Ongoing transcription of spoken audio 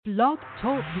Blog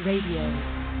Talk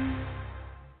Radio.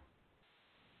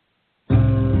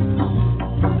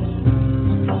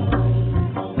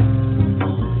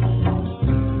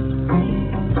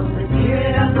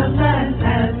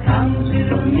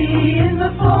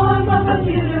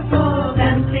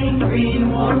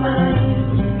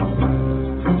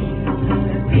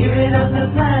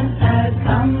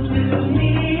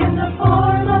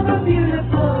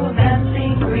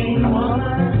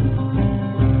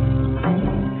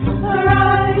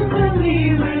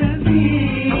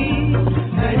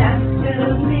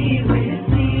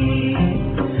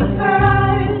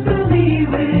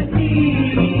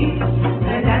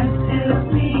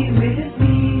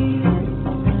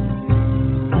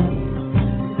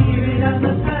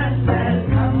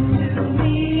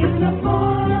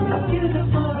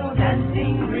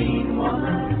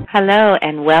 Hello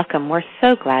and welcome. We're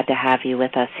so glad to have you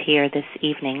with us here this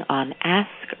evening on Ask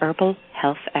Herbal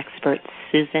Health Expert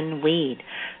Susun Weed,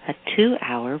 a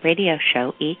 2-hour radio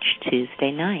show each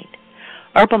Tuesday night.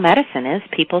 Herbal medicine is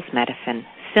people's medicine,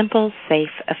 simple, safe,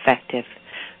 effective.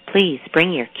 Please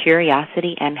bring your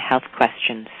curiosity and health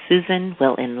questions. Susun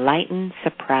will enlighten,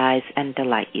 surprise, and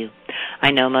delight you.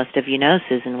 I know most of you know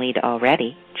Susun Weed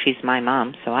already. She's my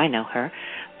mom, so I know her.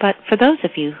 But for those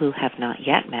of you who have not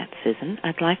yet met Susun,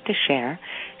 I'd like to share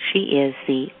she is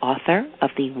the author of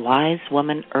the Wise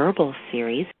Woman Herbal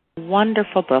series,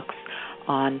 wonderful books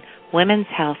on women's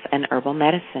health and herbal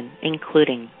medicine,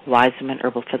 including Wise Woman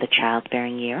Herbal for the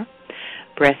Childbearing Year,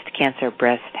 Breast Cancer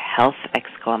Breast Health !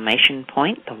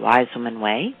 The Wise Woman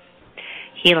Way,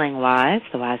 Healing Wise,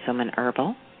 The Wise Woman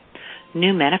Herbal,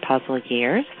 New Menopausal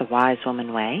Years, The Wise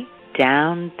Woman Way,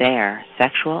 Down There,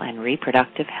 Sexual and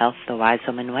Reproductive Health, The Wise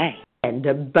Woman Way. And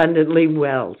Abundantly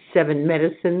Well, 7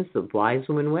 Medicines, The Wise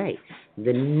Woman Way,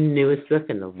 the newest book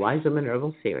in the Wise Woman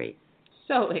Herbal series.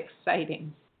 So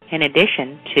exciting. In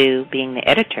addition to being the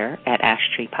editor at Ash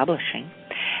Tree Publishing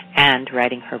and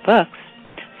writing her books,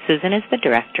 Susun is the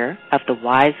director of the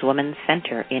Wise Woman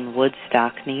Center in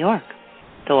Woodstock, New York.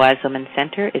 The Wise Woman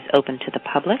Center is open to the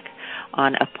public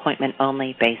on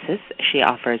appointment-only basis. She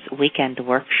offers weekend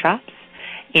workshops,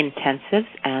 intensives,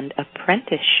 and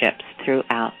apprenticeships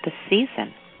throughout the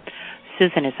season.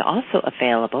 Susun is also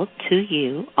available to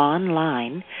you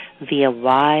online via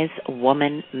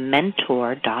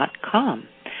wisewomanmentor.com.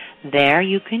 There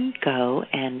you can go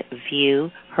and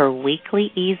view her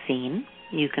weekly e-zine.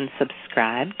 You can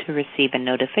subscribe to receive a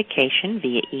notification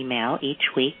via email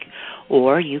each week,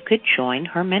 or you could join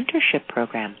her mentorship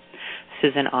program.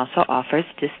 Susun also offers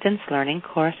distance learning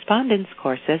correspondence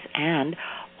courses and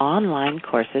online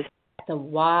courses at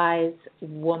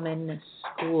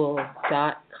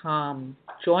thewisewomanschool.com.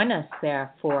 Join us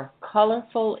there for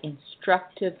colorful,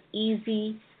 instructive,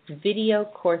 easy video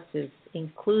courses,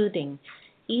 including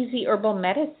Easy Herbal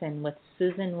Medicine with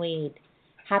Susun Weed,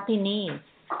 Happy Knees,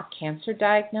 a cancer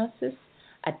diagnosis,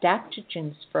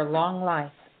 adaptogens for long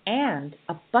life, and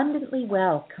Abundantly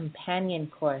Well companion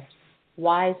course,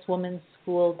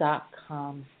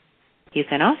 wisewomanschool.com. You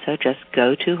can also just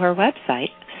go to her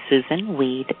website,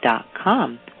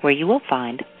 susunweed.com, where you will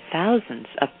find thousands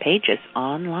of pages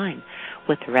online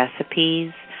with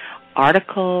recipes,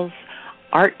 articles,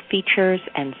 art features,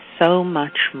 and so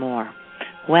much more.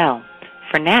 Well,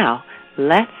 for now,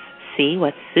 let's see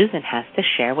what Susun has to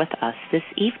share with us this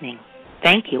evening.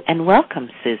 Thank you, and welcome,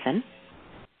 Susun.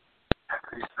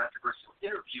 After his controversial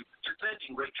interview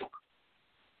defending Rachel.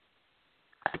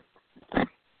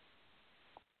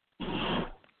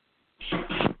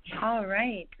 All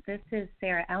right, this is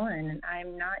Sarah Ellen, and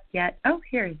I'm not yet... Oh,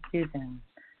 here is Susun.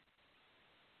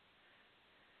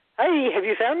 Hi, have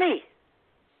you found me?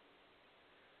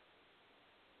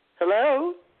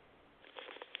 Hello?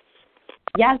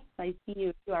 Yes, I see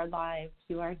you. You are live.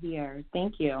 You are here.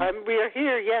 Thank you. We are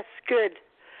here. Yes, good.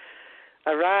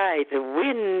 All right. The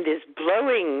wind is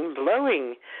blowing.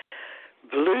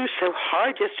 Blew so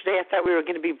hard yesterday I thought we were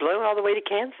going to be blown all the way to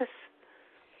Kansas.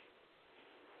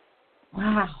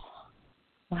 Wow.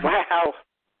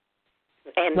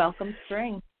 And welcome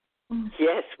spring.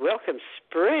 Yes, welcome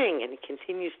spring. And it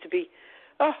continues to be,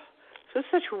 so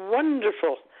such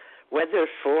wonderful weather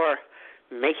for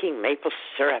making maple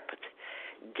syrup.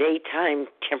 Daytime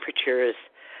temperatures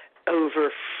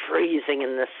over freezing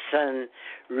in the sun,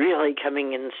 really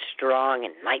coming in strong,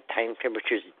 and nighttime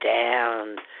temperatures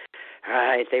down.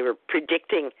 Right, they were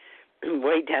predicting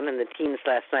way down in the teens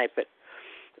last night, but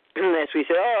as we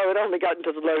said, it only got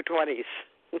into the low 20s.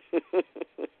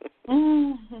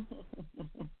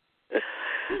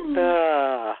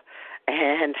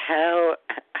 And how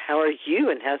are you,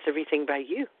 and how's everything by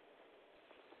you?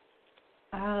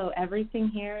 Oh, everything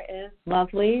here is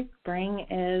lovely. Spring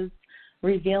is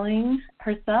revealing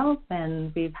herself,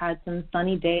 and we've had some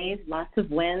sunny days, lots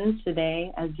of wind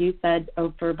today. As you said,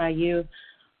 Oprah, by you,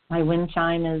 my wind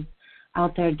chime is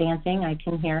out there dancing. I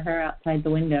can hear her outside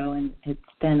the window, and it's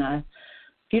been a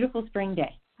beautiful spring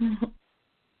day.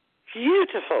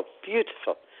 Beautiful,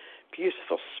 beautiful,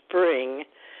 beautiful spring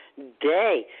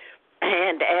day.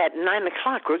 And at 9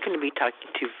 o'clock, we're going to be talking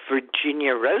to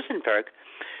Virginia Rosenberg,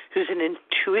 who's an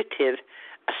intuitive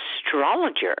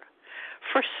astrologer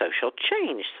for social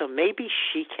change. So maybe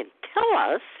she can tell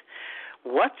us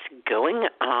what's going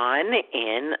on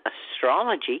in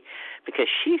astrology, because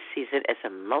she sees it as a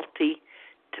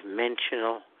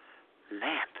multi-dimensional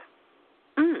map.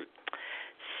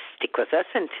 Stick with us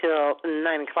until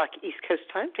 9 o'clock East Coast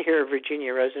time to hear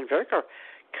Virginia Rosenberg, or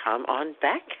come on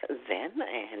back then,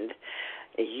 and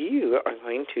you are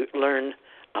going to learn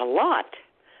a lot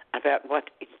about what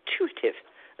intuitive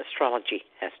astrology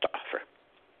has to offer.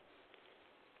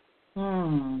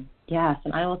 Yes,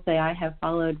 and I will say I have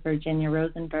followed Virginia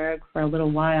Rosenberg for a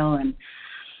little while, and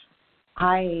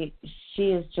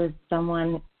she is just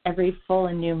someone, every full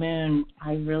and new moon,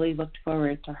 I really looked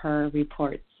forward to her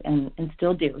reports, and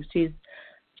still do. She's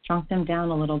shrunk them down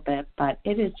a little bit, but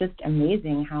it is just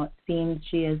amazing how it seems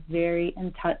she is very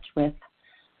in touch with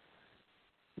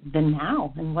the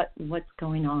now and what's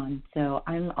going on. So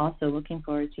I'm also looking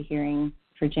forward to hearing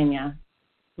Virginia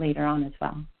later on as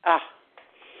well.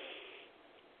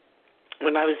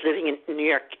 When I was living in New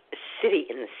York City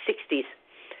in the 60s,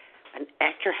 an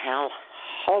actor, Hal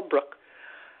Holbrook,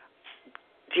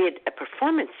 did a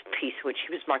performance piece in which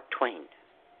he was Mark Twain.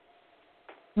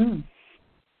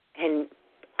 And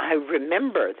I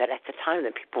remember that at the time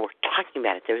that people were talking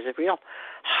about it, there was a real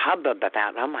hubbub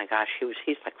about, oh my gosh,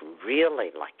 he's like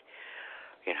really like,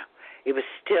 it was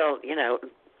still,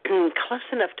 close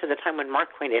enough to the time when Mark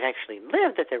Twain had actually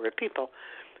lived that there were people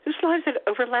whose lives had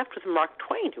overlapped with Mark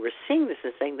Twain, who were seeing this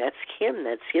and saying, that's him.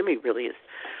 He really is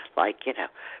like,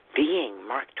 being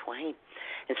Mark Twain.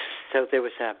 And so there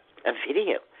was a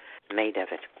video made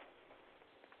of it,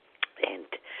 and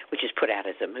which is put out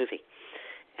as a movie.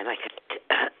 And I could,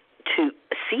 to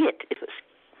see it, it was,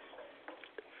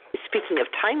 speaking of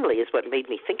timely, is what made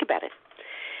me think about it.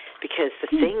 Because the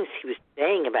things he was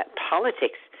saying about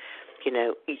politics,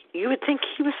 you would think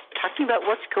he was talking about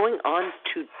what's going on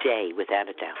today, without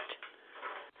a doubt.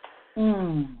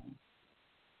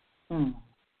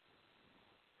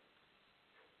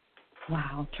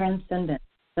 Wow, transcendent.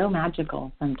 So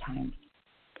magical sometimes.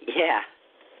 Yeah.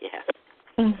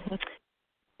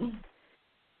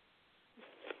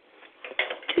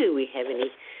 Do we have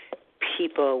any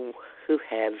people who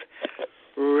have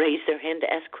raised their hand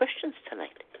to ask questions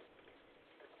tonight?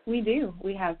 We do.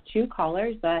 We have 2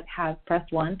 callers that have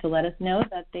pressed 1 to let us know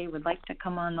that they would like to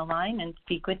come on the line and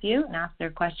speak with you and ask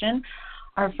their question.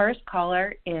 Our first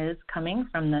caller is coming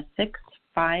from the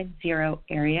 650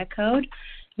 area code.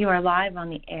 You are live on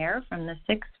the air from the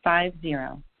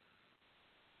 650.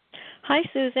 Hi,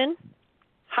 Susan.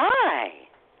 Hi.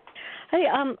 Hey,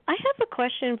 I have a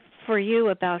question for you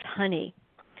about honey.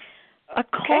 A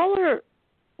caller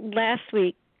last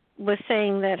week was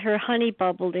saying that her honey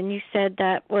bubbled, and you said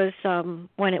that was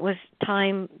when it was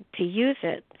time to use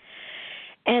it.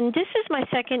 And this is my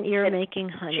second year making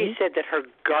honey. She said that her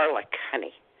garlic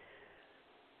honey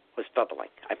was bubbling,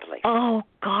 I believe. Oh,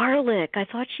 garlic. I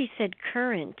thought she said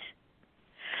currant.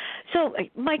 So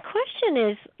my question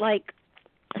is,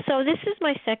 so this is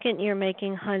my second year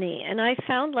making honey, and I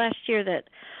found last year that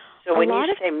so when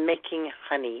you say making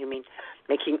honey, you mean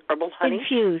making herbal honey?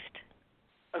 Infused.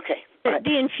 Okay.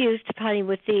 The infused honey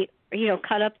with the,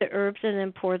 cut up the herbs and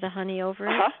then pour the honey over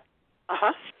it.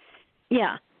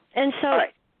 Yeah. And so. All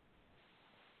right.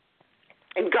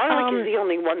 And garlic is the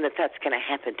only one that's going to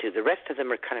happen to. The rest of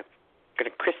them are kind of going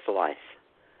to crystallize.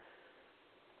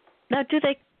 Now,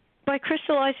 by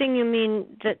crystallizing, you mean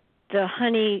that the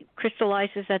honey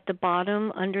crystallizes at the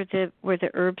bottom where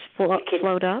the herbs float up? It can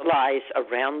crystallize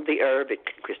around the herb. It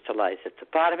can crystallize at the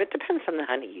bottom. It depends on the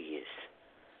honey you use.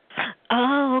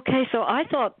 Oh, okay. So I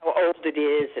thought how old it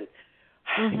is, and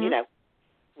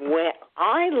when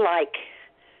I like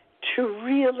to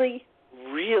really,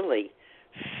 really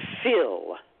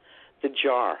fill the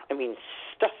jar. I mean,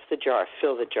 stuff the jar,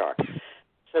 fill the jar,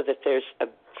 so that there's a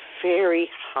very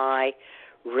high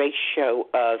ratio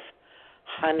of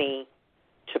honey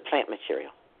to plant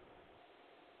material.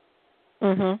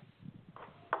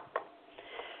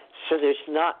 So there's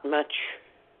not much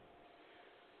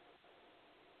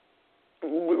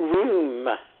room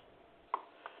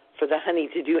for the honey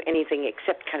to do anything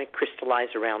except kind of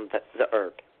crystallize around the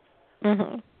herb.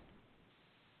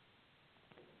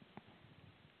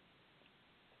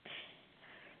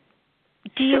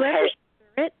 Do you ever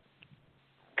stir it?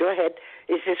 Go ahead.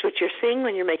 Is this what you're seeing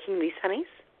when you're making these honeys?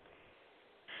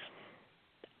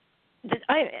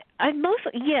 I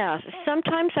mostly, yeah.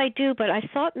 Sometimes I do, but I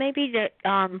thought maybe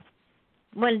that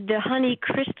when the honey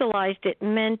crystallized, it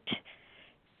meant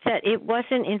that it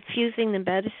wasn't infusing the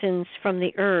medicines from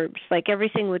the herbs. Like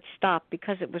everything would stop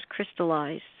because it was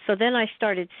crystallized. So then I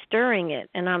started stirring it,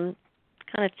 and I'm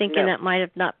kind of thinking that might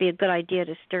have not be a good idea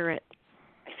to stir it.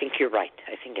 I think you're right.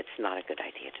 I think it's not a good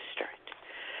idea to stir it.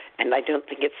 And I don't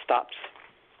think it stops.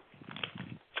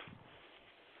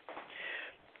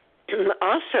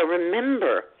 Also,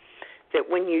 remember that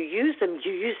when you use them,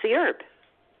 you use the herb.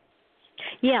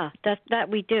 Yeah, that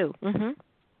we do. Mm-hmm.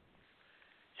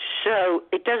 So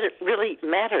it doesn't really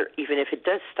matter even if it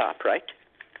does stop, right?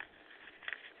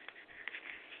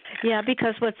 Yeah,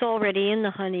 because what's already in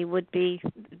the honey would be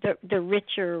the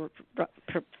richer,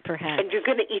 perhaps. And you're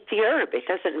going to eat the herb. It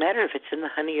doesn't matter if it's in the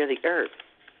honey or the herb.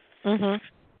 Mm-hmm.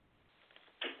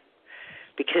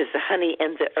 Because the honey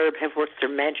and the herb have worked their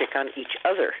magic on each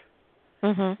other.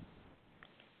 Mm-hmm.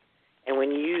 And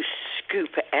when you scoop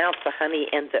out the honey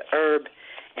and the herb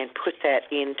and put that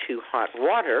into hot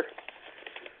water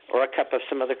or a cup of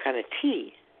some other kind of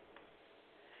tea,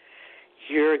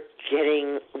 you're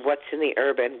getting what's in the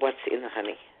herb and what's in the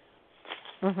honey.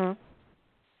 Mm-hmm.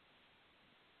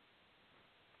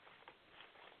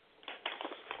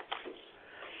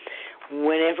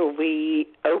 Whenever we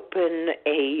open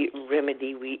a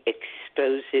remedy, we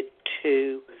expose it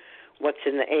to what's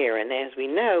in the air. And as we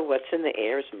know, what's in the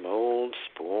air is mold,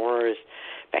 spores,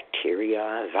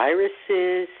 bacteria,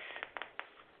 viruses.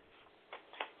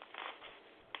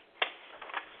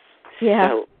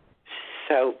 Yeah.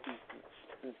 So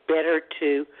better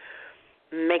to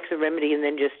make the remedy and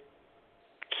then just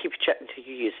keep it shut until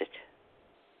you use it.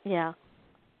 Yeah.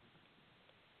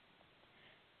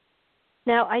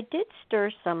 Now, I did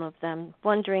stir some of them,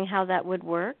 wondering how that would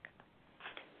work.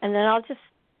 And then I'll just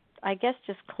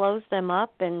close them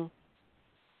up and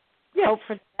hope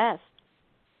for the best.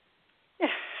 Yeah.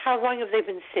 How long have they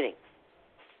been sitting?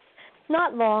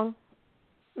 Not long.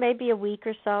 Maybe a week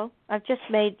or so. I just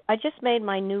made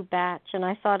my new batch, and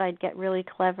I thought I'd get really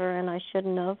clever, and I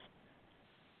shouldn't have.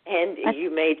 And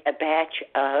you made a batch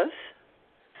of?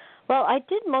 Well, I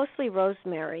did mostly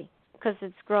rosemary because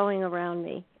it's growing around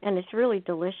me, and it's really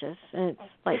delicious. And it's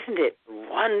like, isn't it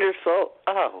wonderful?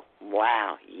 Oh,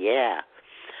 wow, yeah.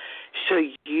 So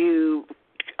you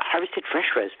harvested fresh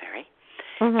rosemary,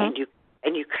 mm-hmm.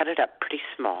 and you cut it up pretty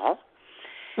small,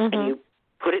 mm-hmm. and you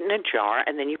put it in a jar,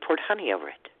 and then you poured honey over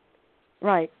it.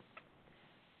 Right.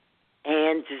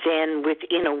 And then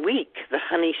within a week, the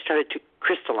honey started to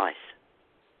crystallize.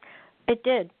 It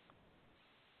did.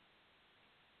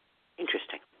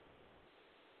 Interesting.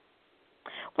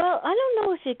 Well, I don't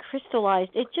know if it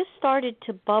crystallized. It just started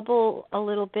to bubble a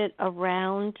little bit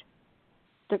around.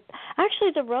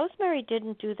 Actually, the rosemary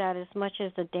didn't do that as much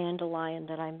as the dandelion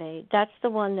that I made. That's the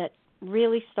one that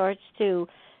really starts to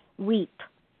weep.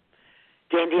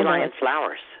 Dandelion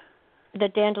flowers. The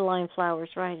dandelion flowers,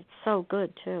 right. It's so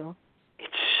good, too.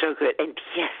 It's so good. And,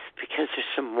 yes, because there's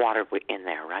some water in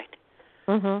there, right?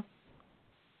 Mm-hmm.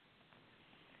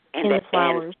 And in the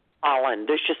flowers. And pollen.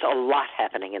 There's just a lot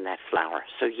happening in that flower.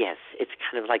 So, yes, it's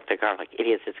kind of like the garlic.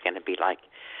 It's going to be like,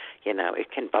 it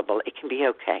can bubble. It can be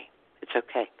okay. It's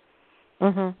okay.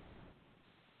 Mm-hmm.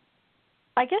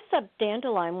 I guess the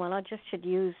dandelion one I just should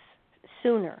use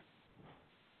sooner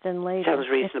than later. Sounds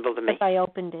reasonable to me. If I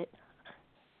opened it.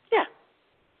 Yeah.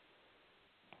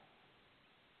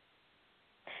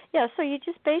 Yeah, so you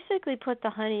just basically put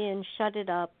the honey in, shut it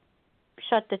up,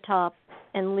 shut the top,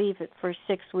 and leave it for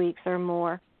 6 weeks or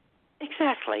more.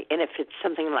 Exactly. And if it's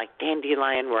something like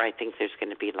dandelion where I think there's going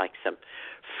to be like some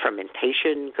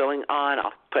fermentation going on,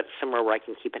 I'll put it somewhere where I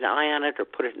can keep an eye on it or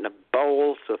put it in a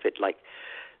bowl so if it like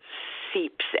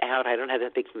seeps out, I don't have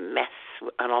a big mess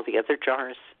on all the other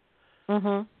jars.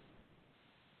 Mhm.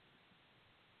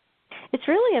 It's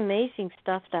really amazing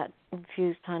stuff, that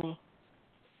infused honey.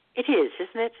 It is,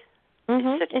 isn't it?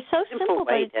 Mhm. It's so simple,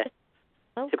 way but it's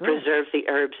so to good. preserve the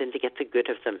herbs and to get the good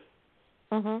of them.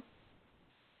 Mhm.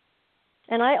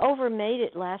 And I overmade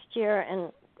it last year,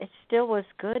 and it still was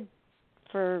good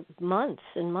for months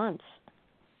and months.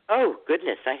 Oh,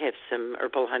 goodness. I have some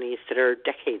herbal honeys that are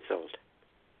decades old.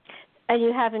 And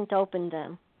you haven't opened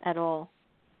them at all?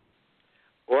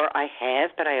 Or I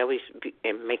have, but I always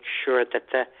make sure that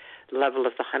the level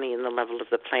of the honey and the level of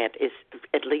the plant is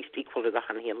at least equal to the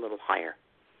honey, a little higher.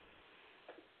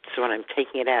 So when I'm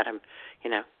taking it out, I'm,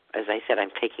 as I said,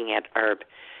 I'm taking out herb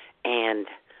and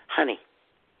honey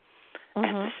at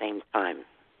the same time.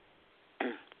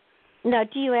 Now,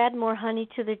 do you add more honey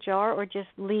to the jar or just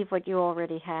leave what you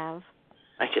already have?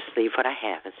 I just leave what I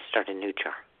have and start a new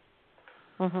jar.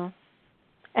 Mhm.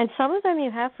 And some of them you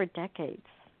have for decades.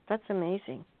 That's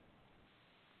amazing.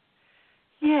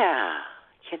 Yeah.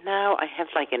 I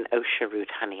have like an osha root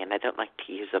honey, and I don't like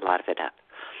to use a lot of it up.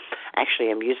 Actually,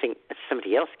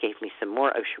 somebody else gave me some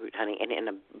more osha root honey, and in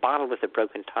a bottle with a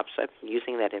broken top, so I've been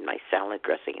using that in my salad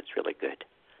dressing. It's really good.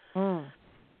 Mm.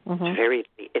 Mm-hmm.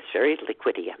 It's very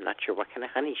liquidy. I'm not sure what kind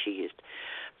of honey she used,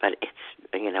 but it's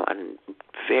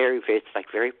it's like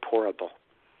very pourable.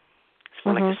 It's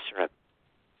more like a syrup.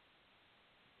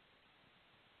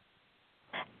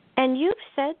 And you've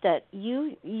said that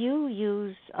you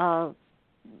use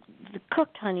the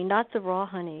cooked honey, not the raw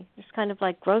honey. It's kind of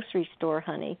like grocery store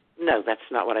honey. No, that's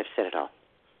not what I've said at all.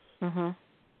 Mhm.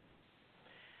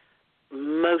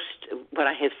 What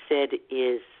I have said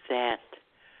is that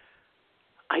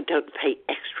I don't pay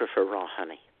extra for raw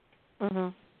honey.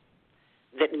 Mhm.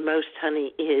 That most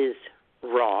honey is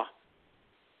raw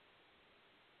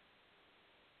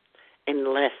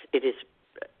unless it is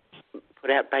put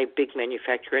out by a big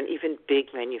manufacturer, and even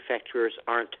big manufacturers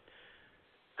aren't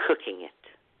cooking it.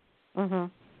 Mhm.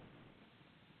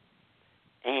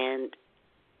 And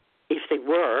if they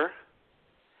were,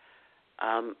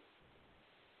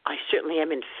 I certainly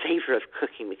am in favor of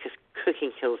cooking because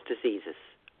cooking kills diseases.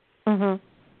 Mhm.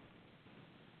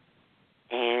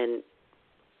 And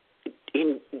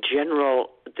in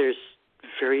general, there's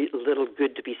very little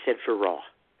good to be said for raw.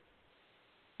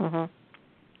 Mhm.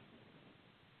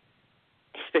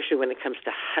 Especially when it comes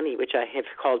to honey, which I have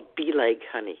called bee-leg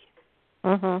honey.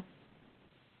 Mhm.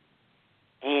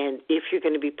 And if you're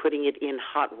going to be putting it in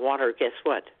hot water, guess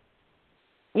what?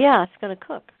 Yeah, it's going to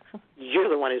cook. You're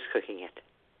the one who's cooking it.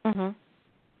 Mhm.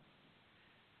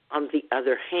 On the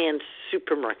other hand,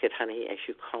 supermarket honey, as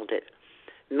you called it,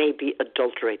 may be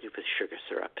adulterated with sugar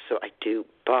syrup. So I do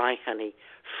buy honey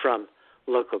from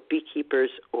local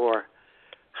beekeepers or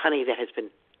honey that has been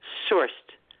sourced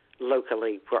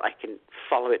locally where I can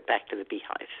follow it back to the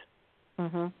beehive.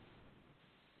 Mhm.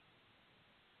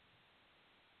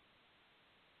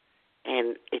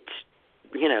 And it's,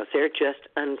 they're just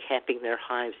uncapping their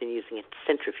hives and using a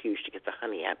centrifuge to get the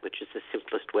honey out, which is the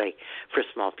simplest way for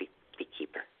a small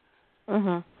beekeeper.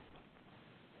 Mhm.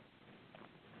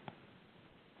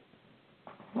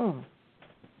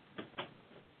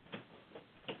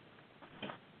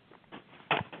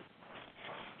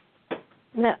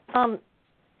 Now,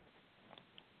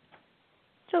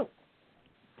 so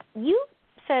you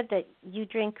said that you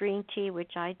drink green tea,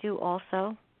 which I do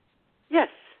also. Yes,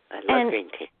 I love green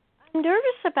tea. I'm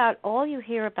nervous about all you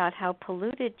hear about how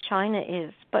polluted China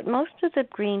is, but most of the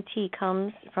green tea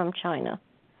comes from China.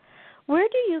 Where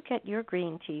do you get your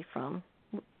green tea from?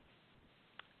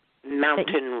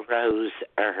 Mountain Rose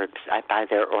Herbs. I buy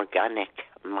their organic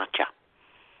matcha.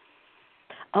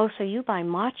 Oh, so you buy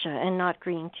matcha and not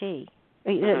green tea.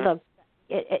 Mm-hmm.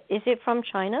 Is it from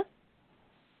China?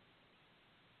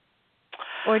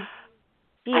 Or do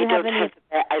you I have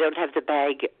don't have the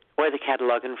bag or the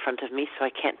catalog in front of me, so I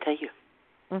can't tell you.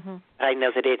 Mm-hmm. But I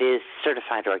know that it is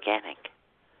certified organic.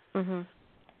 Mhm.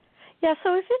 Yeah,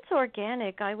 so if it's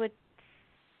organic, I would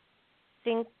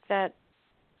think that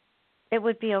it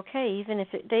would be okay, even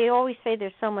if they always say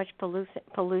there's so much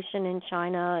pollution in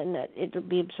China and that it will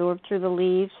be absorbed through the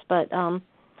leaves. But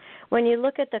when you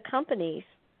look at the companies,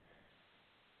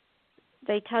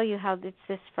 they tell you how it's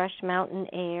this fresh mountain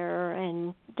air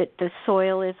and that the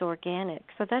soil is organic.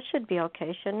 So that should be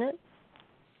okay, shouldn't it?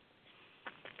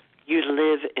 You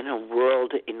live in a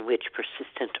world in which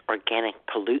persistent organic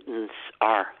pollutants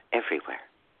are everywhere.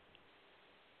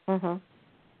 Mhm.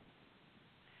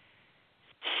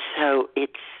 So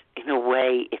it's, in a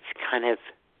way, it's kind of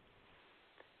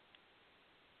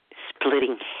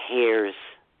splitting hairs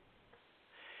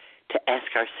to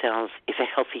ask ourselves if a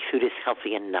healthy food is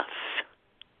healthy enough.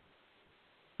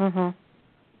 Mhm.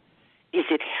 Is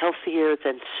it healthier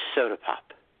than soda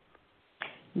pop?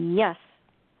 Yes.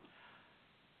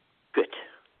 Good.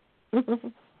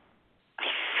 I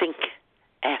think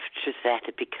after that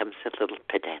it becomes a little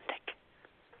pedantic.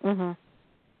 Mhm.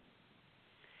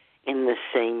 In the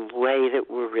same way that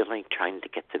we're really trying to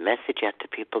get the message out to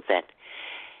people that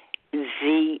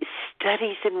the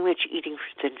studies in which eating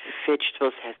fruits and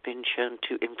vegetables have been shown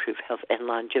to improve health and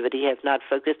longevity have not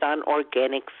focused on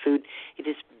organic food. It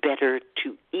is better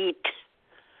to eat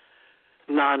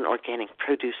non-organic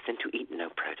produce than to eat no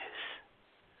produce.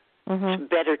 Mhm. It's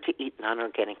better to eat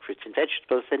non-organic fruits and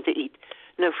vegetables than to eat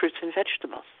no fruits and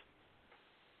vegetables.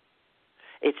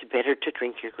 It's better to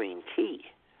drink your green tea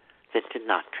than to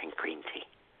not drink green tea.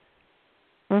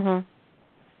 Mhm.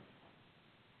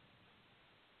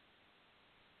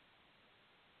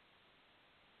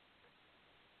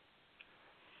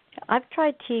 I've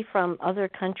tried tea from other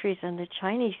countries, and the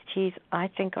Chinese teas I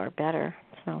think are better.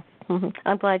 So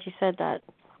I'm glad you said that.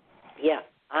 Yeah,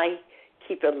 I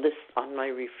keep a list on my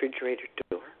refrigerator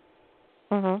door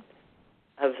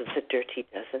of the dirty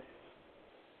dozen.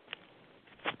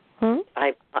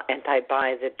 I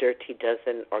buy the dirty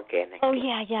dozen organic. Oh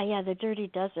yeah, the dirty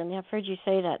dozen. I've heard you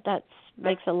say that. That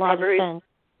makes a lot of sense.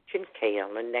 And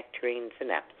kale and nectarines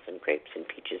and apples and grapes and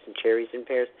peaches and cherries and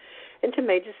pears and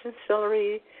tomatoes and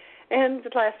celery, and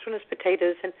the last one is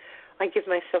potatoes. And I give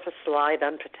myself a slide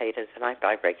on potatoes, and I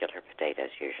buy regular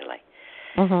potatoes usually.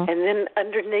 And then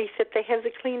underneath it, they have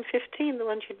the clean 15, the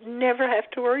ones you'd never have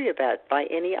to worry about. Buy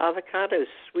any avocados,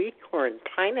 sweet corn,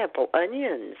 pineapple,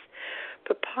 onions,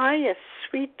 papaya,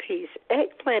 sweet peas,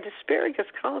 eggplant, asparagus,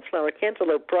 cauliflower,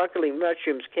 cantaloupe, broccoli,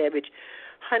 mushrooms, cabbage,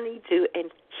 honeydew,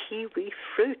 and kiwi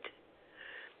fruit.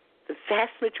 The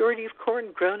vast majority of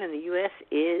corn grown in the U.S.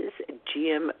 is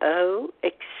GMO,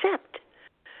 except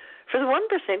for the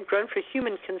 1% grown for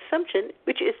human consumption,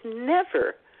 which is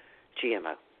never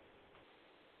GMO.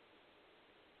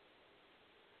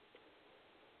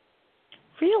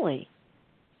 Really?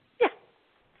 Yeah.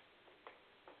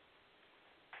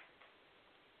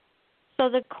 So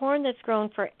the corn that's grown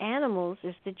for animals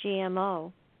is the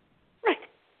GMO. Right.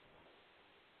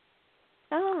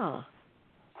 Oh.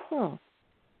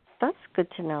 That's good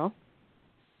to know.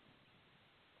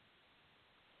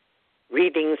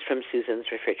 Readings from Susan's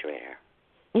refrigerator.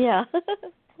 Yeah.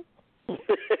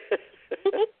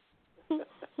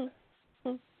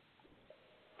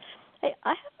 Hey, I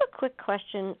have a quick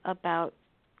question about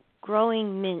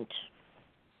growing mint.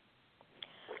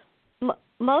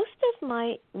 Most of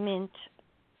my mint,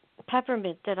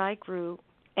 peppermint that I grew,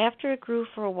 after it grew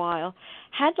for a while,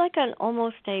 had like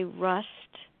almost a rust-colored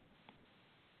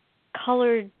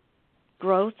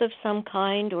growth of some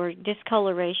kind or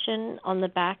discoloration on the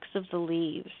backs of the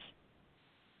leaves.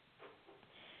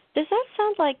 Does that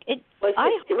sound like it?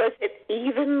 Was it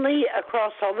evenly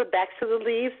across all the backs of the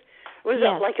leaves? Was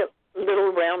yes. it like a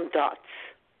little round dots?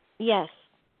 Yes.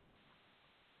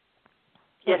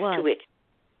 Yes, it was. to which?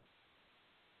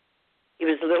 It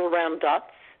was little round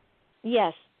dots?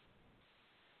 Yes.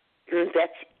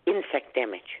 That's insect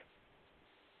damage.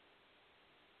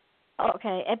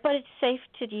 Okay, but it's safe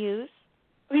to use?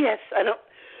 Yes, I'm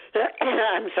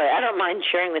sorry, I don't mind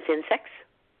sharing with insects.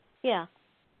 Yeah.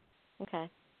 Okay.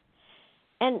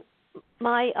 And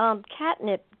my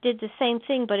catnip did the same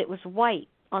thing, but it was white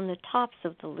on the tops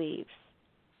of the leaves.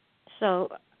 So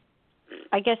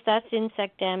I guess that's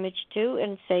insect damage too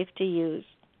and safe to use.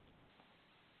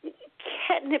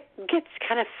 Catnip gets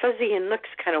kind of fuzzy and looks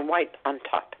kind of white on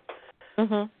top.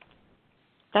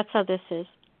 That's how this is.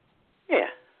 Yeah.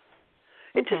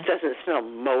 It just doesn't smell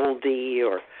moldy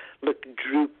or look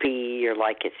droopy or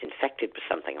like it's infected with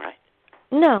something, right?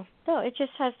 No, it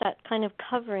just has that kind of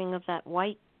covering of that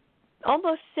white,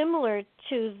 almost similar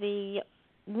to the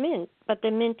mint, but the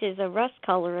mint is a rust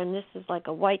color and this is like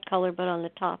a white color but on the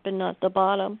top and not the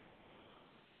bottom.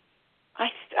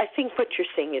 I think what you're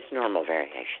seeing is normal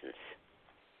variations.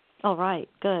 All right,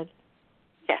 good.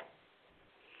 Yeah.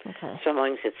 Okay. So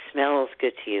long as it smells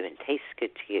good to you and tastes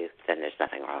good to you, then there's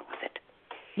nothing wrong with it.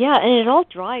 Yeah, and it all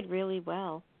dried really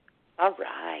well. All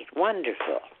right,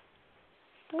 wonderful.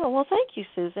 Oh, well, thank you,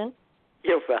 Susan.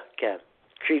 You're welcome.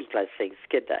 True blessings.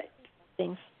 Good night.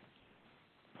 Thanks.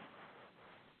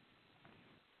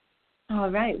 All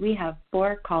right, we have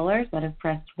 4 callers that have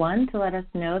pressed 1 to let us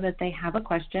know that they have a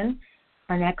question.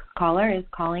 Our next caller is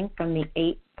calling from the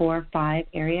 845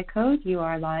 area code. You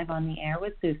are live on the air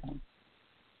with Susan.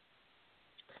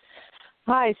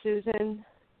 Hi, Susan.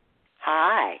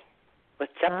 Hi.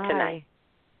 What's up tonight?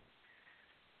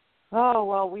 Oh,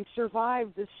 well, we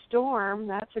survived the storm.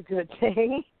 That's a good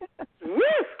thing.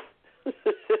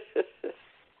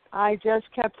 I just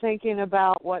kept thinking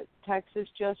about what Texas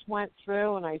just went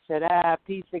through, and I said,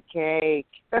 piece of cake.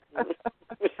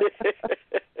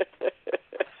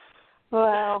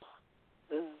 Well,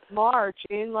 March,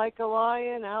 in like a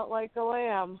lion, out like a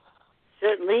lamb.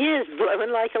 Certainly is,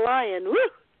 blowing like a lion. Woo!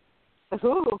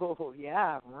 Ooh,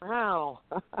 yeah, wow.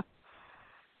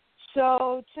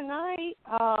 So tonight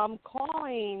I'm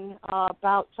calling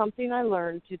about something I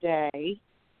learned today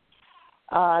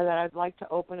that I'd like to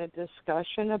open a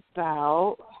discussion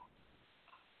about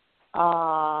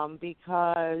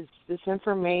because this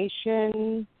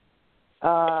information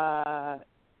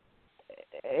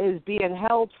is being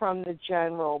held from the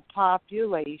general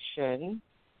population,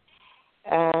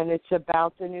 and it's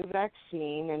about the new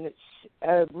vaccine, and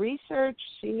it's research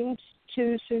seems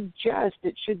to suggest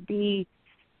it should be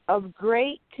of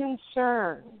great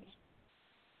concern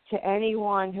to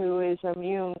anyone who is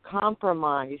immune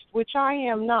compromised, which I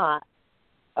am not,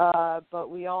 but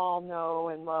we all know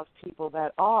and love people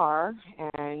that are,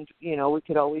 and, you know, we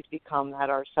could always become that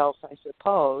ourselves, I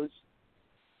suppose.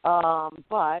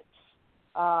 But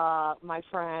my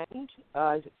friend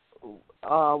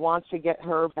wants to get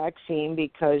her vaccine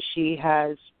because she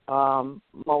has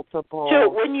multiple. So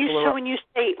when you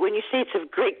say it's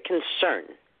of great concern.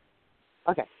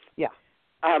 Okay. Yeah.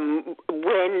 When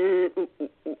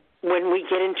we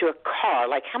get into a car,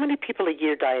 like how many people a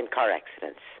year die in car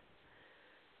accidents?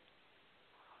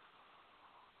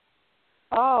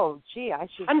 Oh, gee, I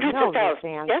should Hundreds know of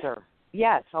thousands, this answer.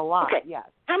 Yes, a lot. Okay. Yes.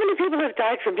 How many people have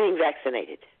died from being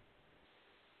vaccinated?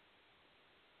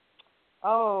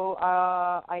 Oh,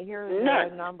 I hear the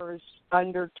numbers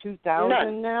under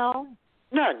 2,000 now.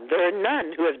 None. There are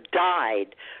none who have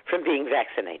died from being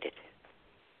vaccinated.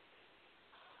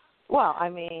 Well, I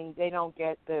mean, they don't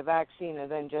get the vaccine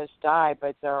and then just die,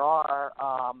 but there are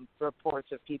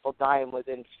reports of people dying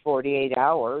within 48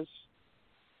 hours.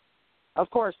 Of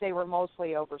course, they were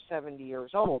mostly over 70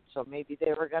 years old, so maybe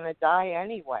they were going to die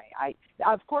anyway.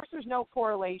 Of course, there's no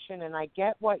correlation, and I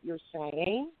get what you're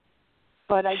saying,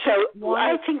 but I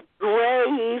think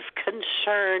grave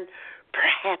concern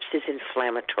perhaps is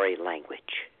inflammatory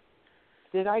language.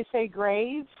 Did I say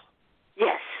grave?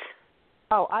 Yes.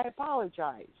 Oh, I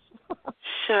apologize.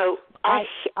 So I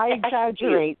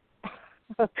exaggerate.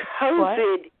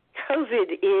 COVID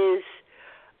is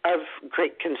of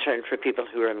great concern for people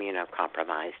who are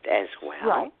immunocompromised as well.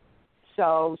 Right.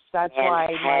 So that's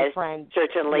why my friend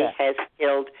certainly has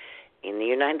killed in the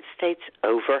United States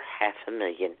over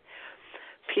 500,000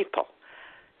 people.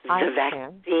 The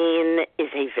vaccine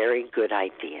is a very good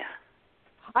idea.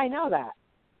 I know that.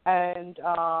 And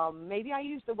maybe I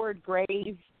used the word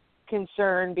grave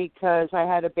concern because I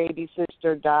had a baby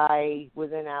sister die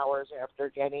within hours after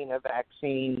getting a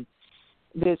vaccine.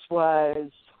 This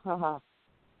was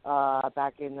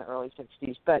back in the early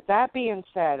 60s. But that being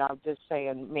said, I'm just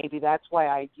saying maybe that's why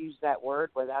I used that word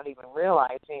without even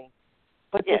realizing.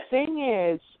 But the thing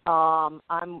is, I'm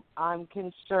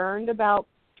concerned about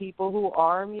people who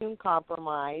are immune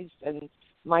compromised, and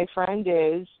my friend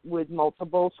is with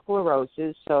multiple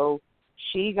sclerosis, so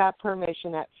she got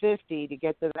permission at 50 to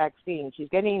get the vaccine. She's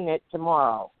getting it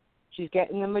tomorrow. She's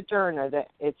getting the Moderna, the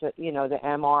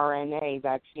mRNA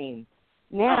vaccine.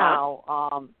 Now,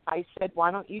 I said,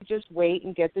 why don't you just wait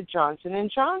and get the Johnson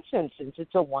 & Johnson since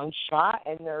it's a one shot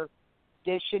and they're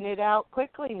dishing it out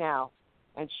quickly now.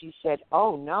 And she said,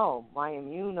 oh, no, my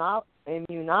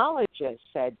immunologist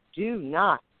said, do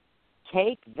not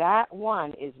take that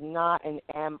one. Is not an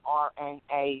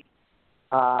mRNA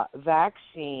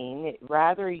vaccine. It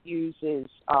rather uses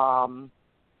a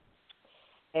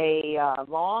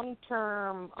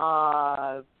long-term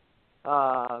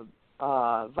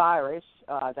virus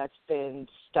that's been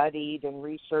studied and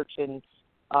researched in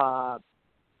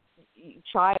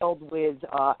child with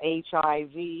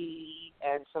HIV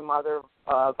and some other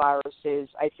viruses.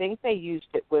 I think they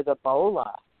used it with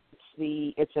Ebola.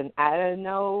 It's an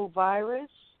adenovirus,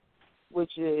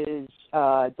 which is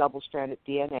a double-stranded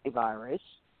DNA virus.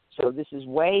 So this is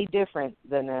way different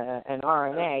than an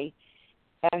RNA.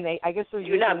 And I guess they're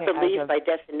using it. Do you not believe by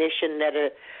definition that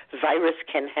a virus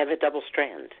can have a double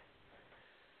strand?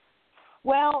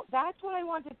 Well, that's what I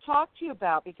wanted to talk to you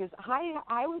about, because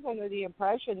I was under the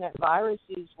impression that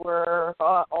viruses were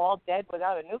all dead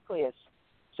without a nucleus.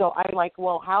 So I'm like,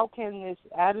 well, how can this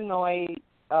adenovirus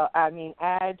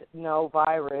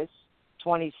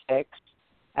 26,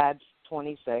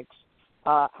 AD26,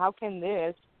 how can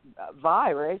this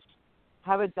virus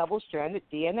have a double-stranded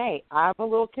DNA? I'm a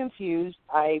little confused.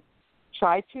 I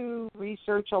try to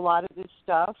research a lot of this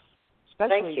stuff,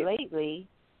 especially lately.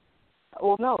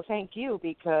 Well, no, thank you,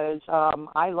 because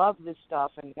I love this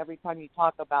stuff, and every time you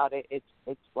talk about it,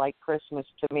 it's like Christmas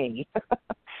to me.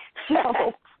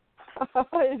 So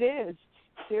it is,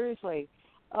 seriously.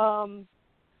 Now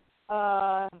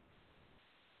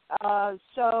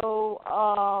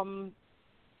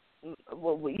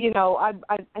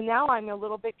I'm a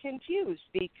little bit confused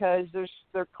because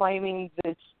they're claiming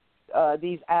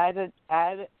these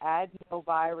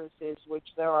adenoviruses, which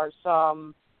there are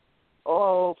some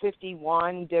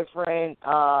 51 different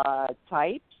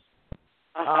types,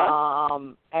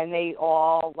 and they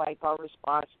all are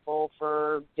responsible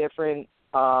for different,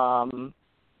 I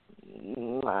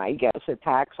guess,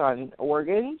 attacks on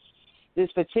organs.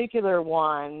 This particular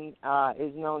one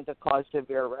is known to cause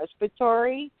severe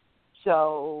respiratory,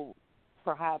 so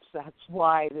perhaps that's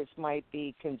why this might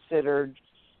be considered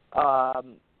a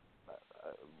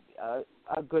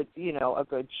good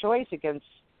choice against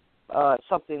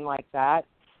something like that.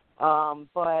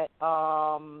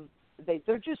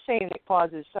 They're just saying it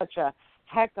causes such a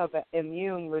heck of an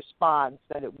immune response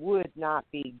that it would not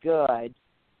be good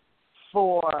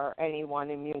for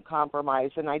anyone immune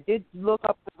compromised. And I did look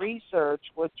up the research,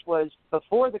 which was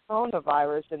before the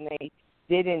coronavirus, and they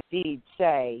did indeed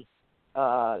say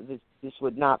this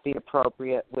would not be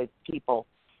appropriate with people.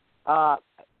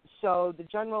 So the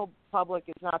general public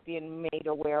is not being made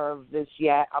aware of this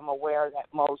yet. I'm aware that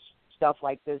most stuff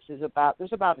like this there's about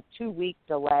a 2-week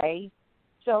delay.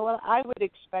 So I would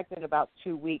expect in about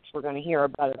 2 weeks we're going to hear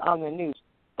about it on the news.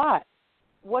 But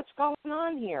what's going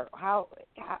on here?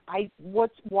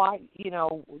 Why,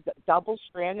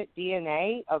 double-stranded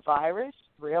DNA, a virus?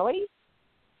 Really?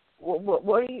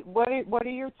 What are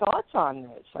your thoughts on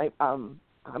this? I'm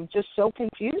just so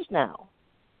confused now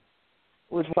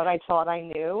with what I thought I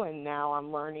knew, and now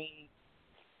I'm learning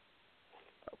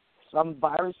some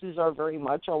viruses are very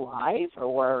much alive,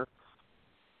 or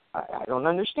I don't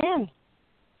understand.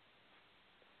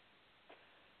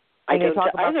 I don't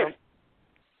either.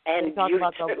 And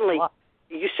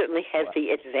you certainly have the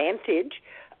advantage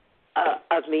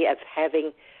of me of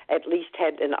having at least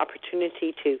had an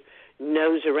opportunity to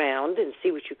nose around and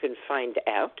see what you can find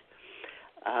out.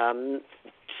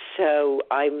 So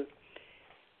I'm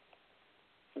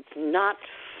not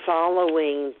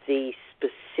following the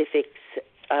specifics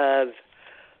of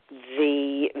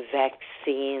the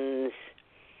vaccines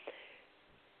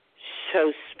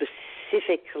so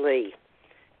specifically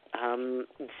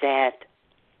that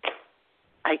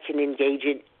I can engage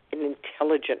in an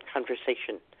intelligent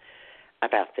conversation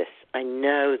about this. I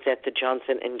know that the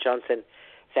Johnson & Johnson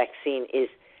vaccine is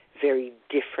very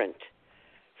different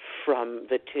from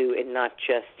the two, and not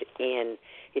just in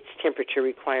its temperature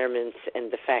requirements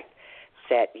and the fact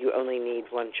that you only need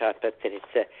one shot, but that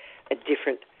it's a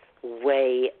different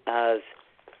way of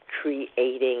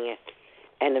creating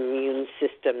an immune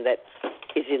system that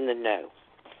is in the know.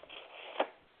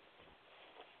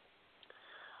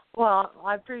 Well,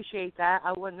 I appreciate that.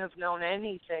 I wouldn't have known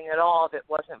anything at all if it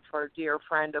wasn't for a dear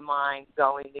friend of mine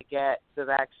going to get the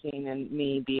vaccine and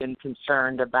me being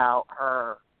concerned about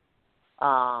her.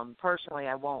 Personally,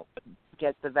 I won't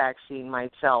get the vaccine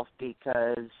myself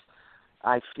because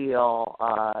I feel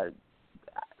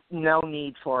no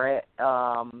need for it.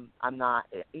 I'm not,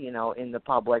 in the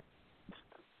public.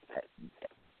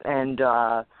 And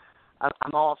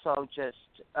I'm also just,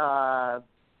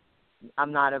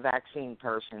 I'm not a vaccine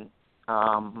person.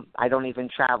 I don't even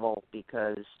travel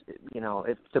because,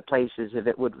 if the places, if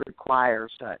it would require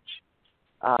such.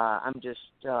 I'm just,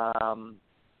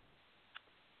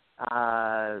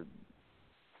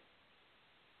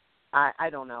 I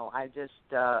don't know. I'm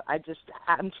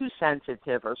too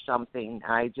sensitive or something.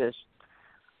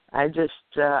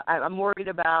 I'm worried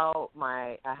about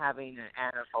my having an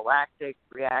anaphylactic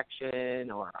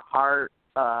reaction or a heart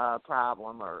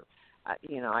problem, or I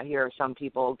hear some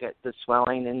people get the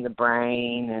swelling in the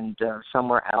brain and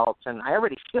somewhere else, and I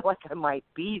already feel like I might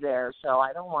be there, so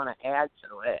I don't want to add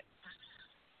to it.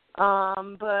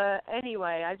 But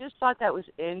anyway, I just thought that was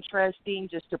interesting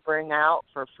just to bring out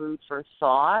for food for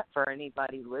thought for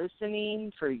anybody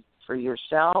listening, for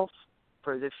yourself,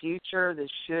 for the future.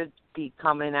 This should be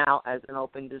coming out as an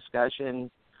open discussion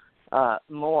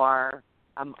more.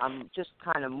 I'm just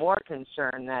kind of more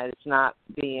concerned that it's not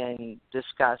being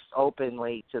discussed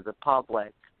openly to the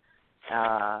public.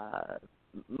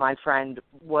 My friend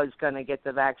was going to get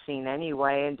the vaccine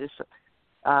anyway and just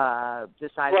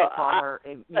decided to call her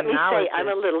immunologist. Let me say I'm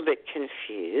a little bit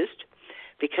confused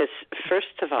because,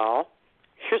 first of all,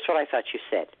 here's what I thought you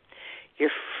said. Your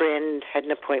friend had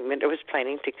an appointment or was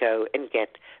planning to go and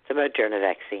get the Moderna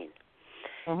vaccine.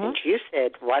 Mm-hmm. And you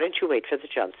said, why don't you wait for the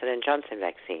Johnson & Johnson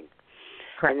vaccine?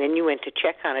 Correct. And then you went to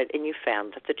check on it, and you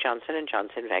found that the Johnson &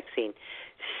 Johnson vaccine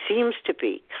seems to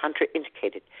be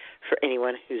contraindicated for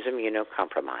anyone who's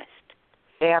immunocompromised.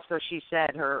 After she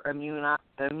said her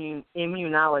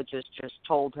immunologist just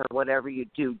told her, whatever you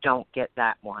do, don't get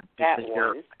that one because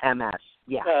you're MS.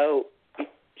 Yeah. So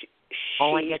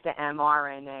only get the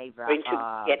mRNA going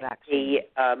to get vaccine.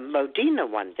 The Modena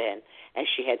one then, as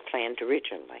she had planned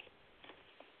originally.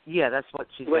 Yeah, that's what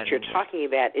she said. What you're talking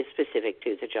about is specific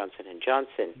to the Johnson &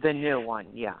 Johnson. The new one,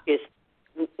 yeah. Is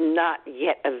not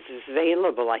yet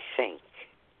available, I think.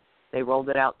 They rolled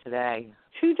it out today.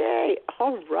 Today?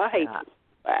 All right. Yeah.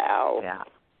 Wow.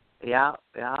 Yeah.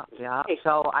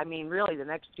 So, really, the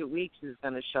next 2 weeks is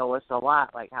going to show us a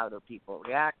lot, like how do people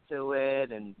react to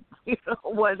it and,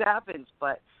 what happens.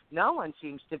 But no one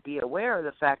seems to be aware of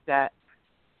the fact that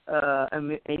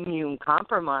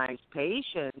immune-compromised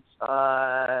patients,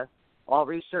 all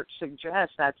research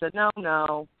suggests that's a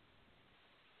no-no.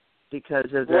 because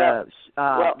of the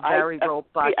very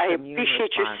robust I immune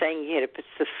appreciate your response. saying it, but it's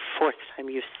the fourth time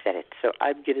you said it, so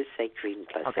I'm going to say green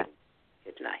blessing. Okay.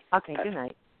 Good night. Okay, good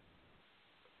night.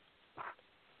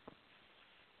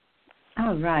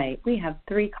 All right. We have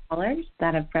 3 callers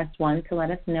that have pressed 1 to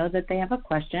let us know that they have a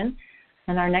question.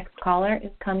 And our next caller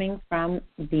is coming from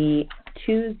the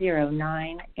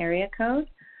 209 area code.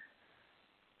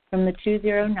 From the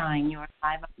 209, you are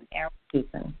live on the air with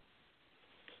Susan.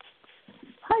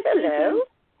 Hi, Hello.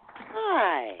 Susan.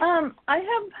 Hi.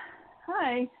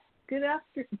 Hi.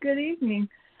 Good evening.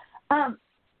 I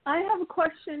have a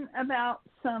question about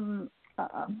some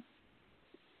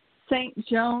St.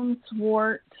 John's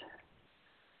wort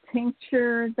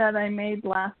tincture that I made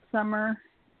last summer,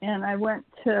 and I went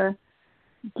to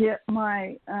get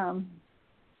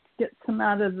some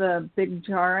out of the big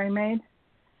jar I made,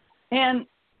 and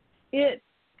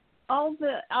all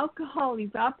the alcohol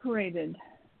evaporated.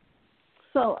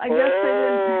 So I guess I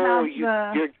didn't have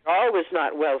your jar was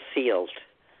not well sealed.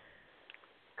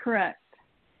 Correct.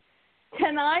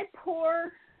 Can I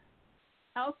pour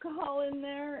alcohol in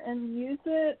there and use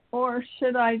it, or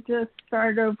should I just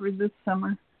start over this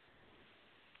summer?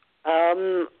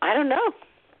 I don't know.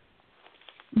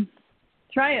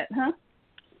 Try it, huh?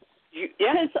 Yeah.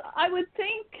 Because I would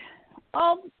think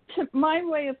my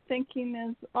way of thinking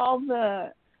is all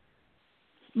the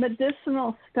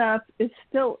medicinal stuff is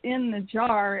still in the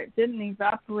jar. It didn't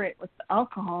evaporate with the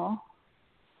alcohol.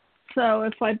 So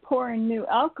if I pour in new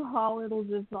alcohol, it'll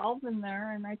dissolve in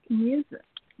there and I can use it.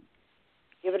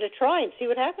 Give it a try and see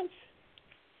what happens.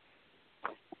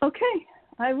 Okay,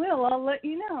 I will. I'll let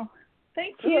you know.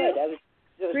 Thank Good. you.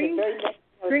 Green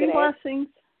blessings.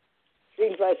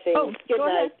 Green blessings. Oh, Good go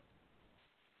night. ahead.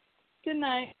 Good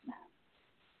night.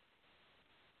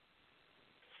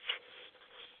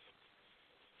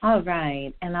 All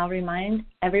right. And I'll remind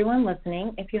everyone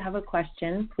listening, if you have a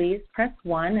question, please press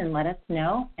 1 and let us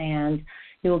know, and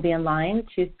you will be in line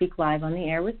to speak live on the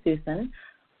air with Susan.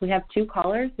 We have 2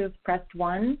 callers who have pressed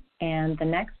 1, and the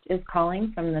next is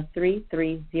calling from the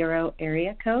 330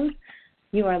 area code.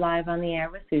 You are live on the air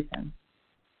with Susan.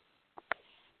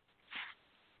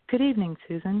 Good evening,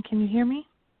 Susan. Can you hear me?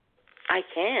 I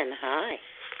can. Hi.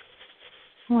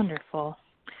 Wonderful.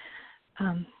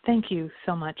 Thank you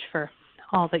so much for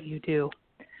all that you do.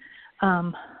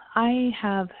 I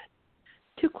have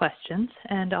 2 questions,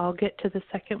 and I'll get to the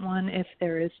second one if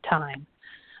there is time.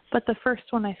 But the first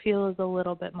one I feel is a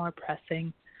little bit more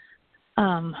pressing.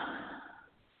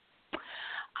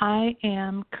 I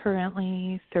am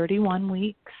currently 31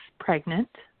 weeks pregnant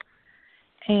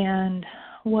and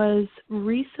was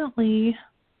recently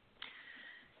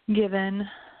given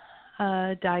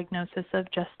a diagnosis of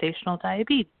gestational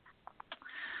diabetes.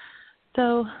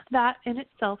 So that in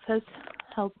itself has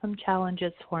held some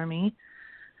challenges for me,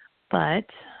 but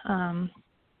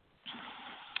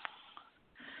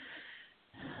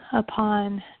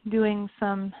upon doing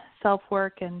some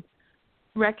self-work and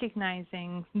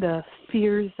recognizing the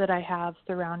fears that I have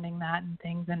surrounding that and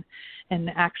things, and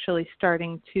actually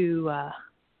starting to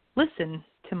listen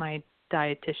to my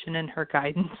dietitian and her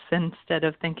guidance instead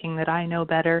of thinking that I know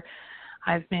better,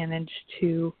 I've managed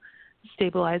to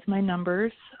stabilize my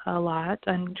numbers a lot.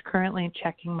 I'm currently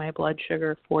checking my blood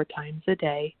sugar 4 times a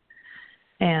day,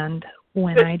 and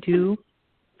when I do...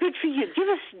 Good for you. Give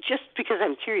us, just because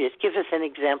I'm curious, give us an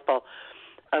example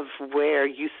of where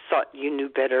you thought you knew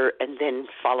better and then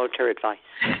followed her advice.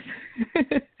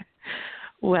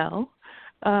 Well,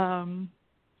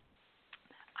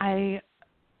 I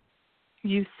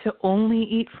used to only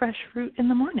eat fresh fruit in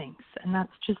the mornings, and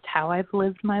that's just how I've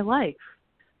lived my life.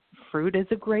 Fruit is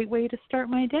a great way to start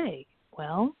my day.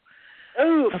 Well,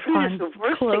 fruit is the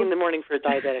worst thing in the morning for a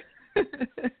diabetic.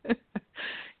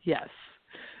 Yes.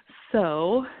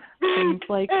 So things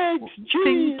like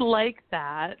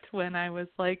that, when I was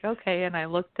like, okay, and I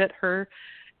looked at her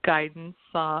guidance,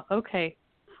 saw, okay,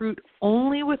 fruit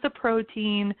only with a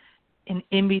protein and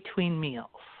in between meals.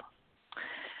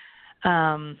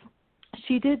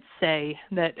 She did say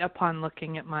that upon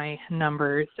looking at my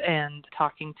numbers and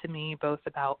talking to me both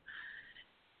about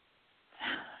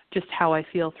just how I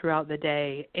feel throughout the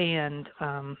day and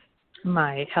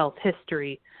my health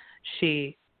history,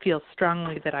 she feels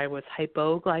strongly that I was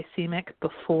hypoglycemic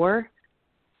before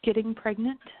getting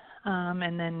pregnant,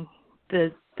 and then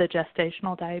the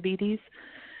gestational diabetes.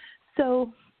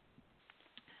 So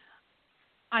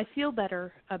I feel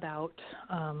better about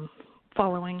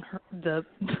following the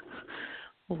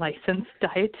licensed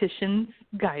dietitian's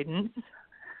guidance,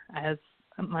 as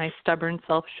my stubborn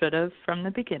self should have from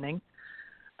the beginning.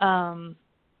 And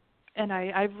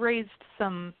I've raised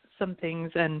some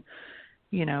things, and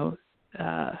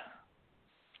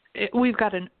we've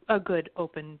got a good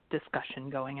open discussion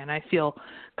going, and I feel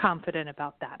confident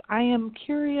about that. I am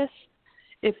curious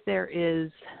if there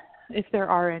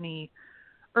are any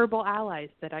herbal allies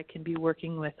that I can be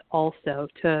working with also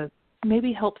to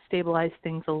maybe help stabilize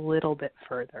things a little bit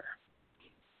further.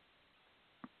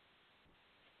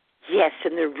 Yes,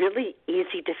 and they're really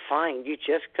easy to find. You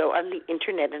just go on the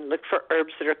internet and look for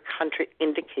herbs that are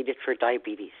contraindicated for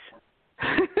diabetes.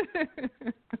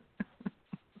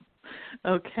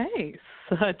 Okay,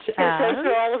 such as? Those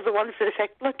are all of the ones that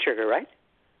affect blood sugar, right?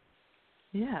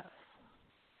 Yes.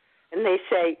 And they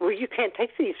say, well, you can't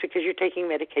take these because you're taking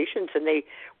medications, and they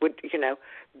would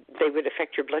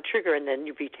affect your blood sugar, and then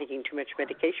you'd be taking too much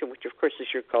medication, which of course is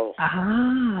your goal.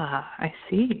 Ah, I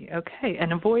see. Okay,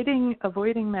 and avoiding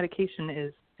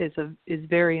medication is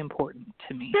very important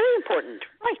to me. Very important,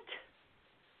 right?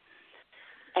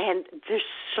 And there's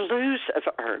slews of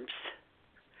herbs.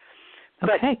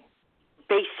 Okay.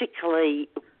 But basically,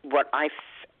 what I've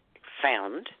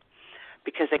found,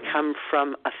 because I come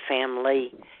from a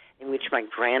family in which my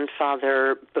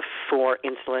grandfather, before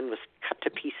insulin, was cut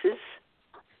to pieces,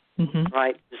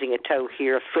 right, losing a toe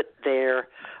here, a foot there,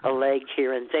 a leg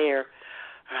here and there,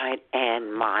 right,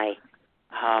 and my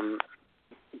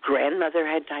grandmother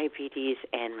had diabetes,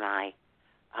 and my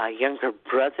younger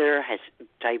brother has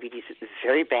diabetes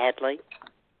very badly.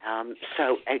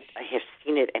 So I have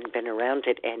seen it and been around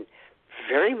it, and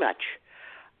very much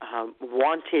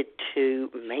wanted to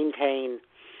maintain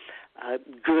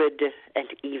good and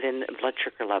even blood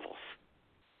sugar levels.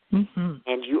 Mm-hmm.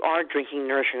 And you are drinking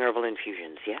nourishing herbal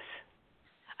infusions, yes?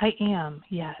 I am,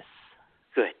 yes.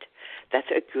 Good. That's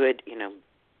a good,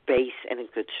 base and a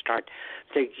good start.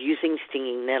 They're using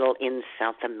stinging nettle in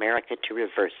South America to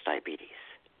reverse diabetes.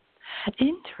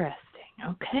 Interesting.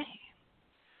 Okay.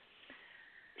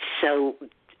 So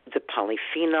the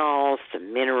polyphenols, the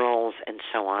minerals, and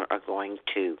so on are going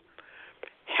to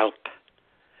help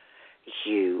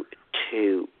you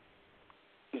to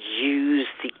use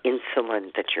the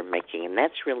insulin that you're making. And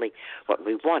that's really what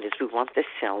we want, is we want the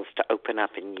cells to open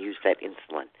up and use that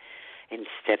insulin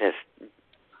instead of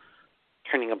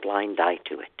turning a blind eye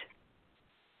to it.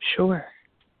 Sure.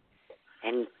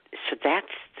 And so that's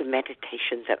the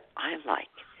meditation that I like,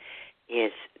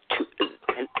 is to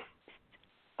an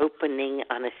opening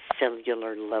on a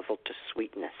cellular level to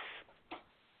sweetness.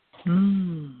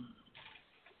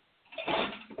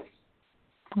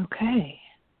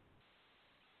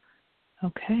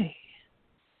 Okay.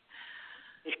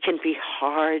 It can be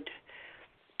hard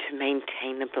to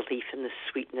maintain a belief in the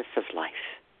sweetness of life.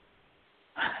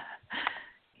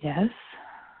 Yes.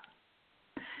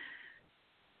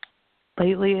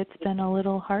 Lately it's been a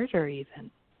little harder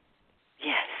even.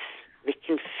 Yes. We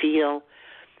can feel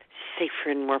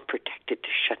safer and more protected to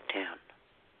shut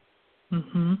down.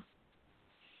 Mm-hmm.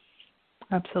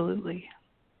 Absolutely.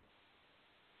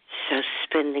 So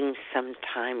spending some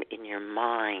time in your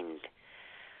mind,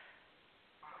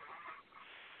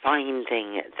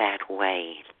 finding that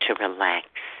way to relax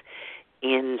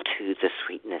into the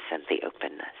sweetness and the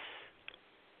openness.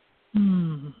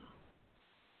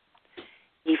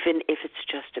 Even if it's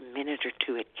just a minute or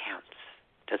two, it counts.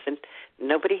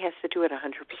 Nobody has to do it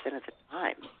 100% of the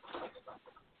time.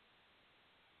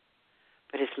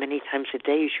 But as many times a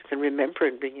day as you can remember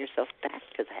and bring yourself back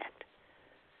to that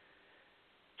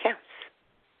counts.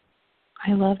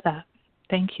 I love that.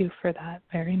 Thank you for that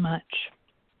very much.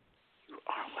 You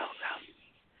are welcome.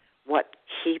 What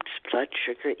keeps blood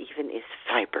sugar even is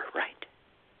fiber, right?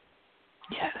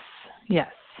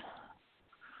 Yes.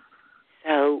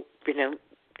 So,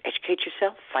 educate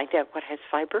yourself, find out what has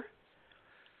fiber,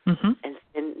 and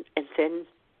then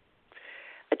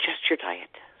adjust your diet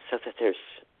so that there's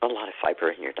a lot of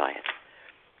fiber in your diet.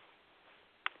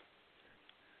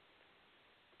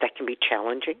 That can be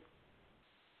challenging,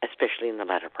 especially in the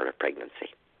latter part of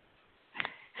pregnancy.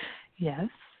 Yes.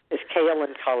 Because kale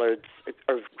and collards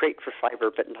are great for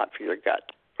fiber, but not for your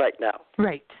gut right now.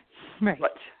 Right.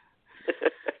 But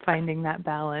finding that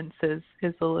balance is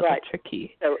a little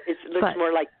tricky. So it looks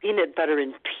more like peanut butter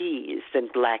and peas than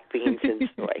black beans and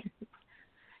soy.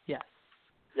 Yes.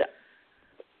 Yeah.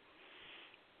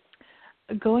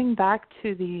 Going back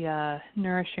to the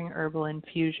nourishing herbal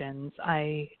infusions,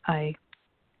 I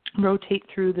rotate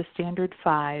through the standard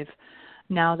 5.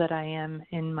 Now that I am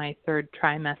in my 3rd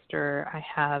trimester, I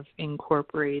have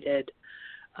incorporated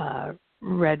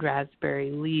red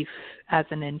raspberry leaf as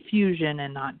an infusion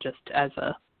and not just as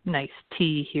a nice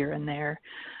tea here and there.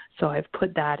 So I've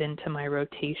put that into my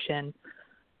rotation.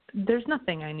 There's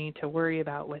nothing I need to worry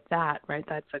about with that, right?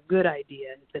 That's a good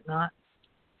idea, is it not?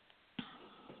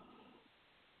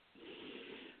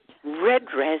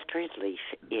 Red raspberry leaf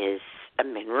is a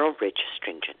mineral-rich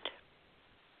astringent.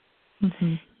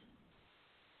 Mm-hmm.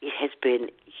 It has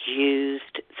been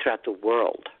used throughout the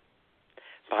world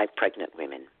by pregnant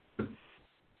women.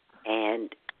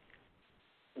 And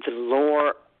the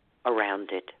lore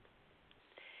around it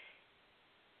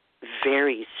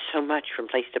varies so much from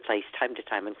place to place, time to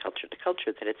time, and culture to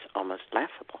culture that it's almost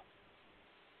laughable.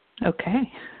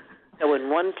 Okay. So in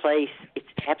one place, it's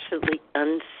absolutely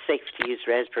unsafe to use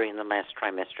raspberry in the last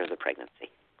trimester of the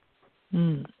pregnancy.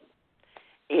 Mm.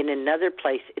 In another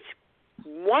place, it's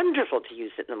wonderful to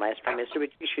use it in the last trimester, but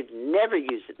you should never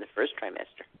use it in the first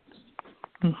trimester.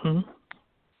 Mm-hmm.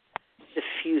 The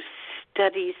few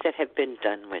studies that have been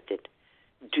done with it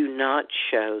do not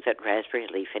show that raspberry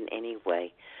leaf in any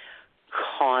way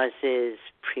causes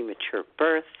premature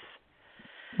birth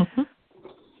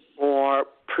or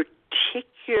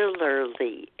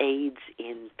particularly aids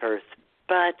in birth,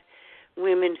 but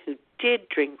women who did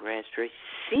drink raspberry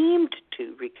seemed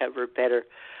to recover better.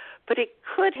 But it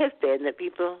could have been that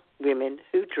women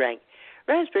who drank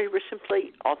raspberry were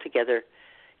simply altogether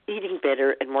eating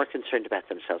better and more concerned about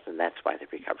themselves, and that's why they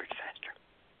recovered faster.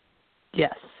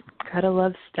 Yes. Gotta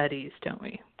love studies, don't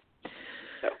we?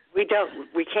 So we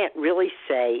can't really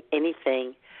say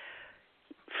anything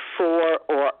for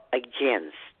or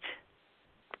against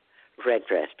red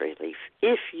raspberry leaf.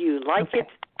 If you like it,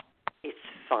 it's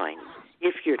fine.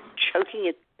 If you're choking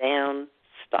it down,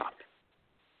 stop.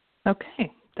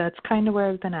 Okay. That's kind of where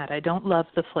I've been at. I don't love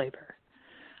the flavor.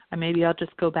 Maybe I'll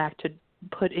just go back to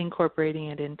incorporating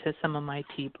it into some of my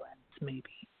tea blends,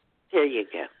 maybe. There you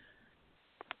go.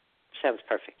 Sounds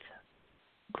perfect.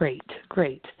 Great.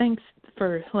 Thanks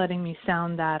for letting me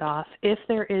sound that off. If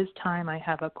there is time, I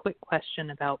have a quick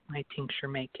question about my tincture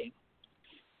making.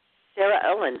 Sarah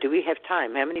Ellen, do we have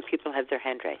time? How many people have their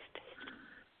hand raised?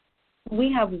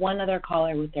 We have one other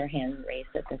caller with their hand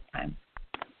raised at this time.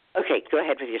 Okay, go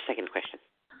ahead with your second question.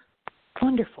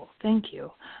 Wonderful. Thank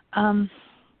you. I'm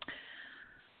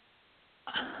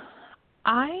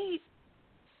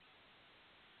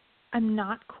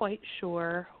not quite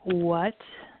sure what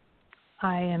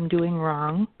I am doing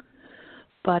wrong,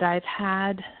 but I've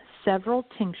had several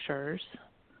tinctures,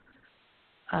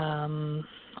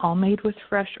 all made with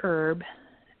fresh herb,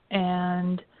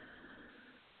 and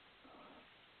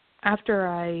after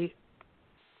I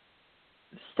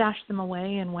stashed them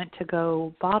away and went to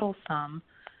go bottle some,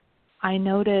 I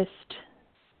noticed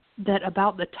that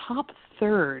about the top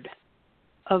third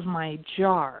of my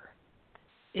jar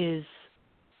is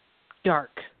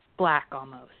dark, black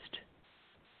almost.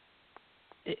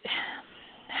 It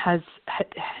has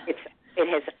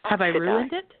have I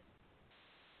ruined it?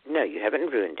 No, you haven't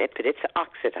ruined it, but it's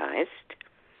oxidized.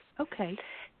 Okay.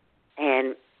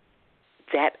 And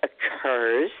that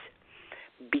occurs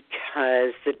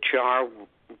because the jar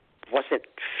wasn't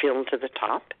filled to the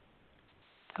top.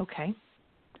 Okay.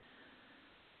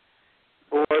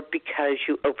 Or because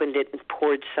you opened it and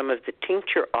poured some of the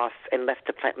tincture off and left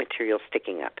the plant material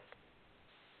sticking up.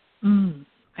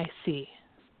 I see.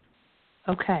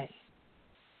 Okay.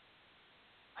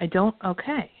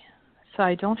 So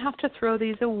I don't have to throw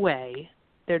these away.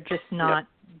 They're just not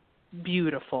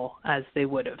beautiful as they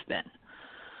would have been.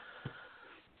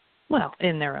 Well,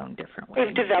 in their own different way.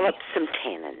 They've developed some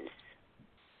tannins.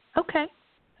 Okay.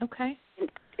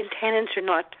 And tannins are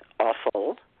not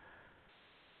awful.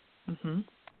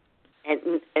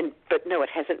 But no, it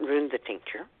hasn't ruined the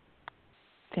tincture.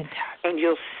 Fantastic. And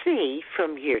you'll see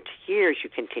from year to year as you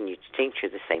continue to tincture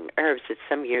the same herbs that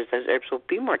some years those herbs will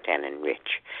be more tannin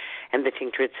rich and the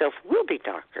tincture itself will be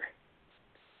darker.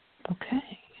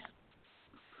 Okay.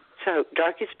 So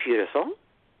dark is beautiful.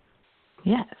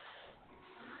 Yes.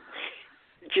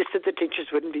 Just that the tinctures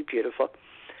wouldn't be beautiful.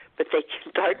 But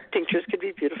dark tinctures can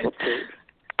be beautiful too.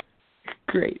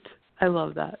 Great. I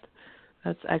love that.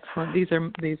 That's excellent. These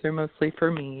are mostly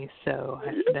for me, so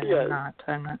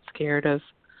I'm not scared of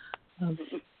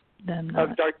them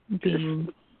not being.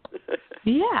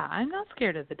 Yeah, I'm not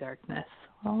scared of the darkness.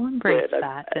 I'll embrace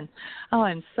that. And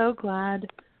I'm so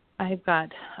glad I've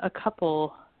got a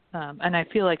couple, and I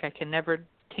feel like I can never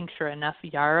tincture enough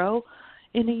yarrow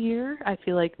in a year. I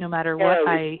feel like no matter what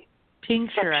I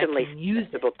tincture, I can use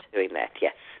it. Doing that,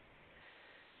 yes.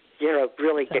 Yarrow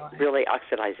really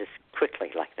oxidizes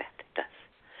quickly like that. It does.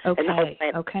 Okay.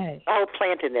 And the whole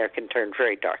plant in there can turn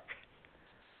very dark.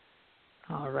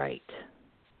 All right.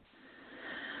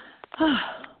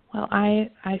 Well,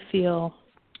 I feel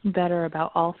better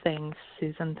about all things,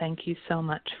 Susan. Thank you so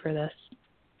much for this.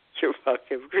 You're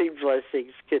welcome. Great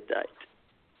blessings. Good night.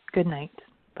 Good night.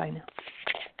 Bye now.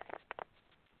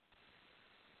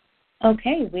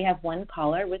 Okay, we have one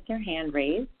caller with their hand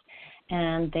raised.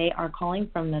 and they are calling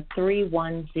from the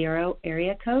 310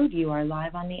 area code. You are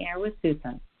live on the air with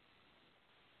Susan.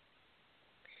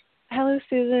 Hello,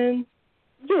 Susan.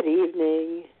 Good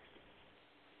evening.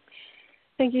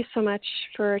 Thank you so much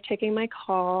for taking my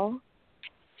call.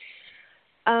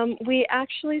 We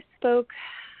actually spoke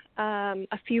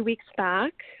a few weeks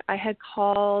back. I had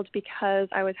called because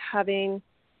I was having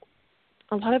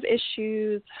a lot of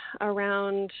issues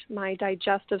around my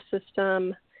digestive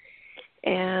system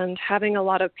and having a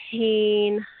lot of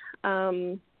pain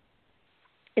in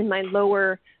my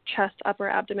lower chest, upper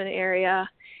abdomen area.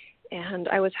 And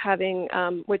I was having,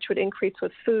 which would increase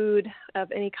with food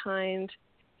of any kind.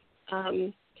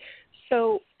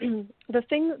 So the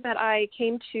thing that I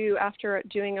came to after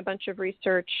doing a bunch of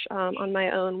research on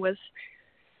my own was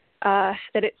that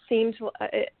it seemed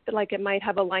like it might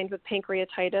have aligned with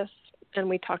pancreatitis, and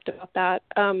we talked about that.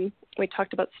 We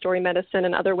talked about story medicine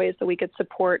and other ways that we could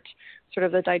support sort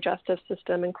of the digestive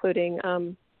system, including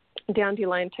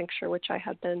dandelion tincture, which I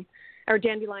had been, or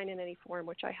dandelion in any form,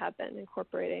 which I have been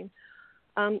incorporating.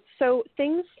 So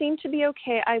things seem to be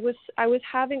okay. I was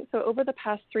having, so over the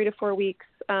past 3 to 4 weeks,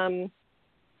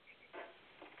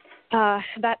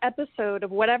 that episode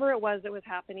of whatever it was that was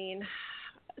happening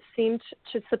seemed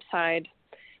to subside.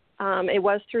 It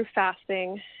was through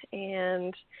fasting,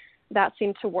 and that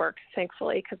seemed to work,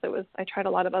 thankfully, because I tried a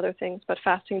lot of other things, but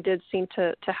fasting did seem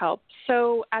to help.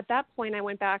 So at that point, I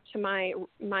went back to my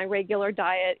regular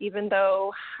diet, even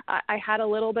though I had a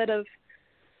little bit of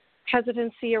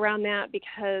hesitancy around that,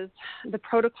 because the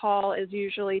protocol is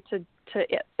usually to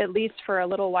at least for a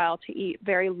little while to eat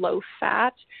very low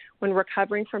fat when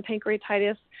recovering from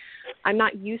pancreatitis. I'm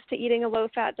not used to eating a low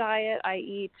fat diet. I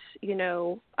eat,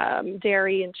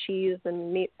 dairy and cheese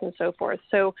and meats and so forth.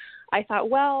 So I thought,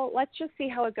 well, let's just see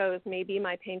how it goes. Maybe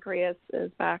my pancreas is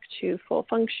back to full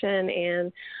function.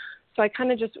 And so I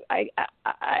kind of just, I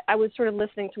was sort of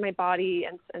listening to my body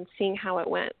and seeing how it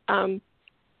went.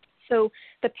 So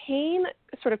the pain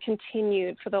sort of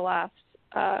continued for the last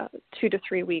 2 to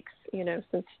 3 weeks,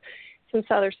 since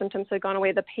the other symptoms had gone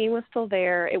away. The pain was still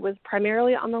there. It was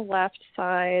primarily on the left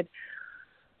side,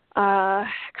 kind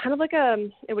of like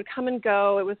it would come and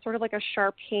go. It was sort of like a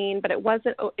sharp pain, but it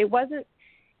wasn't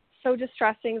so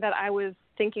distressing that I was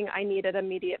thinking I needed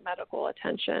immediate medical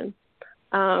attention.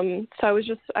 So I was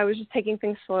just taking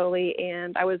things slowly,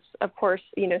 and I was, of course,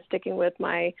 sticking with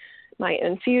my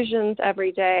infusions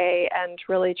every day and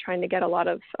really trying to get a lot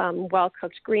of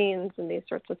well-cooked greens and these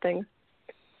sorts of things.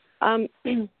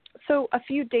 So a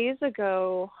few days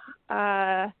ago,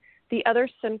 the other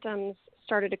symptoms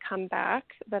started to come back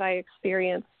that I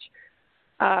experienced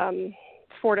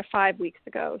 4 to 5 weeks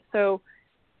ago. So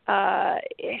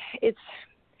it's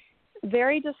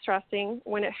very distressing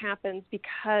when it happens,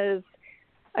 because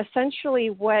essentially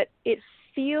what it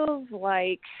feels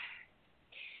like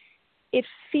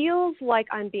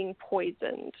I'm being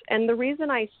poisoned. And the reason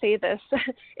I say this,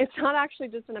 it's not actually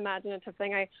just an imaginative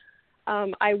thing.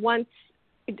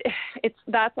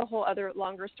 That's a whole other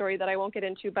longer story that I won't get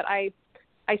into, but I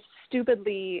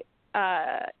stupidly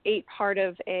ate part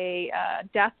of a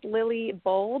death lily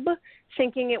bulb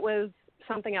thinking it was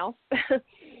something else.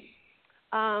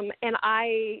 And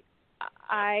I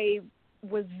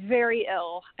was very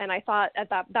ill, and I thought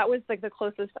that was like the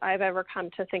closest I've ever come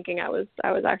to thinking I was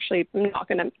actually not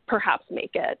going to perhaps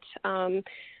make it.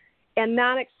 And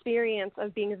that experience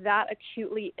of being that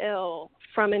acutely ill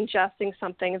from ingesting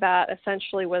something that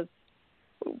essentially was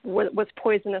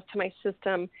poisonous to my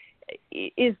system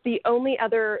is the only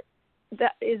other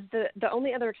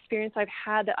experience I've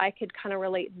had that I could kind of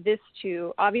relate this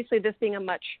to. Obviously, this being a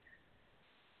much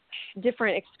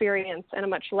different experience and a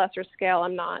much lesser scale.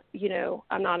 I'm not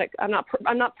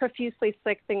profusely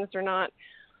sick. Things are not,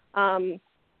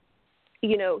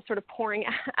 sort of pouring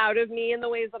out of me in the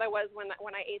ways that I was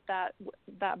when I ate that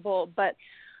bulb. But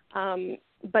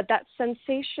that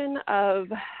sensation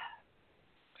of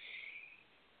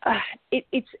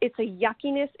it's a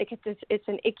yuckiness. It's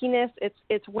an ickiness.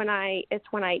 It's when I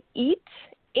eat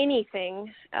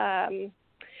anything.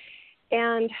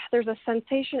 And there's a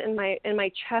sensation in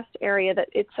my chest area that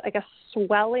it's like a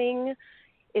swelling.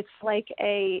 It's like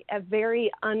a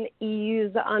very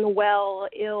unease, unwell,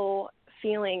 ill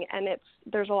feeling, and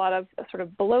there's a lot of sort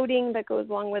of bloating that goes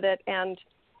along with it, and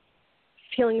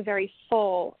feeling very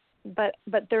full. But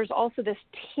there's also this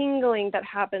tingling that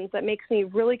happens that makes me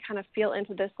really kind of feel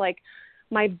into this, like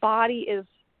my body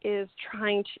is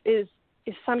trying to is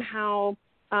somehow.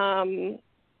 I'm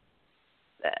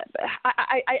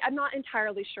not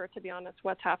entirely sure, to be honest,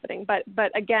 what's happening. But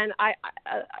again,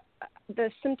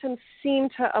 the symptoms seem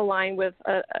to align with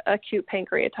acute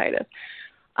pancreatitis.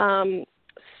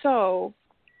 So,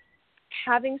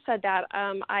 having said that,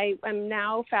 I am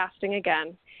now fasting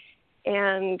again,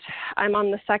 and I'm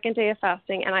on the second day of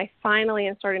fasting, and I finally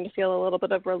am starting to feel a little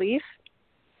bit of relief.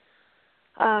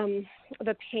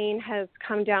 The pain has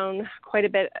come down quite a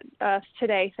bit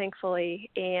today, thankfully,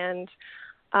 and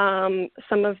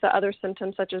some of the other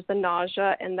symptoms, such as the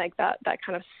nausea and like that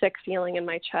kind of sick feeling in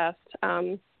my chest,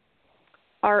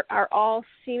 are all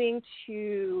seeming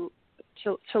to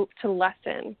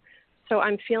lessen. So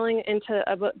I'm feeling into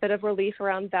a bit of relief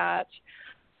around that.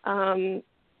 And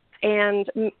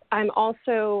I'm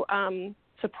also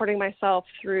supporting myself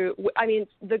through,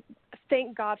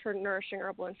 thank God for nourishing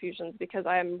herbal infusions, because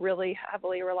I am really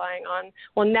heavily relying on,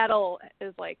 nettle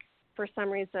is like, for some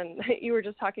reason, you were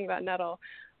just talking about nettle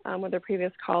with a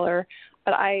previous caller,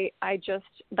 but I just,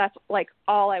 that's like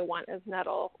all I want is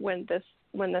nettle when this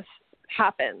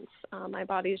happens. My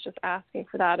body's just asking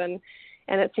for that, and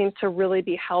it seems to really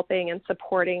be helping and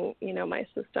supporting, my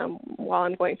system while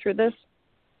I'm going through this.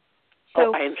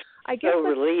 So I guess so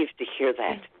relieved to hear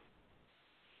that.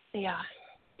 Yeah.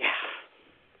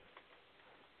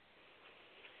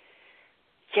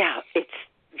 Yeah, it's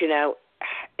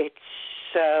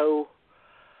so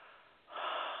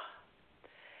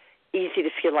easy to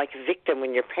feel like a victim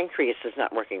when your pancreas is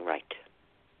not working right.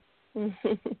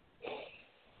 Because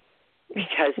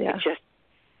it just,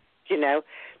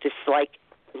 just like,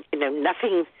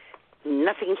 nothing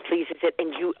pleases it,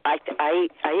 and I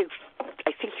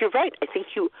think you're right. I think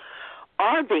you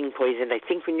are being poisoned. I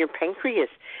think when your pancreas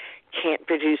can't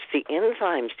produce the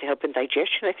enzymes to help in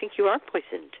digestion, I think you are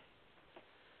poisoned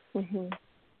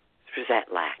through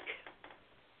that lack.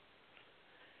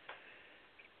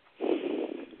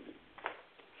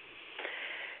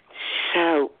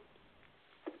 So,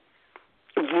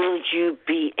 will you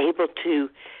be able to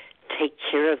take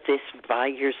care of this by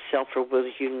yourself, or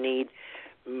will you need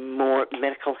more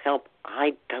medical help?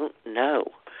 I don't know.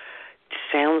 It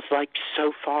sounds like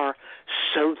so far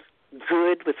so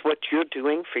good with what you're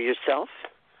doing for yourself.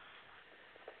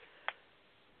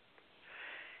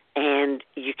 And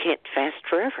you can't fast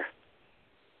forever.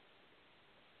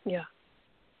 Yeah.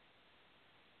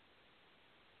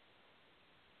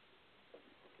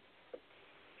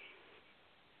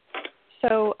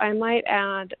 So I might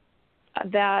add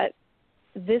that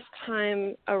this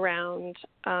time around,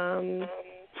 I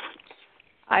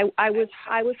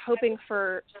was hoping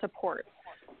for support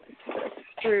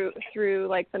through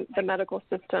like the medical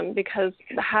system, because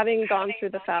having gone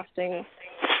through the fasting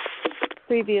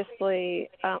previously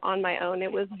on my own,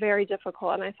 it was very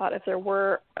difficult, and I thought if there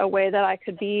were a way that I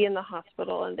could be in the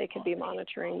hospital and they could be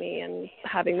monitoring me and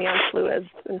having me on fluids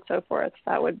and so forth,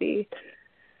 that would be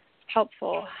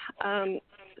helpful.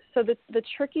 So the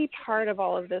tricky part of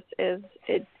all of this is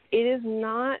it is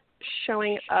not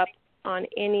showing up on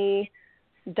any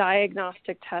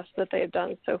diagnostic tests that they've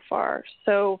done so far.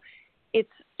 So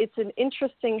it's an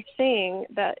interesting thing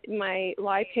that my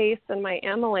lipase and my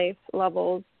amylase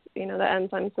levels, the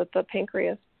enzymes that the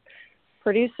pancreas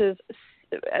produces,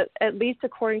 at least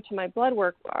according to my blood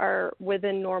work, are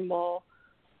within normal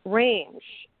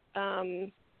range,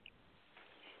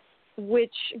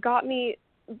 which got me,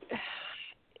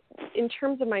 in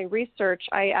terms of my research,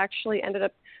 I actually ended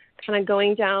up kind of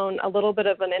going down a little bit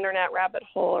of an internet rabbit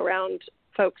hole around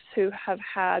folks who have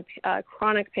had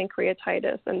chronic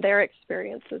pancreatitis and their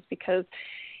experiences, because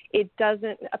it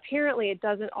doesn't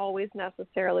always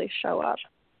necessarily show up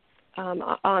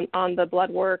on the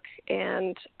blood work,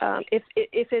 and if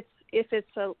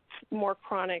it's a more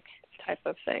chronic type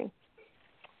of thing,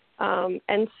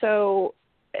 and so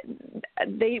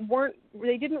they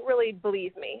didn't really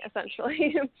believe me,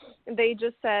 essentially. They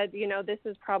just said, this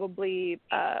is probably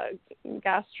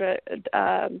gastric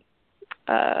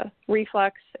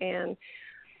reflux, and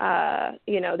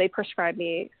they prescribed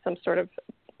me some sort of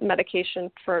medication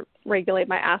for regulate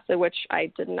my acid, which I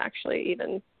didn't actually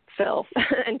even fill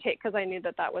and take, because I knew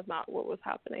that was not what was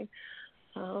happening.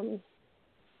 So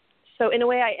in a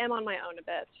way, I am on my own a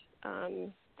bit.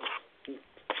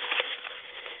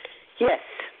 Yes,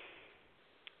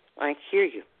 I hear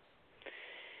you.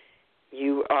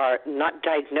 You are not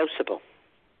diagnosable.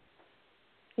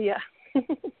 Yeah.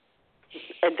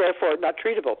 And therefore not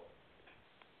treatable.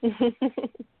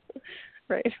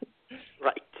 Right.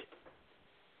 Right.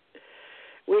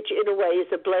 Which in a way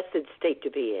is a blessed state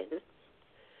to be in,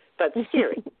 but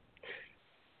scary.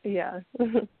 Yeah.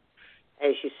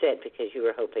 As you said, because you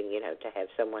were hoping, to have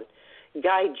someone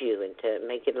guide you and to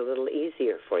make it a little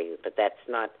easier for you, but that's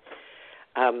not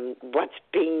what's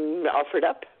being offered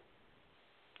up,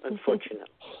 unfortunately.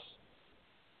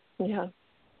 Yeah.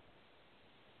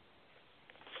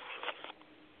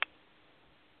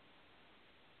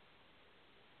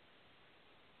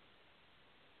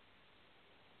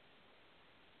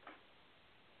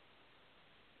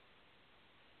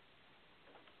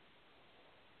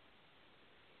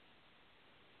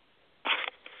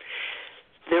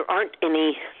 aren't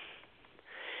any,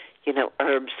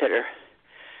 herbs that are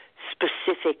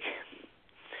specific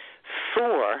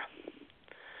for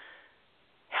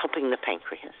helping the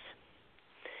pancreas.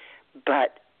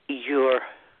 But you're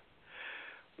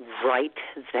right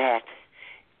that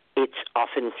it's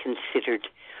often considered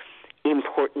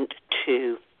important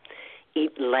to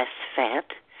eat less fat,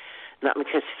 not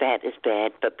because fat is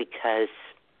bad, but because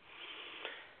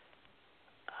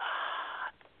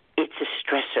it's a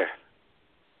stressor.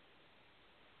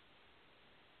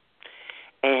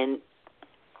 And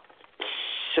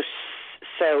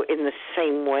so in the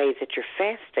same way that you're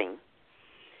fasting,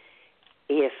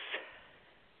 if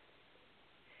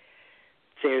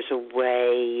there's a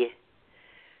way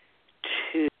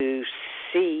to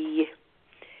see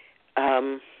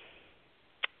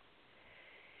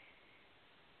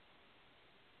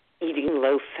eating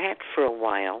low fat for a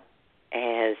while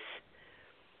as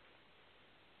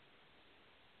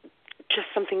just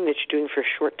something that you're doing for a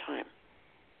short time.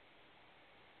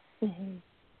 Mm-hmm.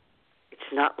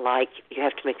 It's not like you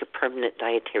have to make a permanent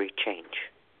dietary change,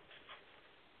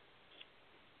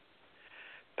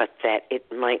 but that it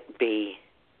might be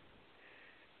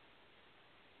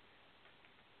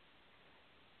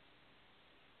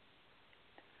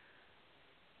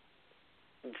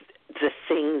the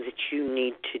thing that you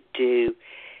need to do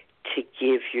to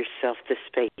give yourself the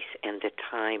space and the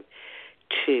time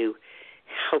to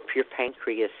help your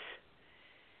pancreas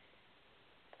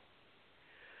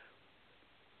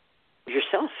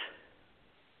yourself.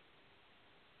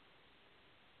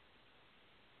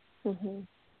 Mm-hmm.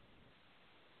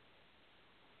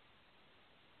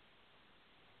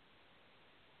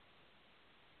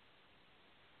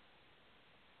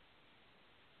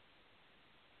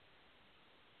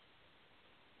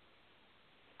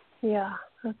 Yeah,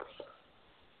 that's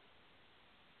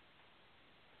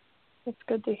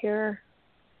good to hear.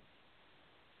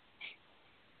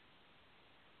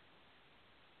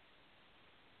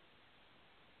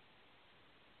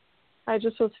 I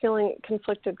just was feeling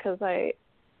conflicted because I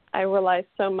rely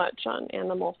so much on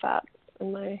animal fats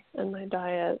in my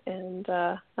diet and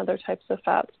other types of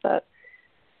fats that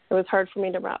it was hard for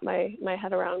me to wrap my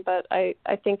head around. But I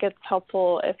think it's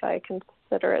helpful if I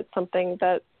consider it something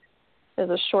that is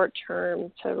a short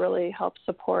term to really help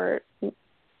support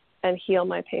and heal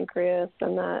my pancreas,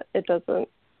 and that it doesn't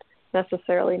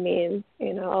necessarily mean,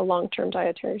 a long-term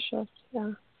dietary shift.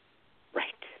 Yeah. Right.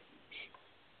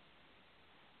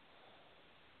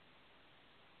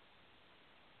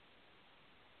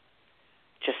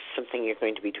 Just something you're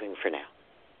going to be doing for now.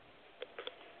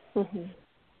 Mm-hmm.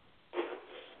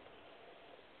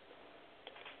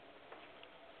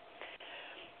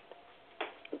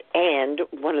 And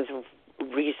one of the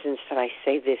reasons that I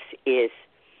say this is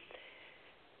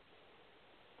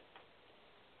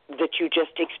that you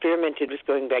just experimented with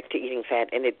going back to eating fat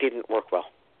and it didn't work well.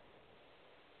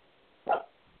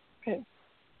 Okay.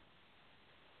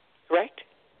 Right?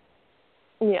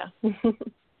 Yeah.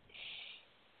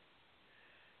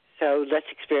 So let's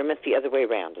experiment the other way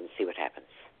around and see what happens.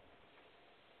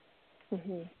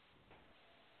 Mm-hmm.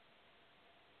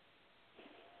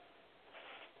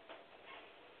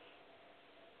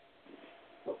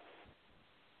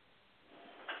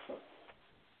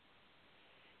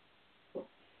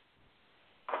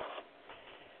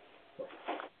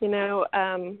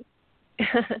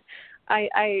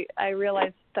 I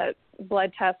realize that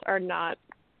blood tests are not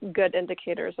good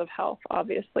indicators of health,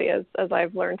 obviously, as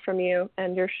I've learned from you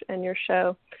and your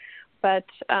show. But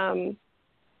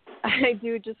I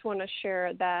do just want to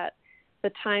share that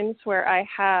the times where I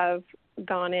have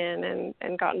gone in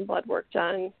and gotten blood work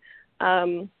done,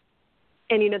 and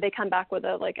they come back with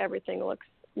everything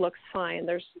looks fine.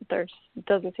 There's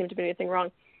doesn't seem to be anything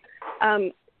wrong.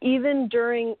 Even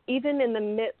in the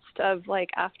midst of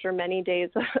after many days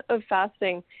of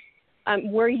fasting,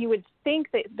 where you would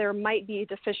think that there might be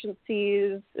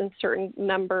deficiencies in certain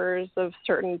numbers of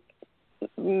certain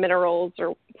minerals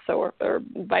or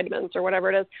vitamins or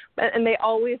whatever it is, and they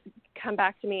always come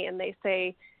back to me and they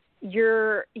say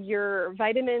your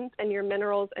vitamins and your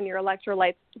minerals and your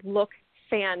electrolytes look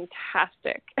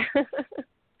fantastic.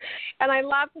 And I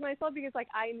laugh to myself because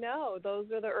I know those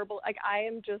are the herbal, I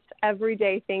am just every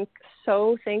day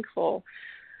so thankful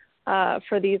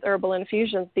for these herbal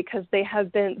infusions because they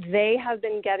have been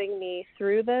getting me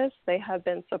through this. They have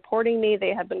been supporting me.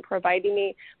 They have been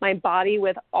providing my body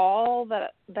with all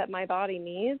that my body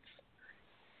needs.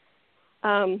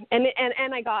 And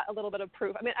I got a little bit of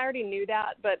proof. I mean, I already knew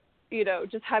that, but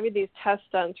just having these tests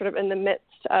done sort of in the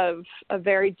midst of a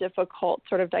very difficult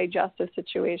sort of digestive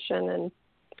situation and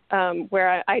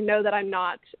where I know that I'm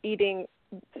not eating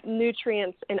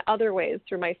nutrients in other ways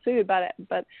through my food, but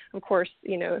of course,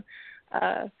 the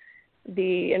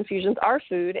infusions are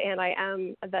food, and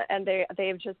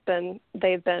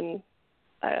they've been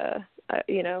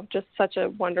just such a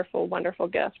wonderful, wonderful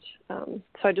gift. So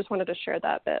I just wanted to share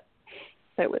that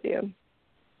bit with you.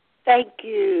 Thank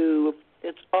you.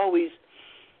 It's always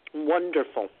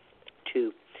wonderful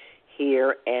to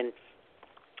hear, and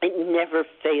it never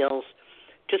fails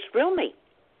to thrill me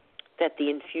that the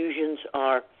infusions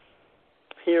are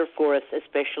here for us,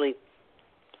 especially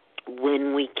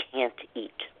when we can't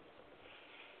eat.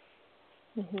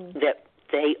 Mm-hmm. That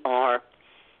they are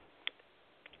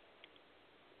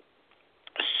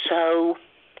so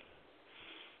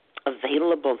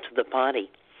available to the body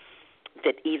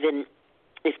that even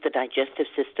if the digestive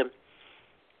system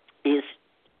is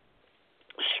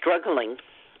struggling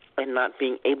and not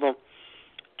being able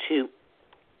to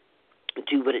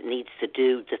do what it needs to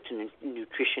do, that the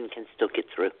nutrition can still get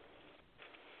through.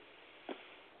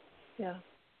 Yeah.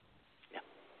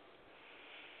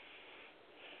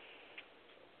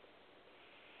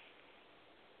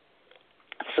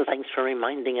 So thanks for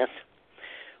reminding us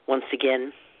once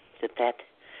again that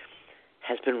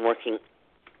has been working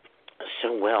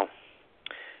so well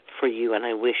for you, and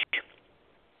I wish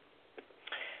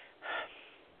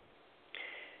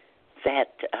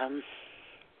that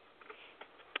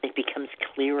it becomes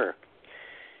clearer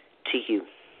to you.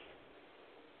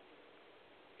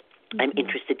 Mm-hmm. I'm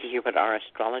interested to hear what our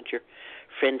astrologer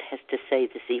friend has to say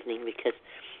this evening, because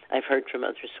I've heard from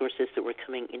other sources that we're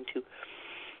coming into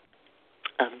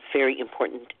a very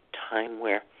important time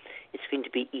where it's going to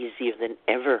be easier than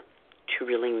ever to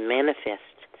really manifest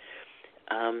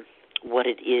what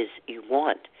it is you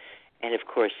want. And, of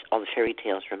course, all the fairy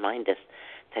tales remind us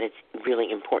that it's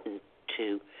really important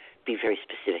to be very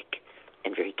specific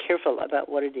and very careful about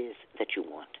what it is that you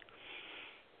want.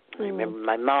 I remember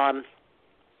my mom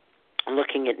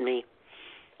looking at me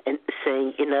and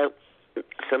saying,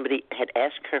 somebody had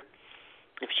asked her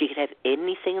if she could have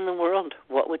anything in the world,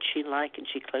 what would she like? And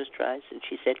she closed her eyes and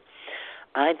she said,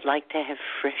 I'd like to have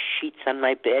fresh sheets on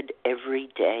my bed every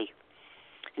day.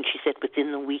 And she said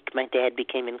within the week my dad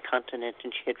became incontinent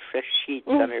and she had fresh sheets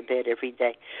on her bed every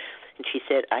day. And she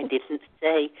said, I didn't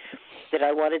say that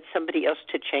I wanted somebody else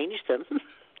to change them.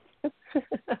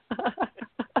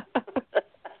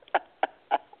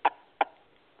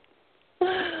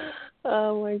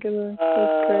 Oh, my goodness.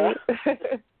 That's great.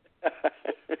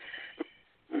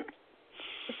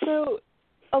 So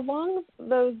along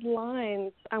those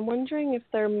lines, I'm wondering if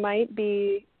there might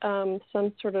be some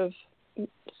sort of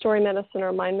story medicine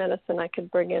or mind medicine I could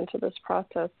bring into this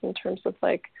process in terms of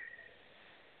like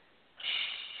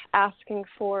asking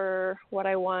for what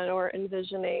I want or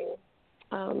envisioning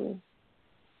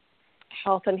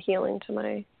health and healing to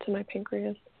my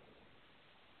pancreas.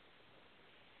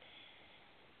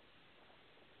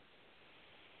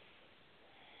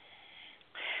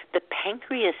 The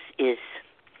pancreas is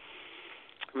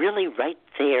really right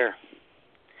there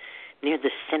near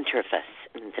the center of us.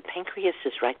 And the pancreas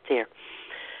is right there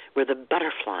where the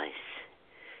butterflies,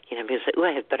 people say,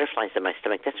 I have butterflies in my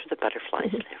stomach. That's where the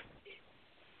butterflies live.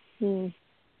 And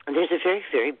there's a very,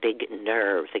 very big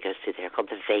nerve that goes through there called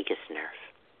the vagus nerve.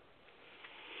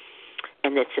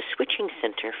 And it's a switching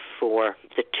center for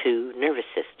the two nervous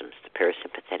systems, the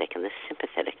parasympathetic and the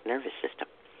sympathetic nervous system.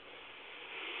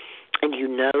 And you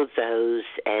know those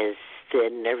as the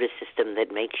nervous system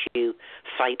that makes you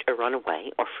fight or run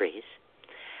away or freeze,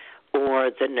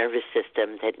 or the nervous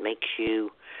system that makes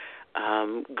you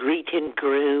greet and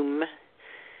groom,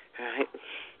 right?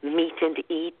 Meet and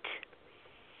eat.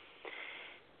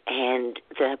 And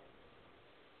the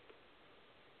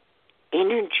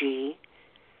energy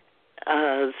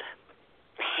of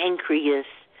pancreas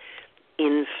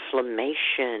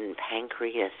inflammation,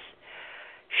 pancreas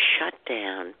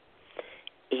shutdown,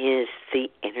 is the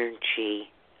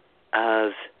energy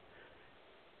of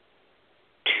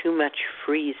too much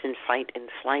freeze and fight and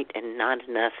flight and not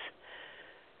enough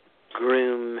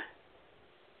groom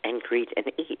and greet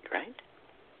and eat, right?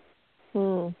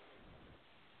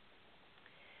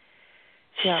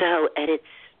 Yeah. So at its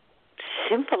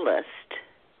simplest,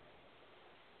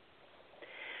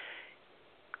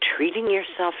 treating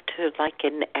yourself to like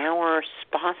an hour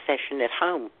spa session at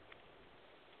home.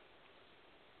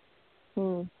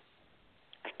 A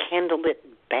candlelit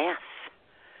bath,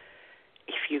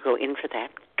 if you go in for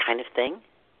that kind of thing.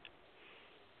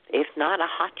 If not, a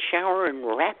hot shower and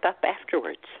wrap up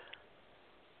afterwards.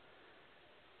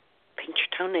 Paint your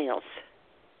toenails.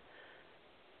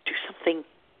 Do something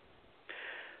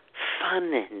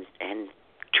fun and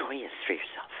joyous for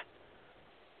yourself.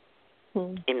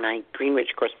 In my Greenwich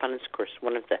correspondence course,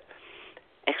 one of the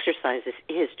exercises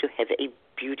is to have a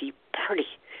beauty party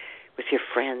with your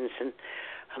friends. And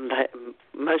the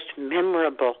most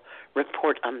memorable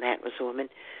report on that was a woman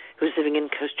who was living in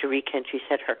Costa Rica, and she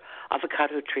said her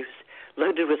avocado tree was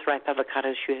loaded with ripe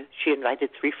avocados. She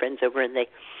invited 3 friends over, and they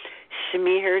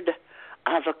smeared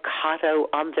avocado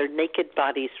on their naked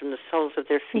bodies from the soles of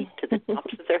their feet to the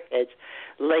tops of their heads,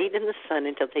 laid in the sun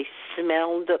until they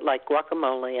smelled like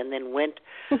guacamole, and then went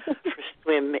for a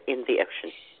swim in the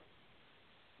ocean.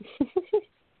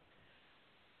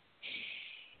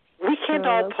 We can't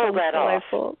all pull that off,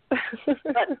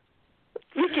 but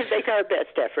we can make our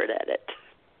best effort at it.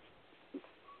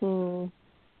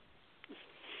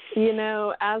 You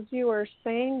know, as you were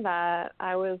saying that,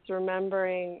 I was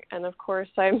remembering, and of course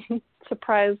I'm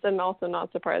surprised and also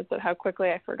not surprised at how quickly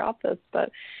I forgot this,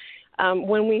 but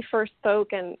when we first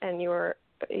spoke and we were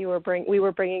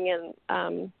bringing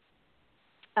in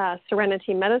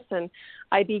Serenity Medicine,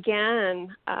 I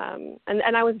began,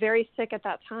 and I was very sick at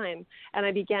that time, and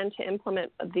I began to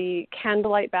implement the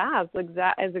candlelight baths,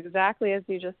 exactly as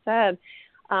you just said.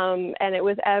 And it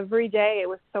was every day. It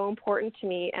was so important to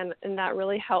me, and that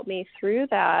really helped me through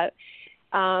that.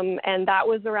 And that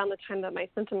was around the time that my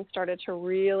symptoms started to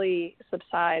really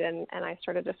subside, and I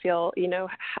started to feel,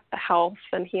 health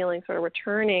and healing sort of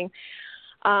returning.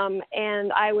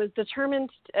 And I was determined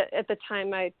at the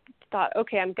time. I thought,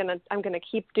 okay, I'm gonna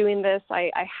keep doing this.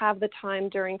 I have the time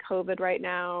during COVID right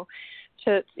now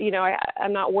to,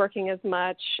 I'm not working as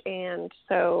much, and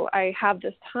so I have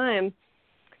this time.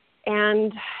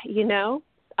 And,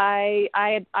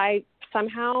 I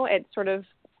somehow it sort of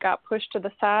got pushed to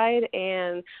the side,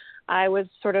 and I was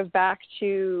sort of back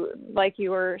to, like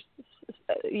you were,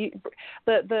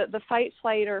 the fight,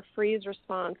 flight, or freeze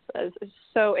response.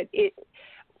 So it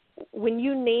when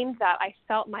you named that, I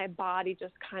felt my body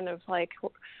just kind of like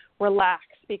relax,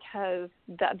 because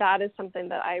that is something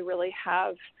that I really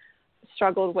have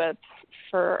struggled with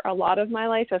for a lot of my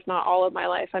life, if not all of my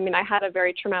life. I mean, I had a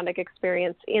very traumatic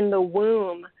experience in the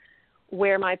womb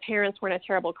where my parents were in a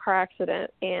terrible car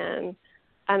accident. And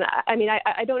I mean,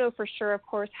 I don't know for sure, of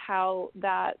course, how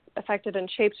that affected and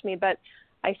shaped me, but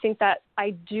I think that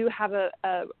I do have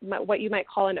what you might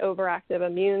call an overactive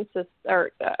immune system,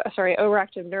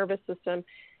 overactive nervous system.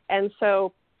 And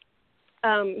so,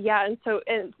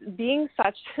 and being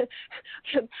such,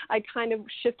 I kind of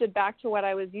shifted back to what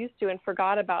I was used to and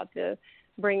forgot about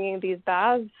bringing these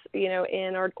baths,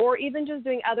 in, or even just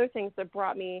doing other things that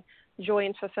brought me joy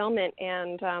and fulfillment.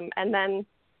 And then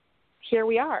here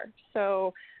we are.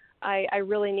 So I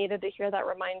really needed to hear that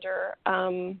reminder.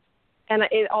 And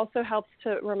it also helps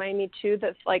to remind me too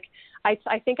that, like, I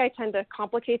think I tend to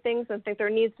complicate things and think there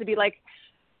needs to be like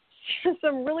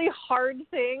some really hard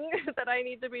thing that I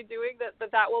need to be doing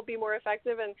that will be more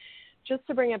effective. And just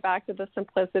to bring it back to the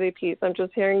simplicity piece, I'm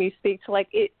just hearing you speak to, like,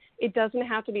 it doesn't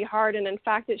have to be hard. And in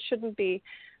fact, it shouldn't be.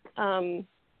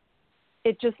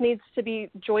 It just needs to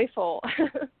be joyful.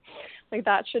 Like,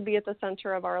 that should be at the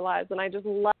center of our lives. And I just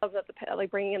love that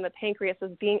bringing in the pancreas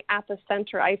as being at the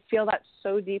center. I feel that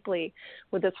so deeply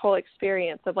with this whole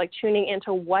experience of, like, tuning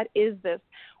into what is this?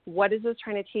 What is this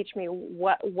trying to teach me?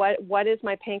 What is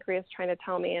my pancreas trying to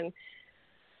tell me?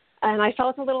 And I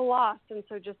felt a little lost. And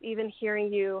so just even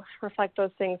hearing you reflect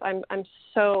those things, I'm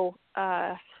so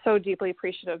deeply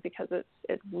appreciative, because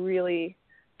it really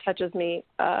touches me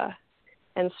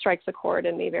and strikes a chord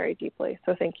in me very deeply.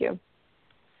 So thank you.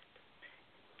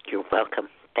 You're welcome.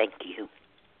 Thank you.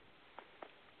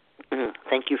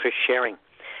 Thank you for sharing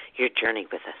your journey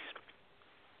with us.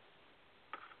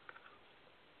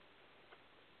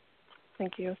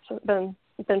 Thank you.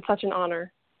 It's been such an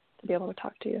honor to be able to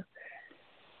talk to you.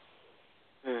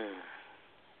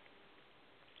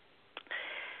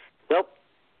 Well,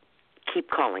 keep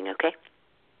calling, okay?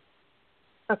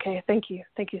 Okay. Thank you.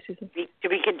 Thank you, Susan. To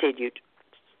be continued.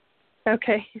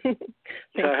 Okay.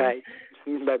 All right.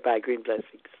 Bye-bye. Green blessings.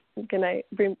 Good night.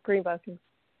 Green blessings.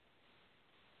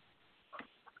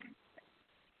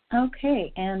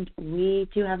 Okay, and we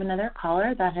do have another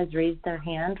caller that has raised their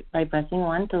hand by pressing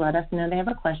 1 to let us know they have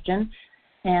a question.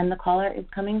 And the caller is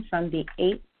coming from the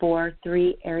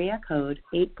 843 area code.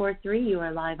 843, you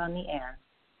are live on the air.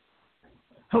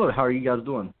 Hello, how are you guys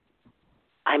doing?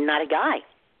 I'm not a guy.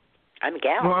 I'm a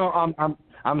gal. Well,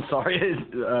 I'm sorry.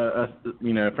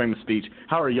 It's, frame of speech.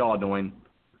 How are y'all doing?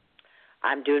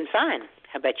 I'm doing fine.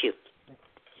 How about you?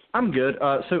 I'm good.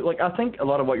 So, I think a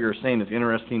lot of what you're saying is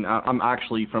interesting. I'm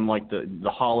actually from, the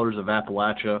hollers of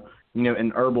Appalachia,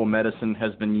 and herbal medicine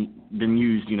has been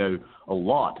used, a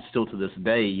lot still to this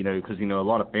day, because, a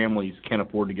lot of families can't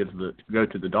afford to go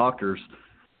to the doctors.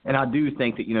 And I do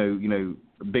think that,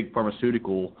 big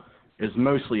pharmaceutical is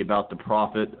mostly about the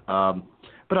profit.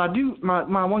 But I do,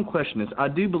 my one question is, I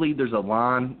do believe there's a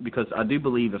line, because I do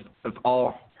believe if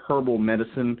all herbal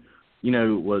medicine,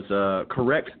 was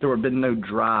correct, there would have been no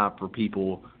drive for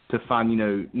people to find,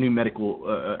 new medical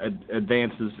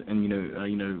advances, and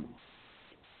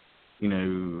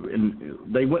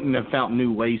and they wouldn't have found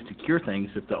new ways to cure things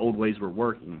if the old ways were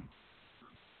working.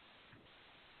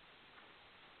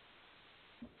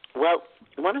 Well,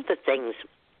 one of the things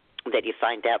that you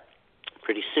find out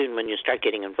pretty soon when you start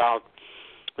getting involved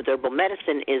with herbal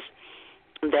medicine is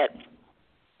that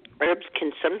herbs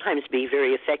can sometimes be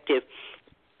very effective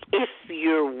if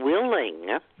you're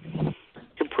willing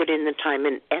to put in the time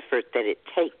and effort that it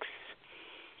takes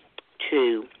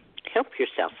to help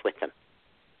yourself with them.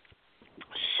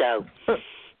 So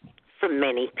for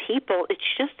many people, it's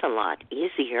just a lot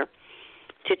easier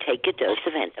to take a dose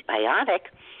of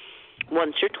antibiotic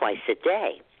once or twice a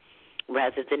day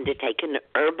rather than to take an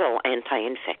herbal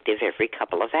anti-infective every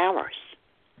couple of hours.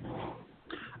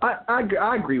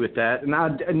 I agree with that, and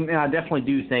I definitely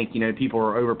do think people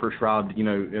are overprescribed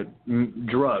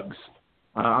drugs.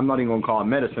 I'm not even going to call it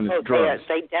medicine; it's drugs.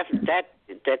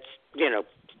 That's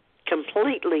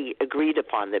completely agreed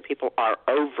upon that people are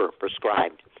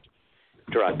overprescribed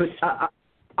drugs. But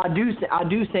I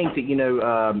do think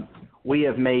that we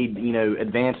have made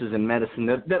advances in medicine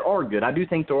that are good. I do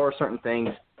think there are certain things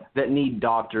that need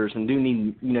doctors and do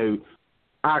need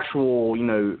actual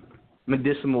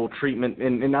medicinal treatment,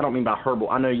 and I don't mean by herbal.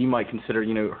 I know you might consider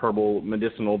herbal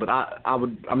medicinal, but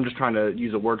I'm just trying to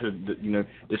use a word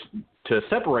to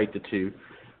separate the two.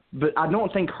 But I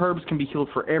don't think herbs can be healed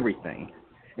for everything.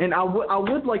 And I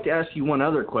would like to ask you one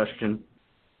other question,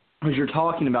 as you're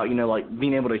talking about like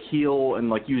being able to heal and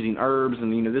like using herbs,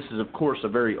 and this is of course a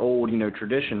very old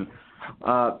tradition.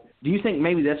 Do you think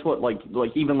maybe that's what like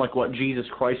even like what Jesus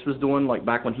Christ was doing, like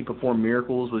back when he performed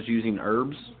miracles, was using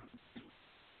herbs?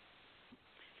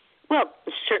 Well,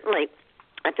 certainly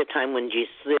at the time when Jesus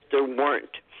lived, there weren't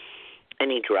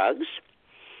any drugs,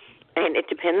 and it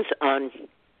depends on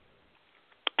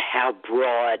how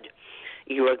broad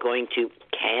you are going to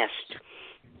cast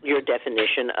your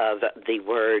definition of the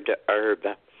word herb.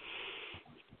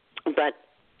 But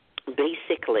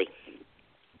basically,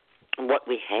 what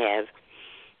we have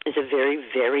is a very,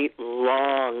 very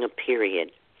long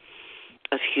period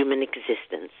of human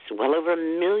existence, well over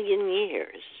 1 million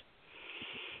years,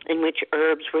 in which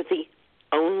herbs were the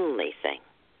only thing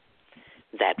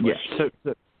that was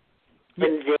used.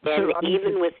 And then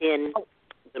even within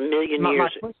the 1 million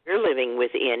years we're living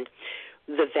within,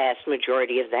 the vast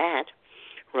majority of that,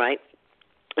 right,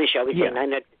 and shall we say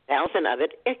 900,000 of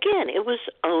it, again, it was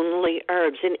only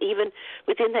herbs. And even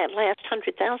within that last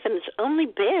 100,000, it's only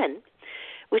been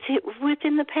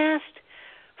within the past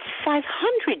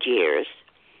 500 years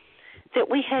that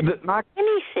we had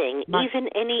anything, even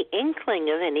any inkling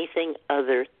of anything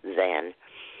other than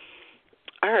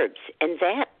herbs. And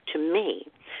that, to me,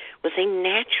 was a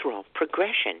natural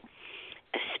progression,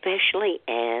 especially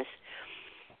as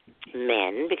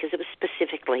men, because it was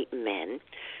specifically men,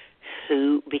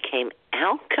 who became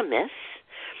alchemists,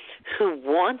 who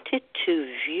wanted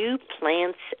to view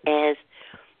plants as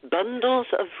bundles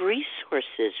of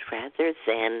resources rather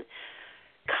than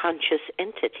conscious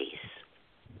entities.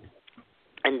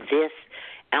 And this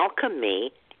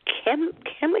alchemy,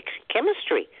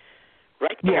 chemistry,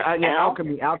 right there.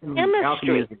 Alchemy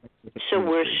is so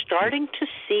we're starting to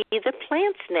see the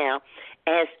plants now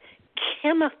as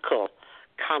chemical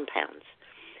compounds.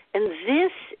 And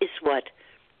this is what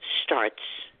starts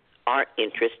our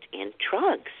interest in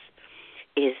drugs,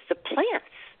 is the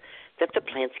plants, that the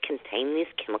plants contain these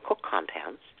chemical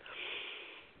compounds.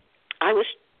 I was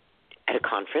at a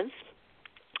conference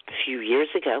a few years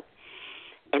ago,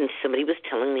 and somebody was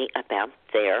telling me about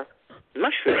their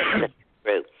mushrooms that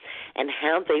they grew and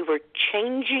how they were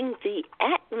changing the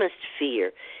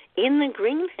atmosphere in the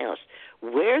greenhouse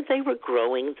where they were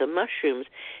growing the mushrooms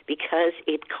because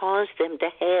it caused them to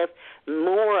have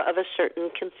more of a certain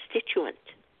constituent.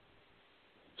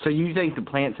 So you think the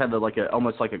plants have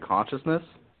almost like a consciousness?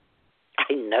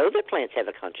 I know that plants have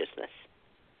a consciousness.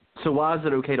 So why is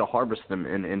it okay to harvest them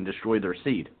and destroy their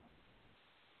seed?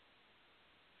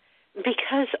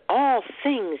 Because all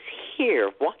things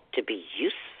here want to be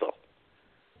useful.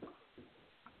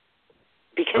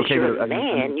 Because you're a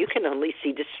man, you can only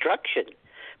see destruction.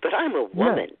 But I'm a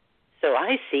woman, so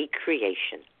I see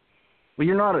creation. Well,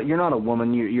 you're not a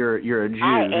woman. You're a Jew.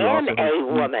 I am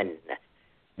a woman.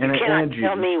 You cannot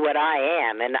tell me what I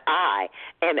am, and I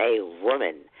am a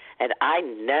woman, and I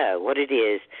know what it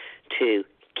is to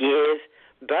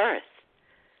give birth.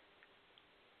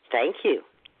 Thank you.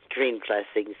 Dream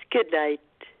blessings. Good night.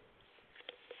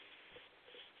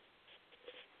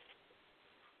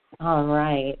 All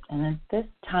right. And at this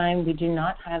time, we do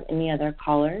not have any other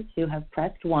callers who have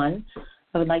pressed 1.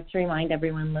 I would like to remind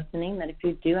everyone listening that if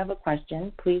you do have a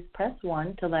question, please press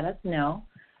 1 to let us know.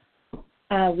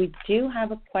 We do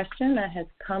have a question that has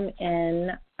come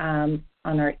in on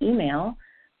our email.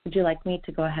 Would you like me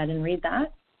to go ahead and read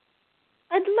that?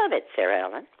 I'd love it, Sarah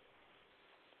Ellen.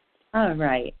 All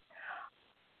right.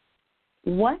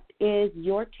 What is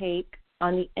your take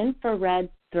on the infrared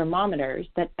thermometers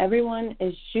that everyone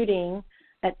is shooting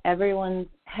at everyone's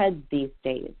heads these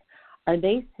days? Are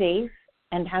they safe,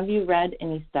 and have you read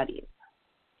any studies?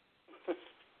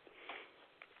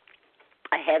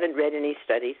 I haven't read any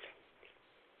studies.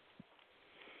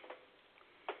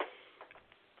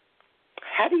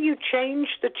 How do you change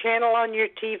the channel on your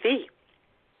TV?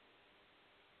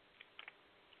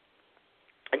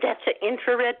 That's an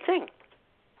infrared thing.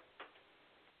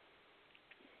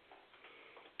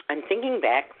 I'm thinking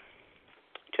back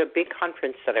to a big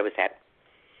conference that I was at.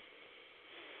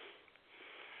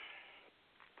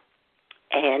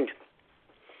 And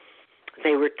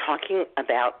they were talking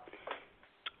about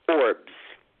orbs,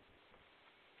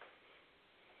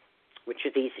 which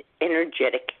are these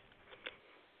energetic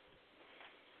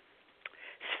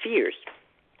spheres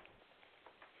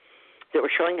that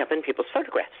were showing up in people's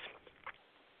photographs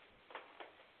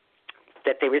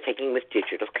that they were taking with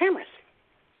digital cameras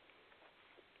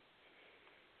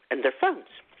and their phones.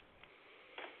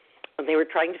 And they were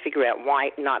trying to figure out why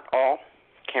not all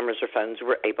cameras or phones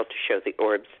were able to show the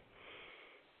orbs.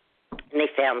 And they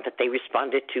found that they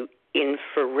responded to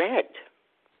infrared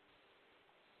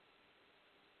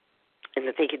and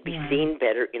that they could be seen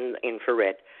better in the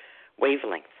infrared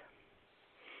wavelength.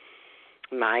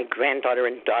 My granddaughter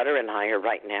and daughter and I are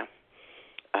right now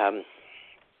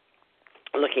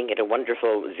looking at a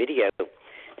wonderful video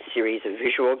series, a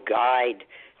visual guide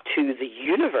to the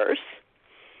universe,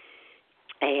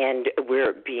 and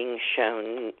we're being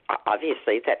shown,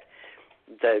 obviously, that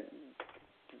the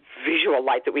visual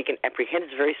light that we can apprehend is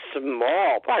a very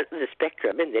small part of the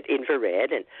spectrum, and that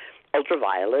infrared and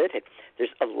ultraviolet, and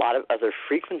there's a lot of other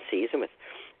frequencies, and with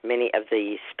many of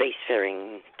the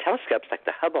spacefaring telescopes like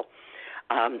the Herbal,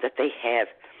 that they have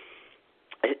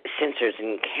sensors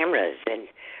and cameras and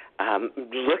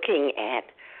looking at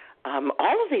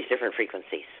all of these different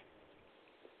frequencies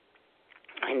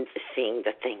and seeing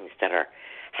the things that are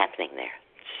happening there.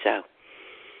 So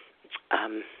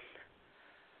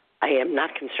I am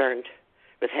not concerned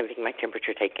with having my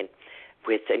temperature taken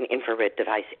with an infrared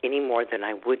device any more than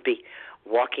I would be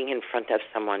walking in front of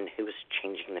someone who is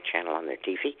changing the channel on their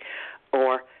TV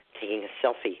or taking a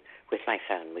selfie with my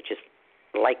phone, which is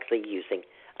likely using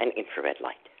an infrared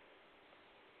light.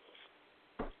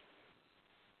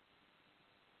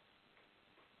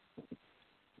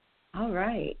 All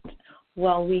right.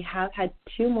 Well, we have had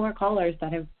 2 more callers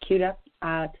that have queued up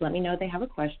to let me know they have a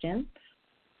question.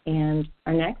 And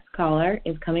our next caller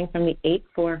is coming from the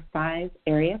 845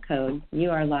 area code. You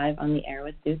are live on the air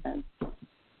with Susan.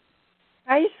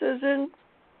 Hi, Susan.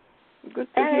 Good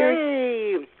to hear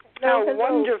you. Hey, how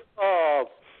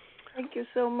wonderful. Thank you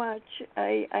so much.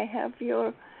 I have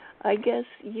your, I guess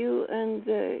you and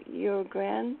your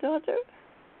granddaughter?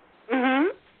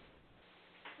 Mm-hmm.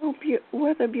 Oh,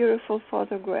 what a beautiful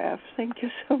photograph. Thank you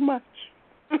so much.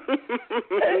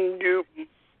 You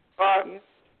are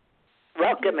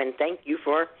welcome, and thank you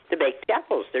for the baked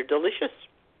apples. They're delicious.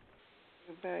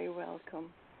 You're very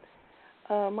welcome.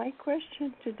 My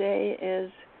question today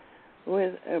is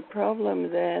with a problem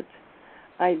that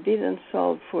I didn't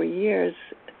solve for years,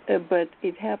 but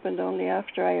it happened only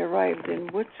after I arrived in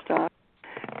Woodstock,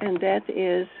 and that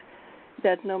is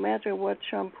that no matter what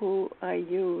shampoo I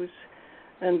use,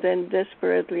 and then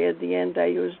desperately at the end I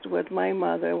used what my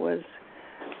mother was,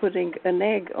 putting an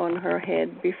egg on her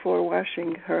head before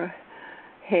washing her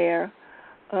hair,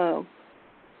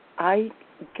 I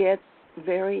get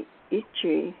very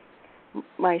itchy.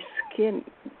 My skin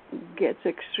gets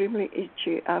extremely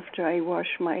itchy after I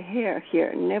wash my hair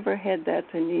here. Never had that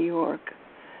in New York.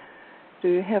 Do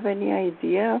you have any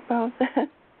idea about that?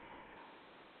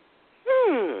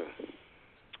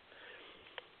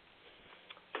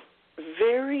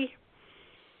 Very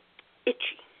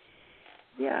itchy.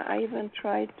 Yeah, I even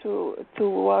tried to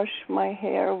wash my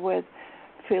hair with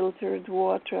filtered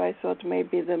water. I thought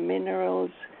maybe the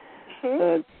minerals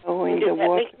go in the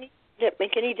water. Did that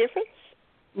make any difference?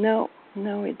 No,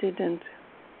 it didn't.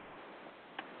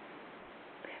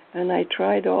 And I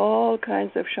tried all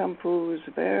kinds of shampoos,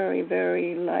 very,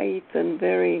 very light and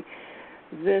very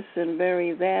this and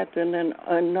very that, and then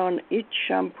a non-itch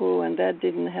shampoo, and that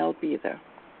didn't help either.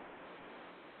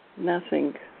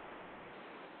 Nothing.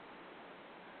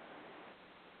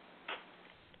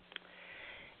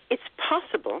 It's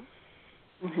possible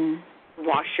Mm-hmm.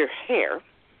 wash your hair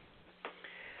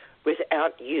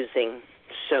without using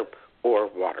soap or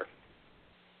water.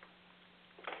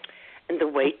 And the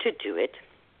way to do it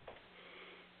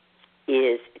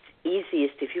is it's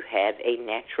easiest if you have a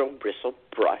natural bristle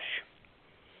brush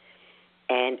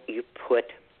and you put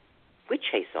witch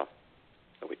hazel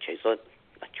that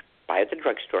you buy at the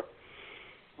drugstore.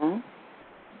 Mm-hmm.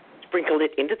 Sprinkle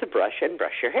it into the brush and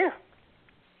brush your hair.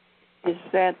 Is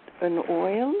that an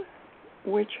oil,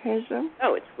 witch hazel?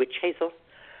 No, it's witch hazel.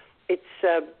 It's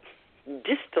a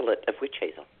distillate of witch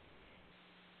hazel.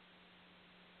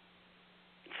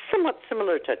 It's somewhat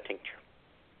similar to a tincture.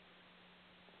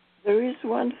 There is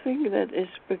one thing that is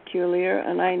peculiar,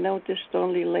 and I noticed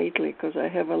only lately because I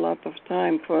have a lot of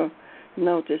time for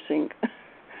noticing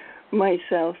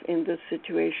myself in this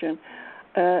situation,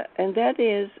 and that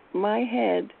is my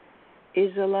head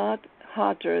is a lot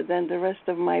hotter than the rest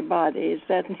of my body. Is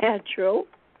that natural?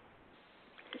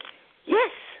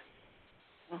 Yes.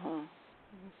 Uh-huh.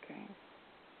 Okay.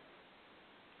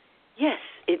 Yes,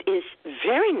 it is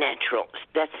very natural.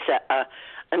 That's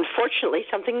unfortunately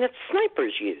something that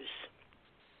snipers use.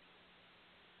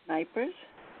 Snipers?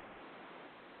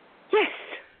 Yes,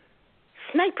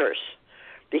 snipers,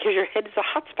 because your head is a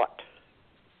hot spot.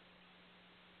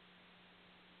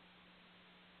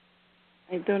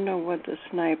 I don't know what a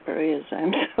sniper is.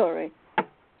 I'm sorry. A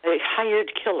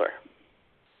hired killer.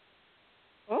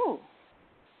 Oh.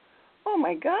 Oh,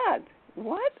 my God.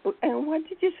 What? And what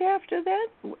did you say after that?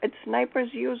 Snipers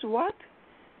use what?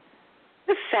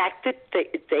 The fact that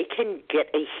they can get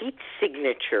a heat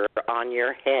signature on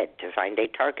your head to find a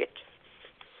target.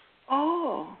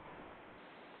 Oh.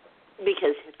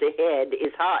 Because the head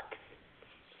is hot.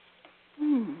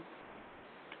 Hmm.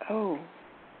 Oh.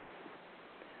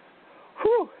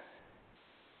 Whew.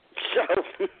 So,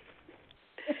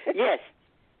 yes,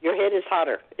 your head is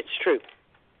hotter. It's true.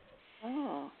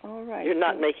 Oh, all right. You're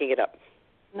not making it up.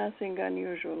 Nothing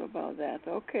unusual about that.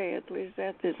 Okay, at least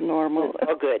that is normal.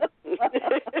 Oh, good.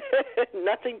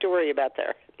 Nothing to worry about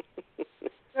there.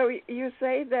 So you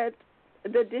say that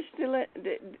the distillate...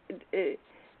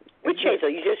 witch hazel.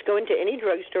 You just go into any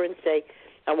drugstore and say,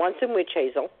 I want some witch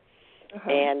hazel. Uh-huh.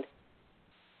 And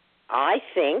I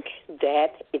think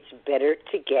that it's better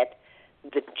to get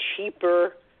the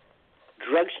cheaper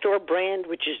drugstore brand,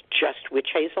 which is just witch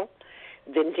hazel,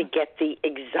 than to get the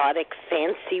exotic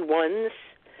fancy ones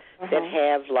that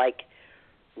have like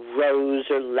rose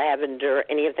or lavender,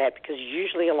 any of that, because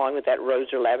usually along with that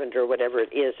rose or lavender or whatever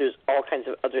it is, there's all kinds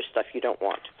of other stuff you don't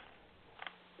want.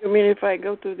 You mean if I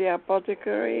go to the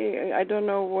apothecary, I don't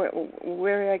know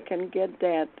where I can get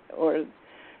that, or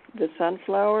the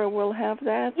Sunflower will have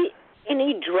that?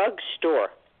 Any drugstore.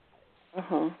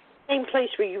 Uh-huh. Same place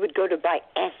where you would go to buy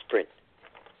aspirin.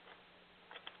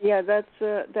 Yeah, that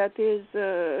is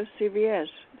CVS.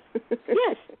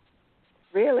 Yes.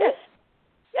 Really? Yes.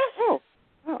 Yes.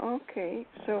 Oh, okay.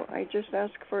 So I just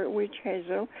ask for witch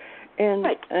hazel, and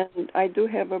right. And I do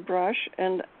have a brush,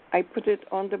 and I put it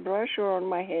on the brush or on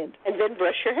my head? And then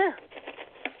brush your hair.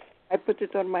 I put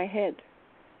it on my head.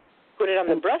 Put it on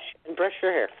the brush and brush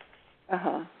your hair.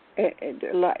 Uh-huh.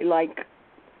 Like...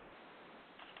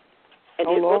 And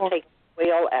it will take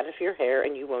oil out of your hair,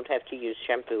 and you won't have to use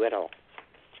shampoo at all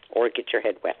or get your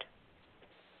head wet.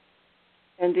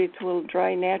 And it will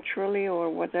dry naturally or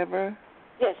whatever?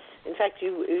 Yes. In fact,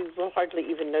 you will hardly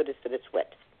even notice that it's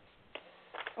wet.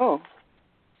 Oh.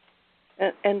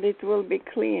 And it will be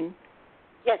clean?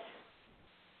 Yes.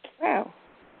 Wow.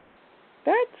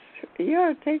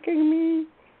 You're taking me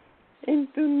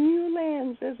into new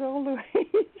lands as always.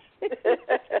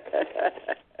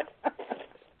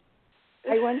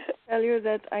 I want to tell you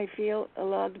that I feel a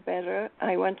lot better.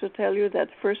 I want to tell you that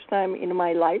first time in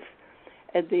my life,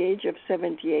 at the age of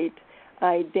 78,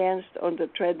 I danced on the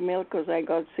treadmill because I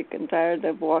got sick and tired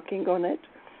of walking on it.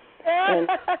 And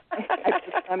I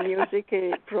put some music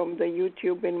from the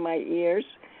YouTube in my ears,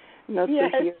 not to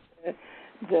hear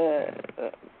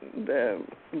the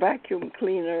vacuum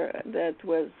cleaner that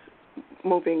was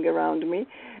moving around me.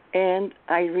 And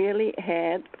I really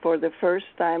had, for the first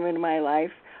time in my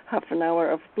life, half an hour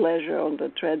of pleasure on the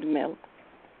treadmill.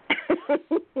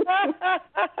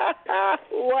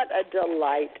 What a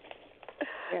delight.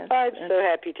 Yes, I'm so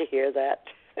happy to hear that.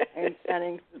 I'm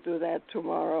planning to do that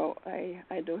tomorrow.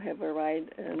 I do have a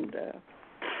ride, and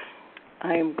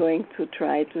I am going to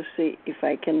try to see if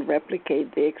I can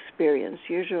replicate the experience.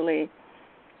 Usually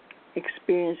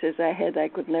experiences I had I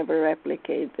could never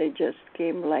replicate. They just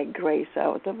came like grace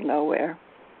out of nowhere.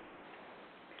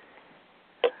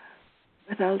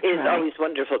 But I'll try. It is always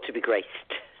wonderful to be graced.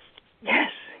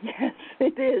 Yes,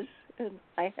 it is. And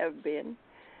I have been.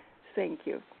 Thank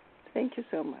you. Thank you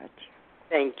so much.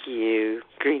 Thank you.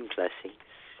 Green blessings.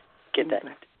 Good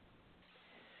night.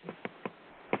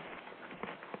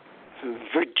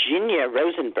 Virginia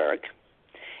Rosenberg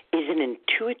is an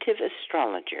intuitive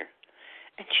astrologer,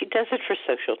 and she does it for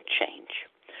social change.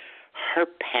 Her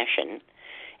passion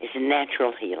is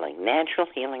natural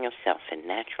healing of self and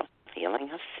natural healing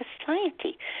of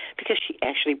society, because she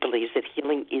actually believes that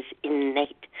healing is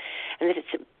innate and that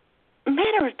it's a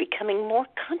matter of becoming more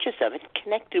conscious of it,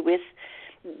 connected with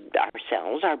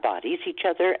ourselves, our bodies, each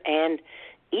other, and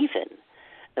even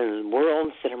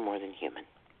worlds that are more than human.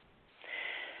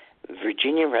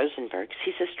 Virginia Rosenberg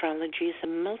sees astrology as a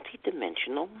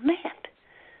multidimensional map,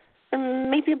 or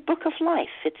maybe a book of life.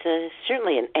 It's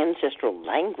certainly an ancestral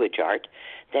language art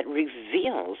that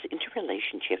reveals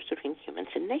interrelationships between humans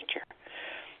and nature.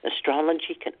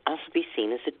 Astrology can also be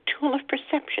seen as a tool of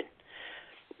perception,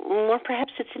 or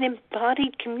perhaps it's an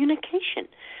embodied communication.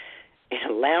 It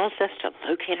allows us to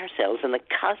locate ourselves in the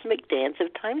cosmic dance of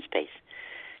timespace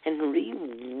and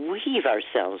reweave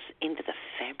ourselves into the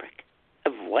fabric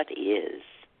of what is.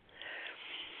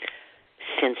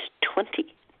 Since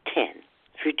 2010,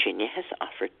 Virginia has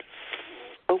offered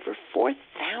over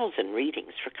 4,000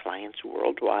 readings for clients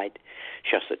worldwide.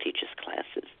 She also teaches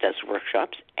classes, does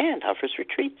workshops, and offers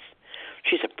retreats.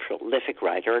 She's a prolific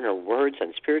writer, and her words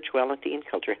on spirituality and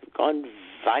culture have gone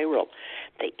viral.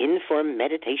 They inform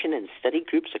meditation and study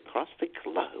groups across the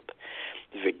globe.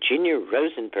 Virginia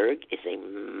Rosenberg is a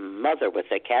mother with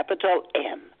a capital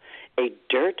M, a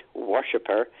dirt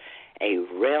worshiper, a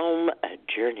realm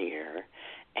journeyer,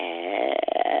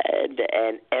 and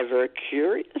an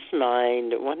ever-curious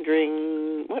mind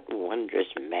wondering what wondrous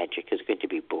magic is going to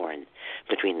be born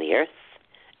between the earth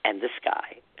and the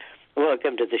sky.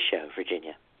 Welcome to the show,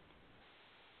 Virginia.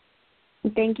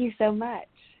 Thank you so much.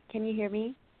 Can you hear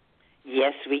me?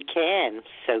 Yes, we can.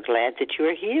 So glad that you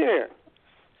are here.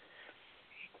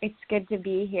 It's good to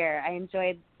be here. I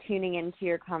enjoyed tuning into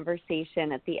your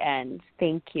conversation at the end.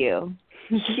 Thank you.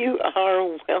 You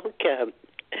are welcome.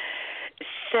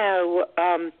 So,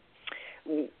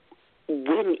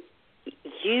 when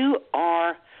you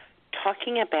are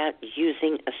talking about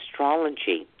using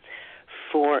astrology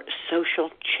for social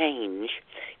change,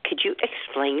 could you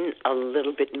explain a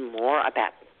little bit more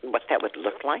about what that would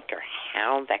look like or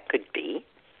how that could be?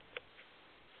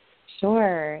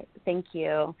 Sure. Thank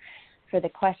you for the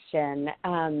question.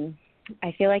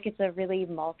 I feel like it's a really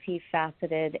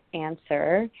multifaceted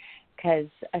answer, because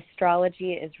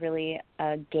astrology is really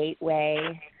a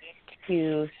gateway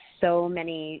to so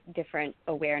many different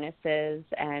awarenesses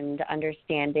and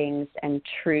understandings and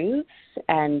truths.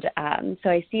 And so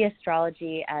I see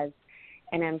astrology as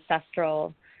an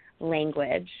ancestral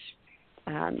language.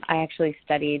 I actually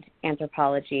studied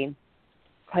anthropology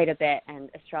quite a bit,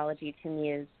 and astrology to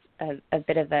me is a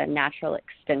bit of a natural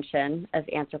extension of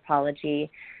anthropology.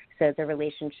 So the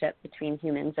relationship between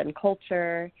humans and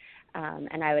culture,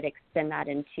 and I would extend that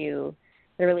into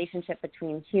the relationship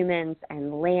between humans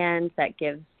and land that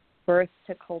gives birth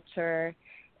to culture,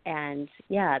 and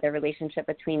the relationship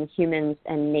between humans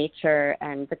and nature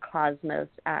and the cosmos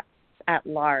at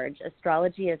large.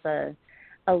 Astrology is a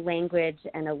language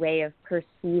and a way of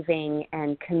perceiving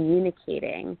and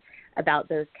communicating about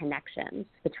those connections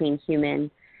between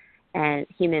humans and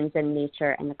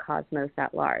nature and the cosmos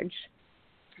at large.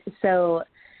 So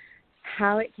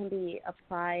how it can be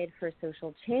applied for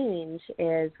social change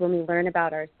is when we learn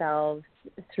about ourselves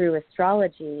through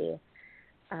astrology,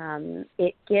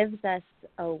 it gives us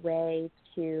a way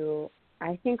to,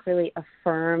 I think, really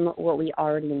affirm what we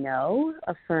already know,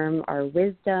 affirm our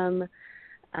wisdom.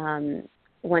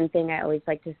 One thing I always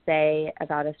like to say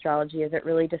about astrology is it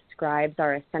really describes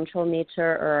our essential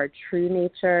nature or our true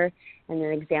nature. And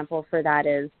an example for that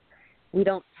is we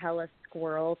don't tell a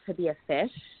squirrel to be a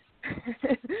fish.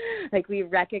 Like, we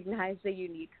recognize the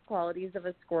unique qualities of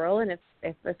a squirrel, and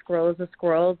if a squirrel is a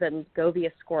squirrel, then go be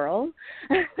a squirrel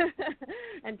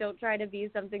and don't try to be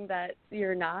something that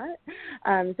you're not.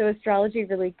 So astrology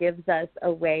really gives us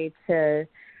a way to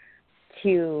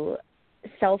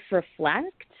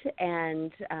self-reflect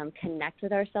and connect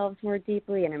with ourselves more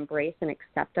deeply and embrace and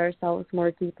accept ourselves more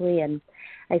deeply. And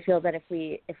I feel that if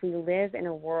we live in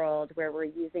a world where we're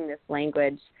using this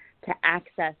language to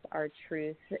access our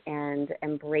truth and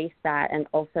embrace that and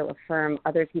also affirm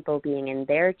other people being in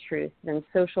their truth, then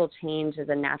social change is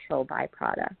a natural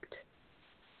byproduct.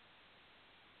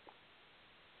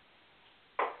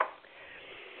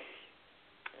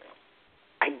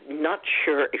 not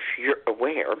sure if you're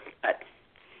aware, but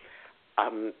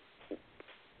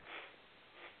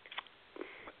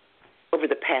over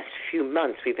the past few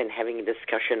months, we've been having a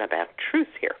discussion about truth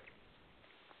here.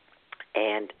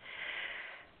 And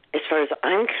as far as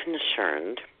I'm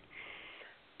concerned,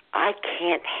 I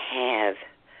can't have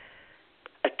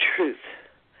a truth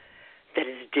that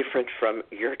is different from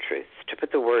your truth. To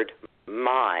put the word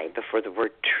my before the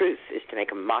word truth is to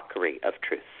make a mockery of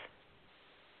truth.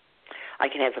 I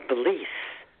can have a belief,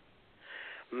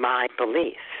 my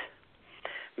belief,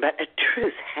 but a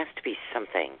truth has to be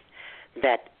something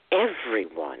that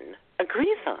everyone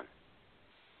agrees on.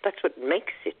 That's what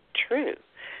makes it true.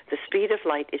 The speed of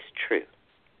light is true.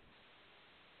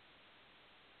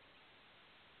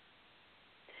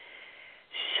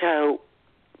 So,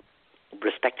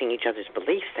 respecting each other's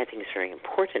beliefs, I think, is very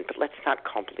important, but let's not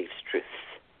call beliefs truths.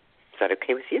 Is that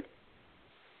okay with you?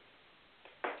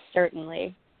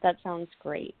 Certainly. That sounds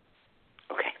great.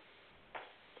 Okay.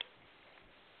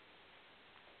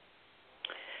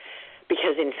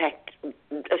 Because, in fact,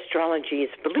 astrology is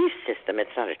a belief system. It's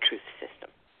not a truth system.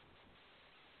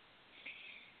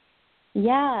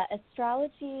 Yeah,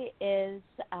 astrology is,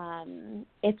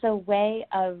 it's a way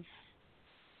of,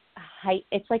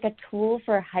 it's like a tool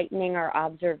for heightening our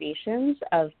observations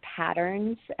of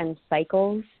patterns and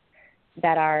cycles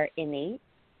that are innate,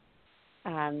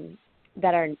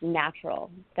 that are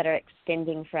natural, that are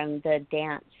extending from the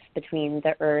dance between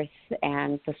the earth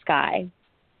and the sky.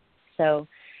 So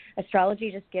astrology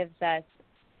just gives us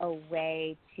a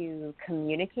way to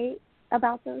communicate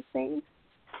about those things,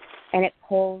 and it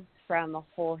pulls from a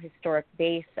whole historic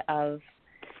base of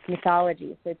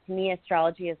mythology. So to me,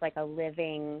 astrology is like a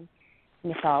living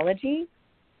mythology.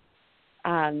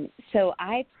 So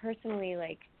I personally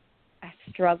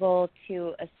struggle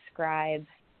to ascribe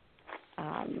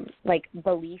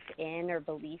belief in or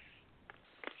belief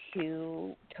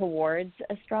towards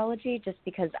astrology, just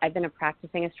because I've been a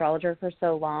practicing astrologer for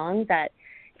so long that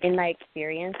in my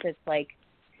experience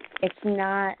it's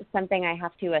not something I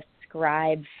have to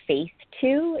ascribe faith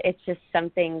to. It's just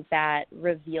something that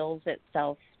reveals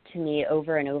itself to me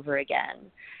over and over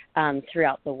again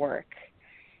throughout the work.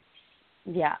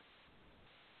 Yeah.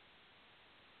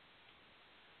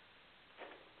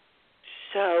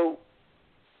 So,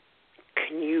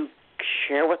 can you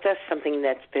share with us something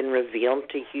that's been revealed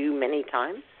to you many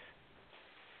times?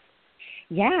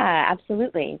 Yeah,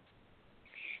 absolutely.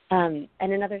 And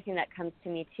another thing that comes to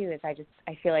me too is I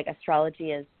feel like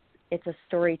astrology it's a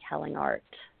storytelling art.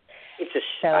 It's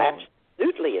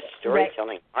absolutely a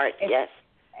storytelling art. Yes,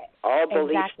 all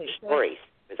beliefs exactly. are stories,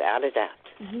 without a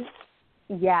doubt.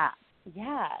 Yeah.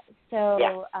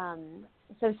 So,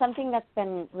 so something that's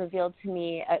been revealed to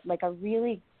me, a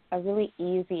really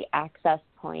easy access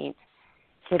point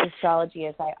with astrology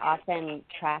is I often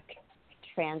track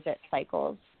transit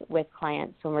cycles with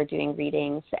clients when we're doing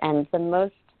readings, and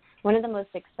one of the most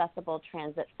accessible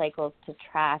transit cycles to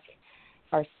track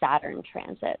are Saturn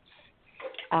transits.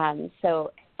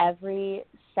 So every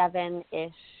 7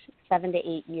 to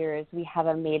 8 years, we have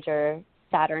a major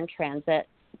Saturn transit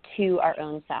to our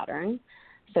own Saturn.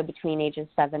 So between ages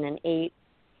 7 and 8,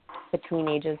 between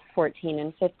ages 14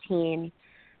 and 15,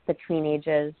 between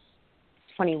ages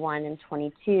 21 and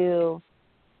 22,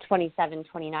 27,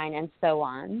 29, and so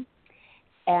on.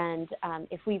 And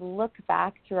if we look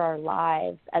back through our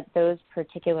lives at those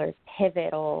particular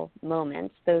pivotal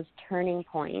moments, those turning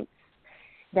points,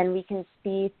 then we can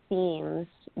see themes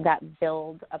that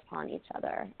build upon each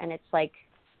other. And it's like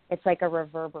a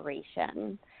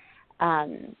reverberation.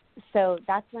 So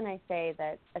that's when I say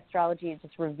that astrology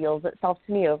just reveals itself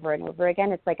to me over and over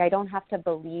again. It's like I don't have to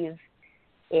believe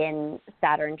in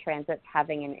Saturn transits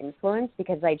having an influence,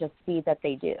 because I just see that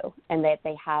they do, and that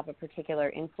they have a particular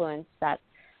influence that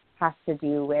has to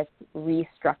do with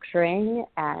restructuring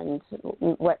and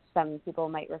what some people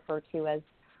might refer to as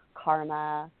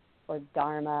karma or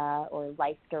dharma or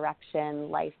life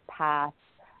direction, life path.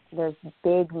 There's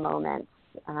big moments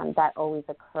that always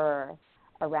occur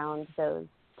around those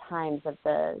times of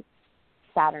the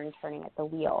Saturn turning at the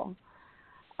wheel.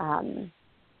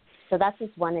 So that's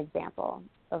just one example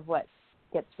of what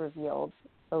gets revealed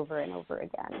over and over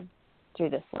again through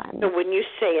this lens. So when you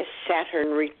say a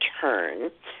Saturn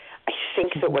return, I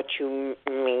think that what you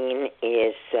mean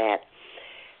is that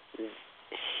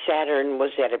Saturn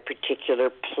was at a particular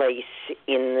place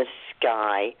in the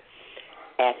sky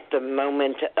at the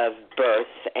moment of birth,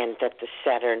 and that the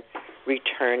Saturn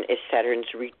return is Saturn's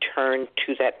return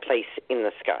to that place in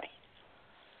the sky.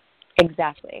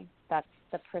 Exactly. That's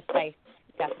the precise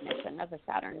definition of a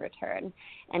Saturn return.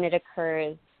 And it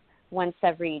occurs once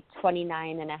every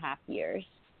 29 and a half years.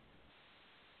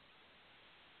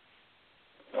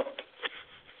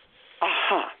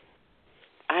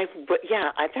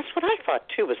 that's what I thought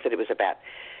too, was that it was about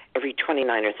every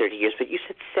 29 or 30 years, but you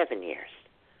said 7 years.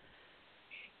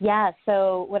 Yeah,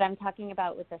 so what I'm talking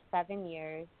about with the 7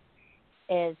 years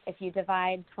is if you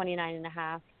divide 29 and a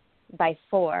half by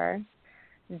 4,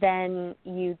 then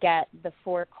you get the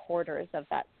 4 quarters of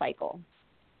that cycle.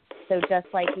 So just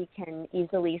like we can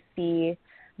easily see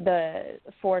the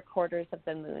 4 quarters of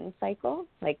the moon cycle,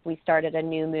 like we started a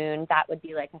new moon, that would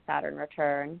be like a Saturn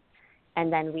return.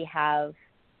 And then we have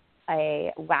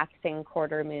a waxing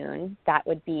quarter moon, that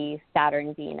would be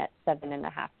Saturn being at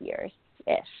 7.5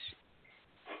 years-ish.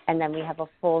 And then we have a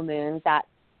full moon, that's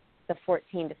the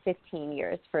 14 to 15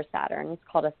 years for Saturn. It's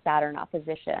called a Saturn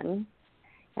opposition,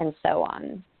 and so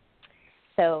on.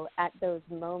 So at those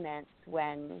moments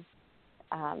when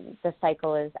the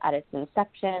cycle is at its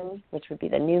inception, which would be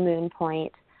the new moon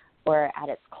point, or at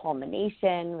its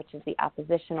culmination, which is the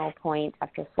oppositional point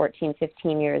after 14,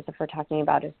 15 years, if we're talking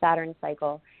about a Saturn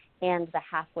cycle, and the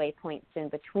halfway points in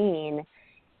between,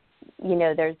 you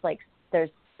know, there's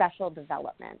special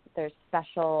development, there's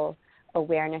special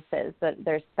awarenesses,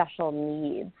 there's special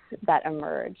needs that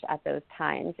emerge at those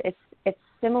times. It's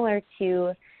similar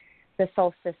to the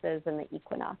solstices and the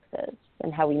equinoxes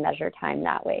and how we measure time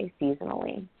that way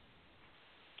seasonally.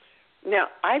 Now,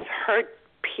 I've heard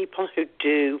people who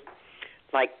do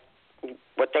like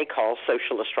what they call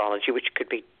social astrology, which could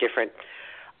be different,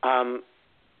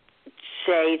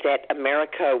 say that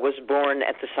America was born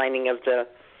at the signing of the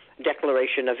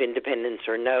Declaration of Independence,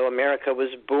 or no, America was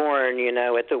born, you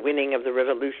know, at the winning of the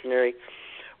Revolutionary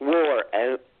War,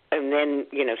 and then,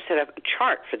 you know, set up a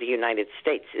chart for the United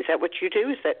States. Is that what you do?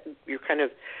 Is that your kind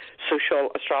of social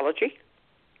astrology?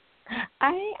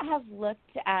 I have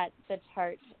looked at the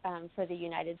chart for the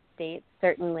United States,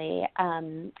 certainly.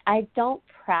 I don't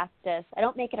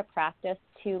make it a practice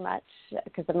too much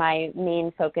because my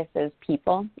main focus is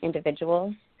people,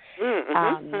 individuals,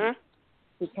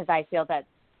 because I feel that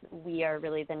we are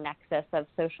really the nexus of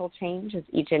social change as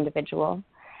each individual.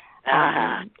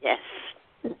 Yes.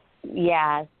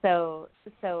 Yeah, so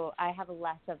I have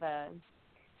less of a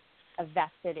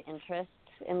vested interest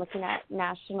in looking at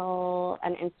national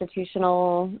and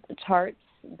institutional charts,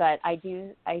 but I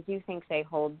do think they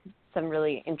hold some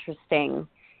really interesting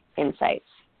insights.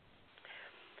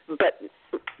 But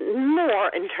more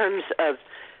in terms of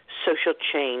social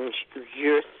change,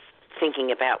 you're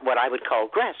thinking about what I would call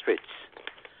grassroots,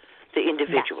 the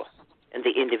individual, and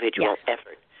the individual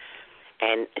effort.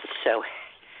 And so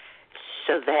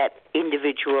that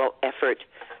individual effort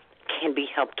can be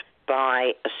helped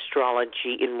by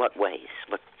astrology in what ways?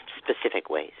 What specific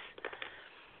ways?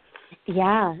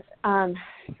 Yeah,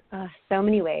 so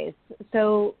many ways.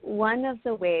 So one of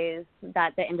the ways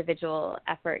that the individual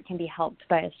effort can be helped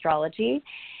by astrology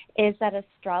is that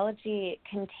astrology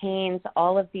contains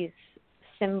all of these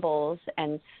symbols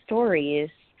and stories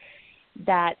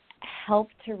that help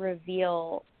to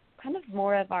reveal kind of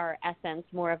more of our essence,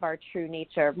 more of our true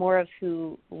nature, more of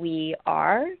who we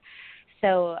are.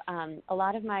 So a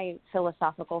lot of my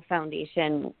philosophical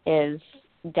foundation is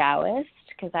Taoist,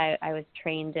 because I was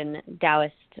trained in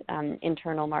Taoist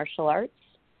internal martial arts.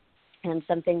 And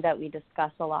something that we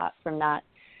discuss a lot from that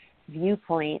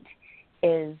viewpoint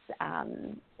is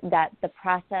that the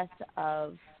process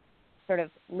of sort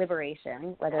of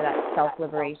liberation, whether that's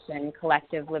self-liberation,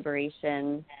 collective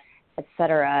liberation,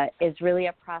 etc., is really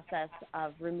a process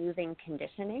of removing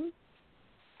conditioning.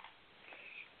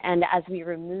 And as we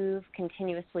remove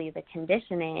continuously the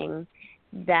conditioning,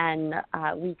 then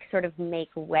we sort of make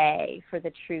way for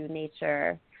the true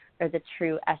nature or the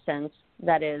true essence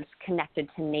that is connected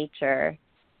to nature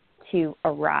to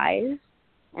arise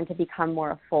and to become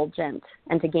more effulgent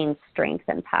and to gain strength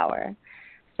and power.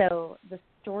 So the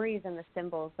stories and the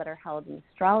symbols that are held in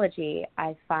astrology,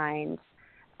 I find,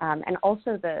 and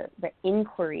also the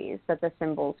inquiries that the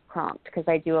symbols prompt, because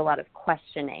I do a lot of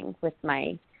questioning with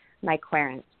my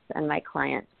querents and my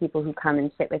clients, people who come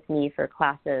and sit with me for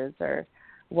classes or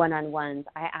one-on-ones.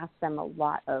 I ask them a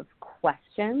lot of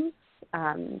questions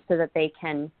so that they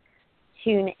can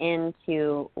tune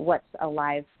into what's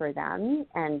alive for them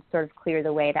and sort of clear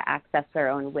the way to access their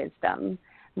own wisdom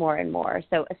more and more.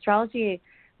 So astrology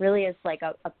really is like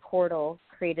a portal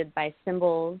created by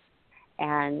symbols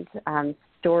and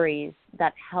stories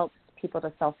that helps people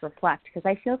to self-reflect, because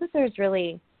I feel that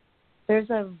there's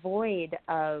a void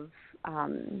of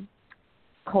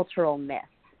cultural myth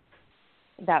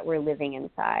that we're living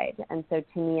inside. And so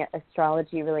to me,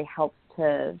 astrology really helps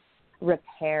to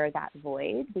repair that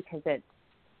void, because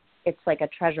it's like a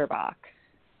treasure box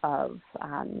of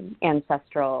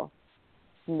ancestral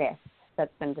myths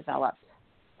that's been developed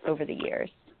over the years.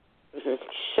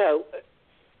 So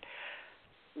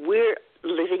we're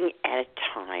living at a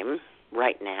time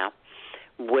right now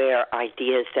where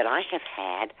ideas that I have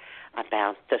had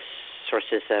about the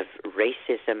sources of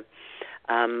racism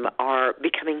are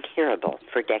becoming hearable.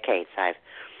 For decades, I've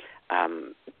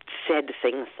said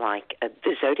things like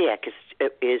the zodiac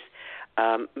is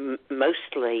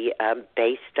mostly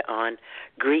based on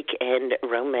Greek and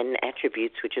Roman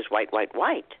attributes, which is white, white,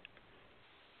 white.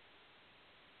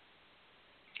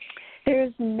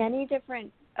 There's many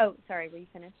different. Oh, sorry, were you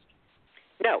finished?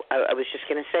 No, I was just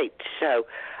going to say. So,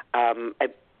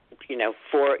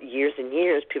 for years and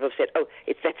years, people have said, "Oh,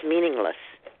 that's meaningless."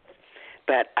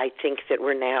 But I think that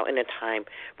we're now in a time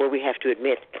where we have to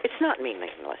admit it's not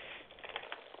meaningless.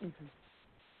 Mm-hmm.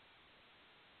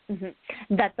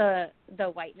 Mm-hmm. That the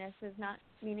whiteness is not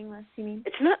meaningless, you mean?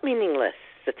 It's not meaningless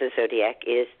that the zodiac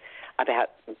is about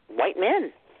white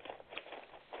men.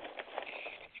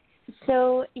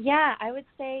 So, yeah, I would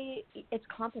say it's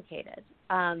complicated.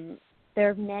 There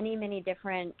are many, many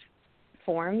different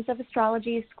forms of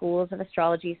astrology, schools of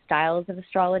astrology, styles of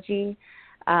astrology.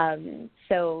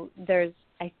 So there's,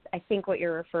 I think what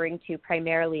you're referring to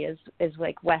primarily is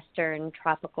like Western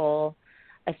tropical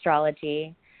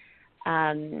astrology.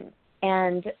 And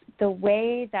the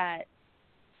way that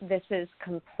this is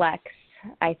complex,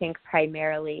 I think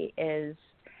primarily is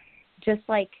just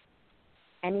like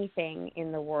anything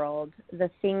in the world, the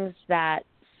things that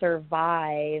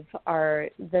survive are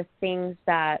the things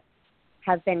that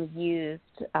have been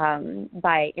used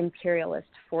by imperialist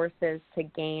forces to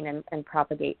gain and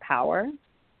propagate power.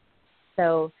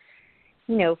 So,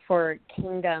 for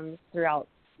kingdoms throughout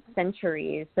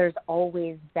centuries, there's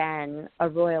always been a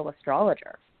royal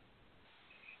astrologer.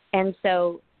 And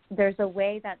so there's a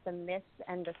way that the myths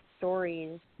and the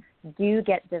stories do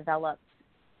get developed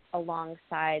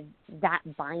alongside that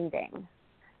binding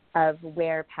of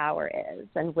where power is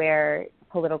and where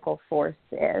political force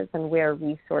is and where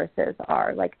resources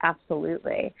are. Like,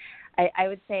 absolutely. I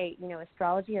would say,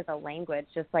 astrology is a language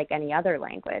just like any other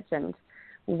language, and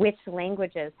which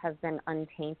languages have been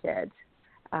untainted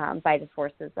by the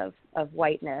forces of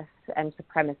whiteness and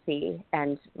supremacy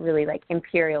and really like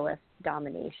imperialist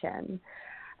domination.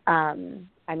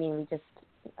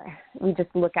 We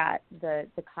just look at the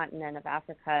continent of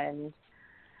Africa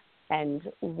and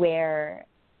where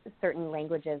certain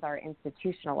languages are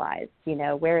institutionalized.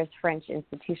 Where is French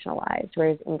institutionalized? Where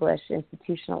is English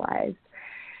institutionalized?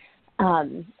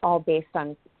 All based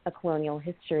on a colonial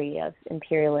history of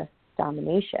imperialist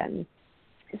domination.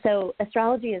 So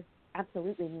astrology is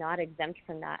absolutely not exempt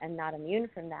from that and not immune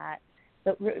from that.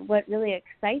 But what really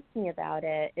excites me about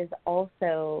it is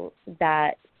also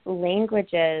that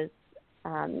languages,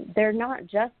 they're not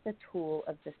just a tool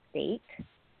of the state,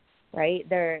 right?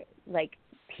 They're like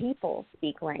people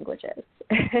speak languages.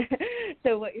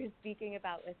 So what you're speaking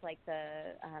about with like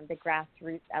the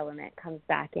grassroots element comes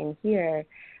back in here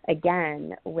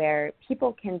again, where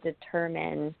people can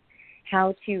determine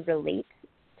how to relate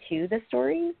to the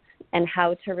stories and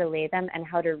how to relay them and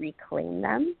how to reclaim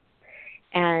them.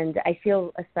 And I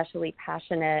feel especially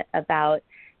passionate about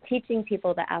teaching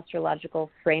people the astrological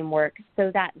framework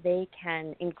so that they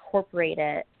can incorporate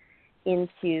it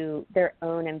into their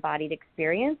own embodied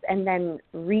experience and then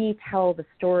retell the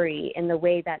story in the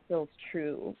way that feels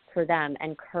true for them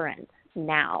and current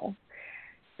now.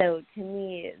 So to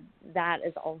me, that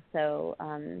is also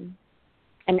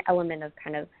an element of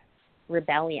kind of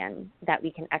rebellion that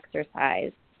we can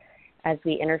exercise as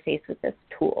we interface with this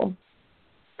tool.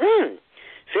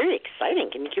 Very exciting.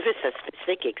 Can you give us a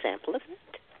specific example of it?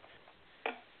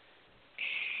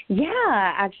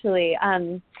 Yeah, actually.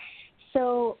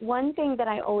 So one thing that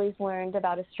I always learned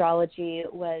about astrology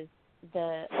was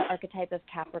the archetype of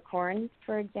Capricorn,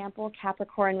 for example.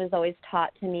 Capricorn was always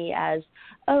taught to me as,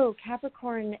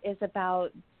 Capricorn is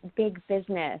about big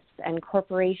business and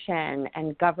corporation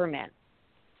and government.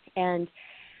 And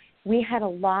we had a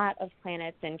lot of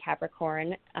planets in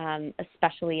Capricorn,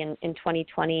 especially in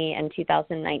 2020 and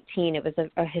 2019. It was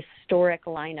a historic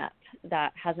lineup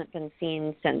that hasn't been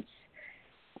seen since,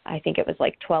 I think it was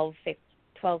like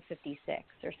 1256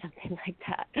 or something like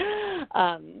that.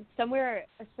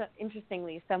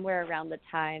 Interestingly, somewhere around the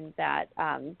time that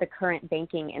the current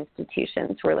banking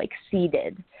institutions were like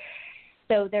seeded.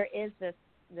 So there is this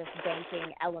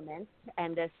banking element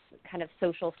and this kind of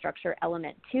social structure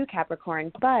element to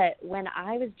Capricorn. But when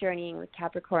I was journeying with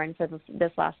Capricorn for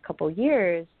this last couple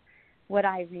years, what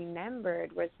I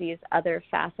remembered was these other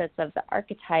facets of the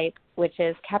archetype, which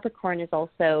is Capricorn is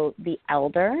also the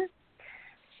elder.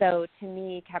 So to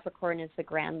me, Capricorn is the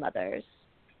grandmothers,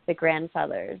 the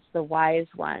grandfathers, the wise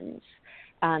ones.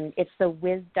 It's the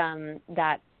wisdom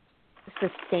that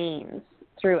sustains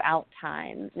throughout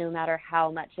time, no matter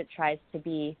how much it tries to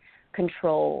be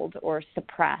controlled or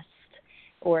suppressed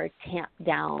or tamped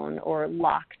down or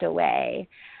locked away.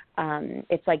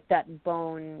 It's like that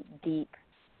bone deep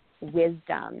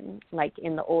wisdom, like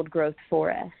in the old growth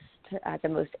forest, the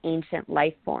most ancient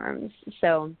life forms.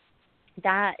 So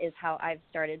that is how I've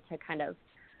started to kind of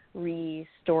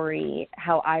re-story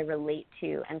how I relate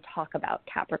to and talk about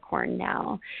Capricorn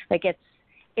now. Like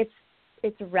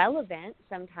it's relevant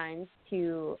sometimes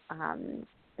to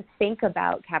think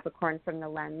about Capricorn from the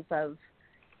lens of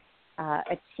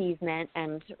achievement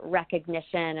and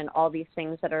recognition and all these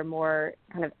things that are more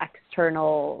kind of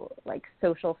external, like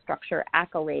social structure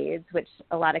accolades, which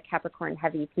a lot of Capricorn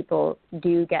heavy people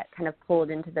do get kind of pulled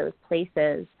into those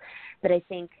places. But I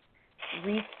think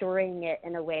restoring it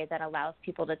in a way that allows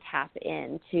people to tap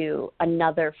into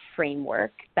another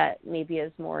framework that maybe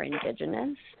is more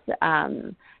indigenous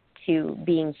to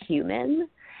being human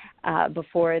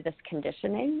before this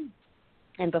conditioning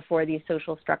and before these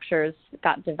social structures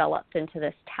got developed into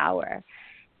this tower,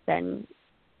 then,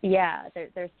 yeah,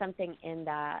 there's something in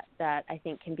that I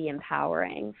think can be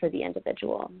empowering for the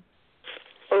individual.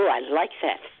 Oh, I like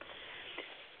that.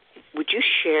 Would you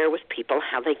share with people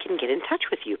how they can get in touch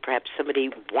with you? Perhaps somebody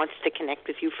wants to connect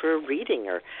with you for a reading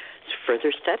or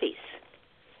further studies.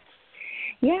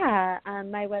 Yeah,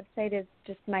 my website is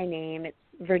just my name. It's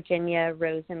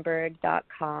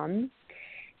virginiarosenberg.com.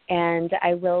 And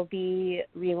I will be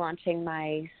relaunching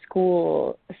my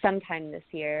school sometime this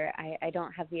year. I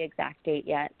don't have the exact date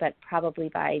yet, but probably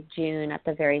by June at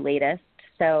the very latest.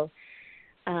 So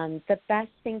the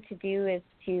best thing to do is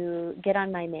to get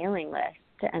on my mailing list,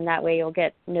 and that way you'll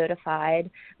get notified.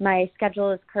 My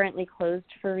schedule is currently closed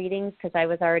for readings because I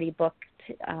was already booked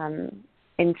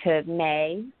into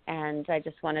May, and I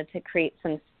just wanted to create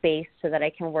some space so that I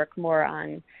can work more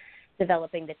on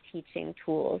developing the teaching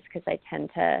tools, because I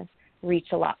tend to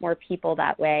reach a lot more people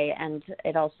that way, and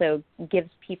it also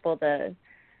gives people the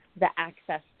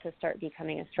access to start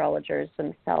becoming astrologers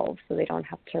themselves, so they don't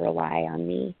have to rely on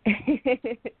me for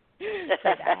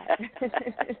that.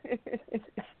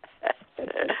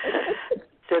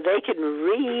 So they can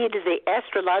read the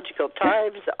astrological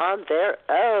times on their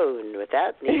own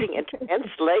without needing a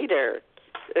translator.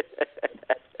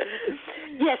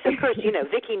 Yes, of course,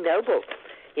 Vicki Noble,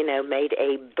 made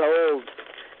a bold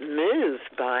move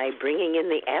by bringing in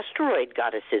the asteroid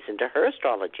goddesses into her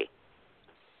astrology.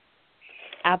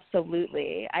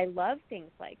 Absolutely. I love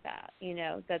things like that.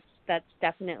 That's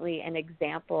definitely an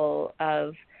example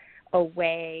of a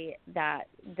way that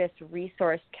this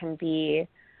resource can be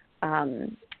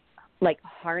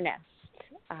harnessed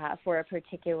for a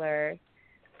particular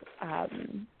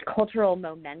cultural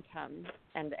momentum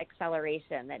and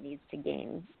acceleration that needs to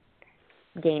gain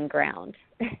ground.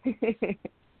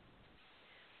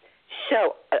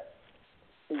 So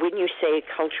when you say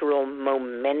cultural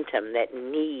momentum that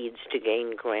needs to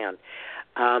gain ground,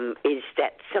 is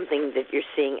that something that you're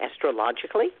seeing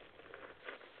astrologically?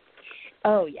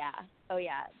 Oh, yeah.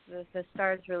 The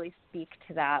stars really speak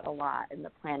to that a lot, in the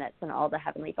planets and all the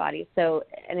heavenly bodies. So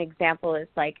an example is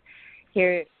like,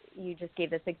 here you just gave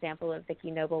this example of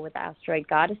Vicki Noble with the asteroid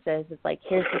goddesses. It's like,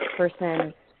 here's this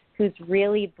person who's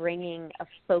really bringing a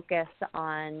focus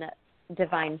on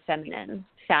divine feminine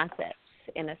facets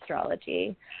in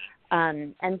astrology.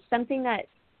 And something that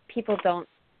people don't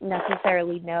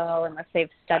necessarily know unless they've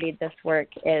studied this work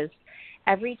is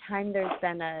every time there's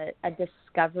been a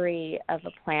discovery of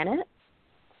a planet,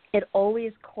 it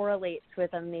always correlates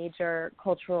with a major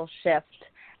cultural shift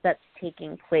that's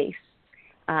taking place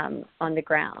on the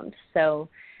ground. So,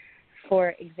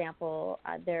 for example,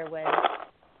 there was,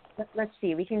 let's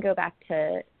see, we can go back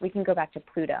to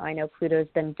Pluto. I know Pluto's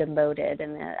been demoted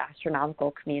in the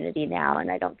astronomical community now,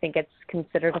 and I don't think it's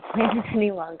considered a planet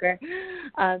any longer.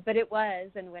 But it was,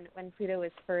 and when Pluto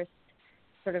was first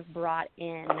sort of brought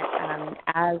in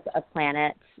as a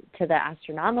planet to the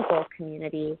astronomical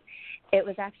community, it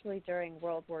was actually during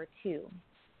World War II.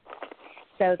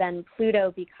 So then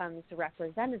Pluto becomes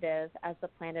representative as the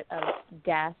planet of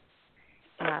death,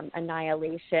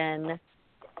 annihilation,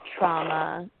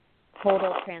 trauma,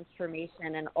 total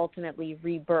transformation, and ultimately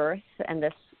rebirth, and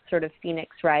this sort of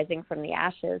phoenix rising from the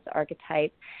ashes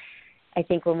archetype. I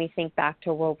think when we think back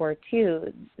to World War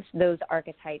II, those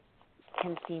archetypes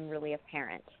can seem really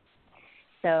apparent.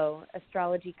 So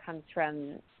astrology comes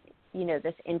from,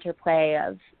 this interplay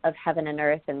of heaven and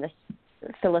earth, and this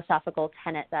philosophical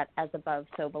tenet that as above,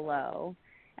 so below,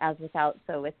 as without,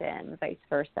 so within, vice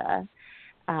versa.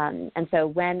 And so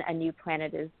when a new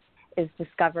planet is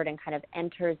discovered and kind of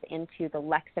enters into the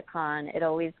lexicon, it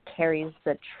always carries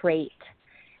the trait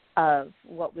of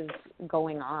what was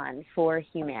going on for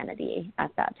humanity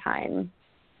at that time.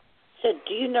 So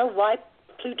do you know why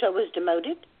Pluto was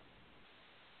demoted?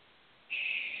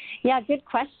 Yeah, good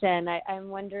question. I'm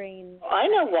wondering. I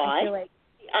know why.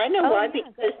 I know why yeah,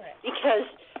 because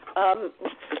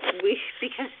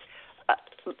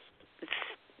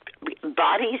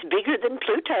bodies bigger than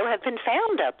Pluto have been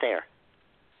found out there.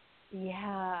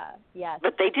 Yeah, yes.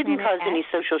 But they didn't cause any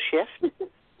social shift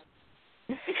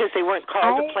because they weren't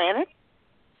called a planet?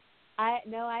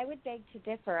 No, I would beg to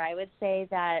differ. I would say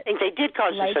that... I think they did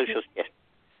cause a social shift.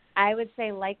 I would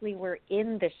say likely we're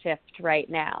in the shift right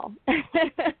now.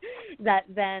 That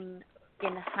then,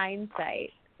 in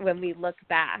hindsight, when we look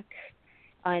back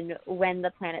on when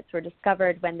the planets were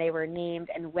discovered, when they were named,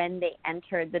 and when they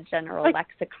entered the general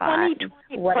lexicon.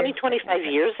 25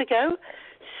 years ago?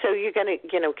 So you're going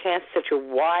to, cast such a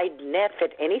wide net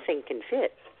that anything can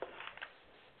fit.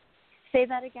 Say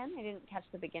that again? I didn't catch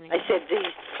the beginning. I said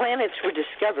these planets were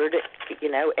discovered,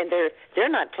 and they're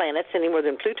not planets any more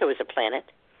than Pluto is a planet,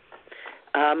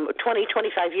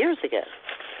 25 years ago.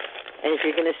 And if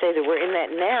you're going to say that we're in that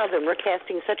now, then we're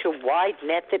casting such a wide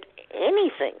net that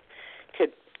anything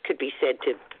could be said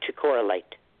to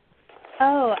correlate.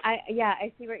 Oh,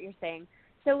 I see what you're saying.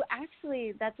 So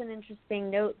actually, that's an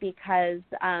interesting note because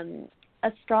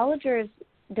astrologers,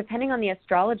 depending on the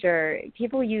astrologer,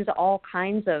 people use all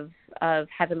kinds of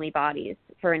heavenly bodies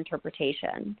for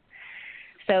interpretation.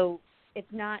 So it's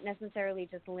not necessarily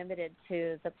just limited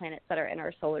to the planets that are in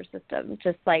our solar system.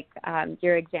 Just like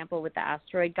your example with the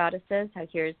asteroid goddesses, how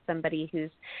here's somebody who's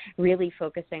really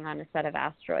focusing on a set of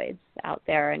asteroids out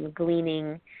there and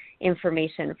gleaning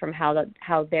information from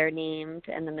how they're named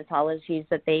and the mythologies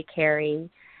that they carry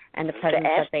and the presence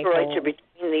that they hold. The asteroids are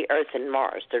between the Earth and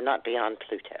Mars. They're not beyond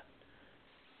Pluto.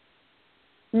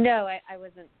 No, I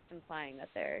wasn't implying that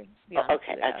they're beyond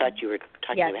Pluto. I thought you were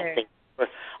talking about things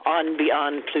on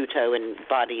beyond Pluto and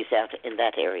bodies out in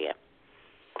that area.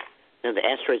 No, the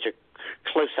asteroids are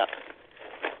close up.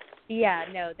 Yeah,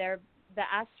 no, the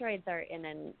asteroids are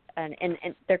in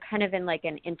they're kind of in like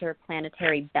an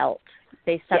interplanetary belt.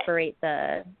 They separate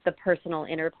the personal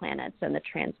inner planets and the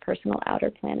transpersonal outer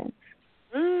planets.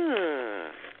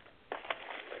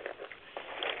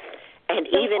 And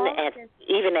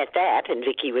even at that, and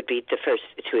Vicki would be the first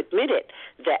to admit it,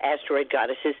 the asteroid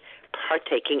goddesses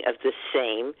partaking of the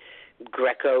same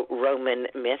Greco-Roman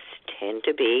myths tend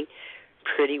to be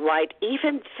pretty white,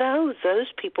 even though those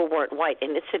people weren't white.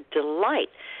 And it's a delight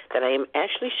that I am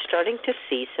actually starting to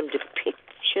see some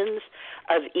depictions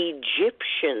of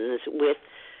Egyptians with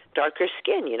darker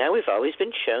skin. We've always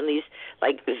been shown these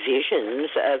like visions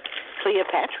of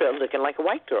Cleopatra looking like a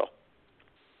white girl.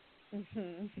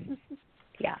 Mm-hmm.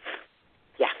 Yeah.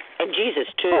 Yeah, and Jesus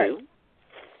too.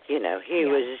 He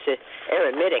was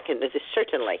Aramitic and is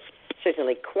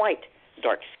certainly quite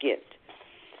dark-skinned,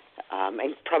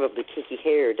 and probably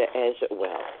kinky-haired as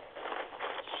well.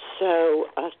 So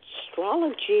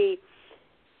astrology,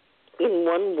 in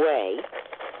one way,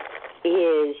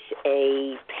 is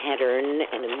a pattern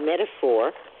and a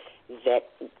metaphor that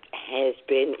has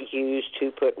been used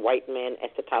to put white men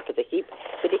at the top of the heap,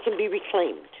 but it can be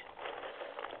reclaimed.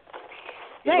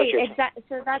 Right, exactly.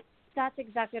 So that's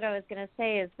exactly what I was going to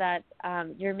say, is that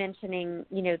you're mentioning,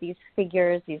 these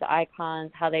figures, these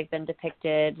icons, how they've been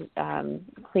depicted,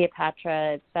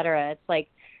 Cleopatra, et cetera. It's like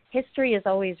history is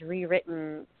always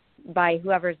rewritten by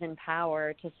whoever's in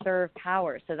power to serve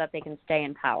power so that they can stay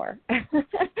in power.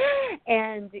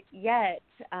 And yet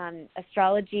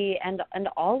astrology and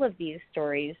all of these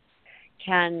stories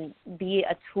can be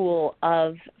a tool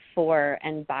of, for,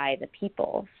 and by the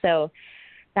people. So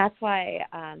that's why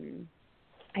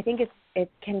I think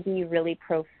it can be really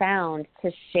profound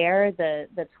to share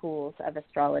the tools of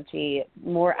astrology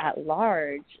more at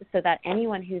large, so that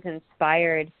anyone who's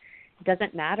inspired,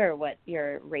 doesn't matter what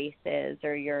your race is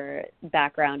or your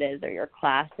background is or your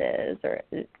class is or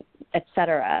et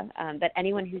cetera, but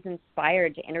anyone who's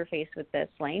inspired to interface with this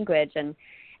language and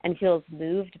feels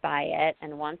moved by it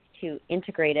and wants to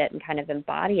integrate it and kind of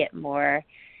embody it more,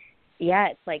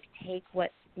 it's like take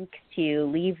what speaks to you,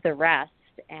 leave the rest,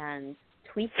 and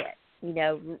tweak it,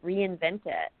 reinvent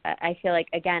it. I feel like,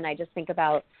 again, I just think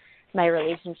about my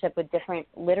relationship with different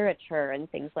literature and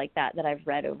things like that I've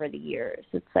read over the years.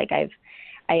 It's like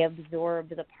I absorb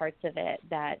the parts of it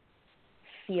that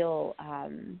feel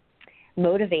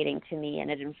motivating to me,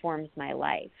 and it informs my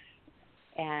life.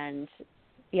 And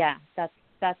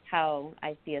that's how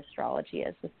I see astrology,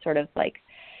 as this sort of like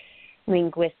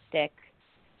linguistic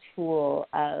tool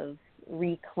of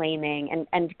reclaiming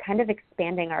and kind of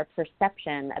expanding our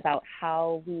perception about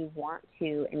how we want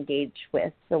to engage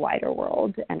with the wider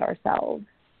world and ourselves.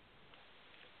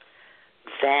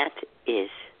 That is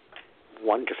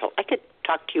wonderful. I could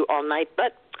talk to you all night,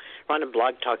 but we're on a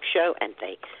blog talk show, and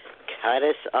they cut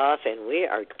us off, and we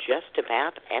are just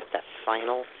about at the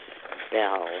final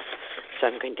bell. So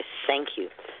I'm going to thank you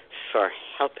for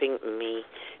helping me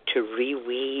to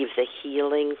reweave the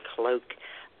healing cloak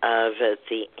of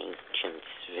the ancients.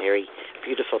 Very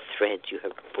beautiful threads you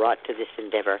have brought to this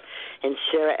endeavor. And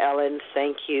Sarah Ellen,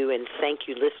 thank you, and thank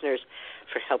you, listeners,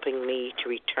 for helping me to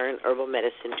return herbal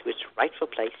medicine to its rightful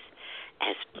place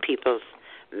as people's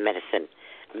medicine.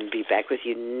 I'll be back with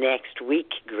you next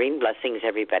week. Green blessings,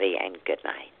 everybody, and good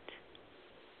night.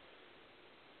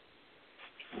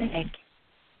 Thank you.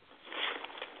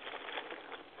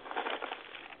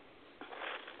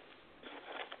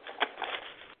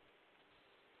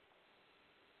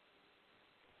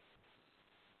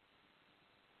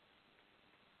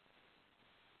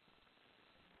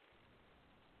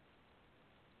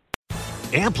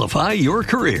 Amplify your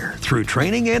career through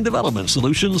training and development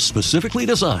solutions specifically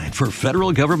designed for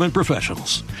federal government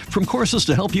professionals. From courses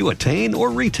to help you attain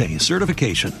or retain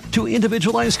certification, to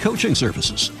individualized coaching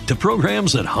services, to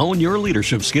programs that hone your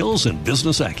leadership skills and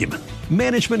business acumen,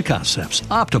 Management Concepts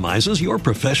optimizes your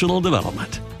professional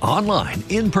development. Online,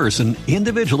 in person,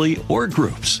 individually, or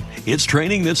groups, it's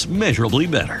training that's measurably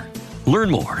better.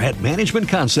 Learn more at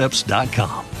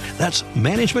managementconcepts.com. That's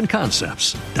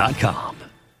managementconcepts.com.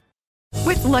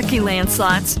 With Lucky Land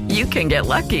Slots, you can get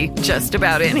lucky just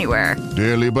about anywhere.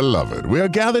 Dearly beloved, we are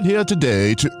gathered here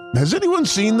today to... Has anyone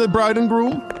seen the bride and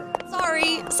groom?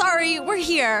 Sorry, we're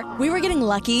here. We were getting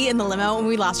lucky in the limo and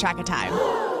we lost track of time.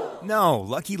 No,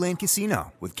 Lucky Land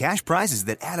Casino, with cash prizes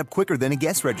that add up quicker than a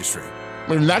guest registry.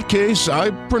 In that case,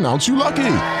 I pronounce you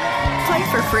lucky.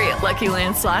 Play for free at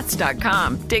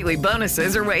LuckyLandSlots.com. Daily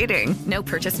bonuses are waiting. No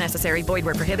purchase necessary. Void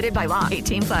where prohibited by law.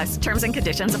 18+. Terms and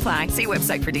conditions apply. See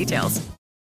website for details.